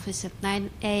my office at 9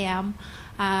 a.m.,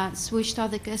 switch on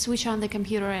the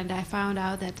computer, and I found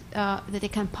out that they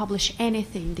can publish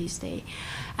anything these days.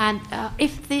 And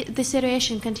if the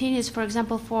situation continues, for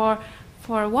example, for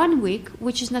 1 week,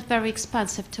 which is not very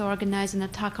expensive to organize an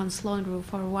attack on Slon.ru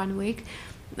for 1 week,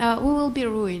 we will be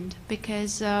ruined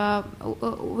because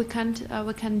we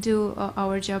can't do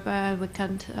our job, we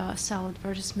can't sell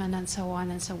advertisement and so on,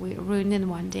 and so we ruined in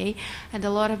 1 day, and a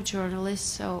lot of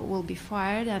journalists will be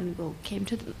fired, and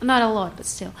not a lot, but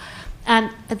still.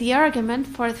 And the argument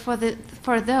for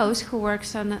those who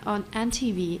works on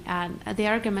NTV, and the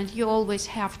argument you always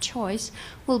have choice,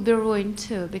 will be ruined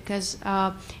too, because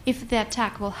if the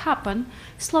attack will happen,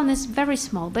 Slon is very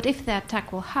small, but if the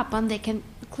attack will happen, they can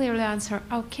clearly answer,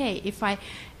 okay, if I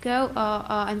go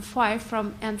and fire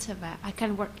from NTV, I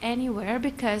can work anywhere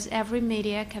because every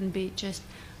media can be just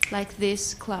like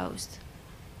this closed.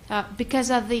 because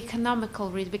of the economical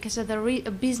reason, because of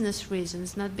the business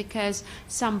reasons, not because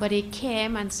somebody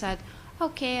came and said,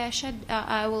 okay,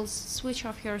 I will switch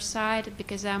off your site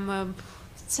because I'm a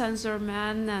censor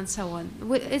man and so on.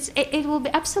 It will be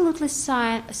absolutely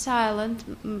silent.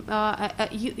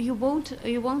 You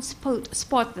won't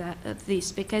spot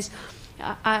this because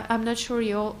I'm not sure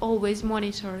you always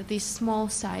monitor these small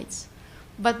sites.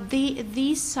 But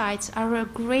these sites are a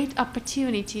great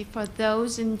opportunity for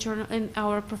those in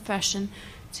our profession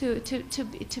to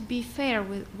be fair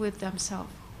with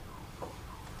themselves.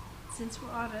 Since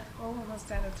we're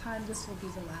almost out of time, this will be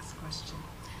the last question.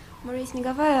 Maria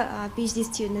Snegovaya, PhD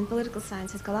student in political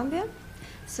science at Columbia.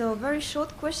 So, very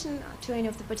short question to any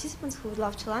of the participants who would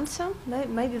love to answer.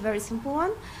 Maybe a very simple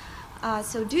one.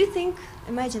 So, do you think,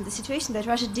 imagine the situation that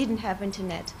Russia didn't have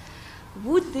internet,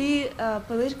 would the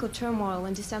political turmoil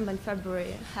in December and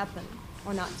February happen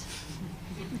or not?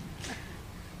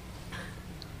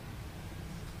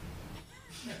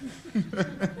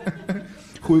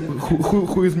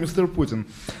 Who is Mr. Putin?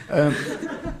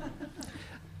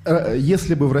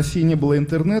 Если бы в России не было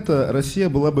интернета, Россия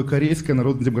была бы Корейской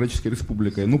Народно-Демократической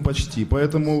Республикой. Ну, почти.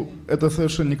 Поэтому это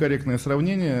совершенно некорректное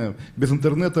сравнение. Без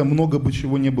интернета много бы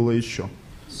чего не было еще.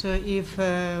 So if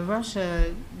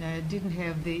Russia didn't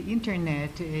have the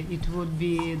internet, it would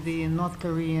be the North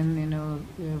Korean,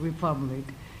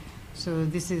 republic. So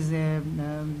this is the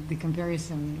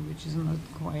comparison, which is not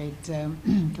quite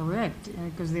correct,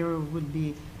 because there would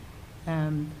be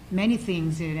many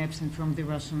things absent from the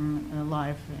Russian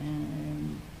life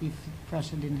if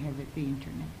Russia didn't have the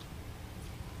internet.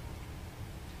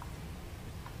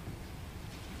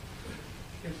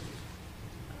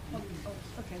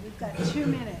 Okay, we've got 2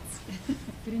 minutes.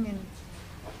 3 minutes.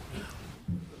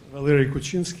 Valery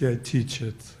Kuchinsky, I teach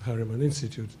at Harriman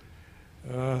Institute.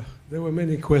 There were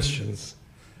many questions,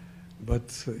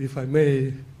 but if I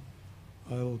may,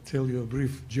 I'll tell you a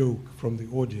brief joke from the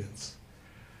audience.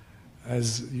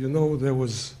 As you know, there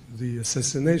was the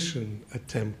assassination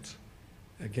attempt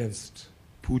against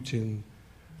Putin,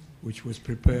 which was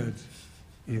prepared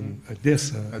in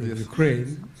Odessa, in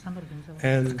Ukraine,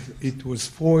 and it was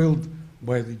foiled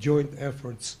by the joint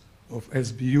efforts of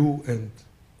SBU and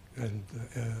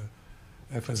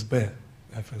FSB.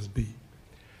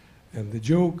 And the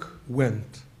joke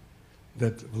went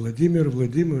that Vladimir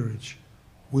Vladimirovich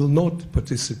will not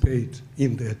participate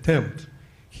in the attempt.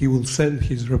 He will send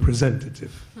his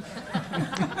representative.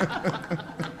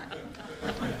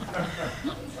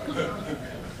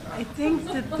 I think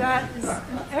that is an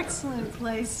excellent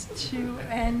place to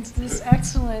end this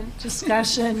excellent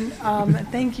discussion.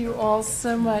 Thank you all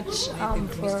so much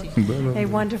for a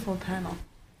wonderful panel.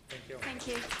 Thank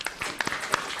you.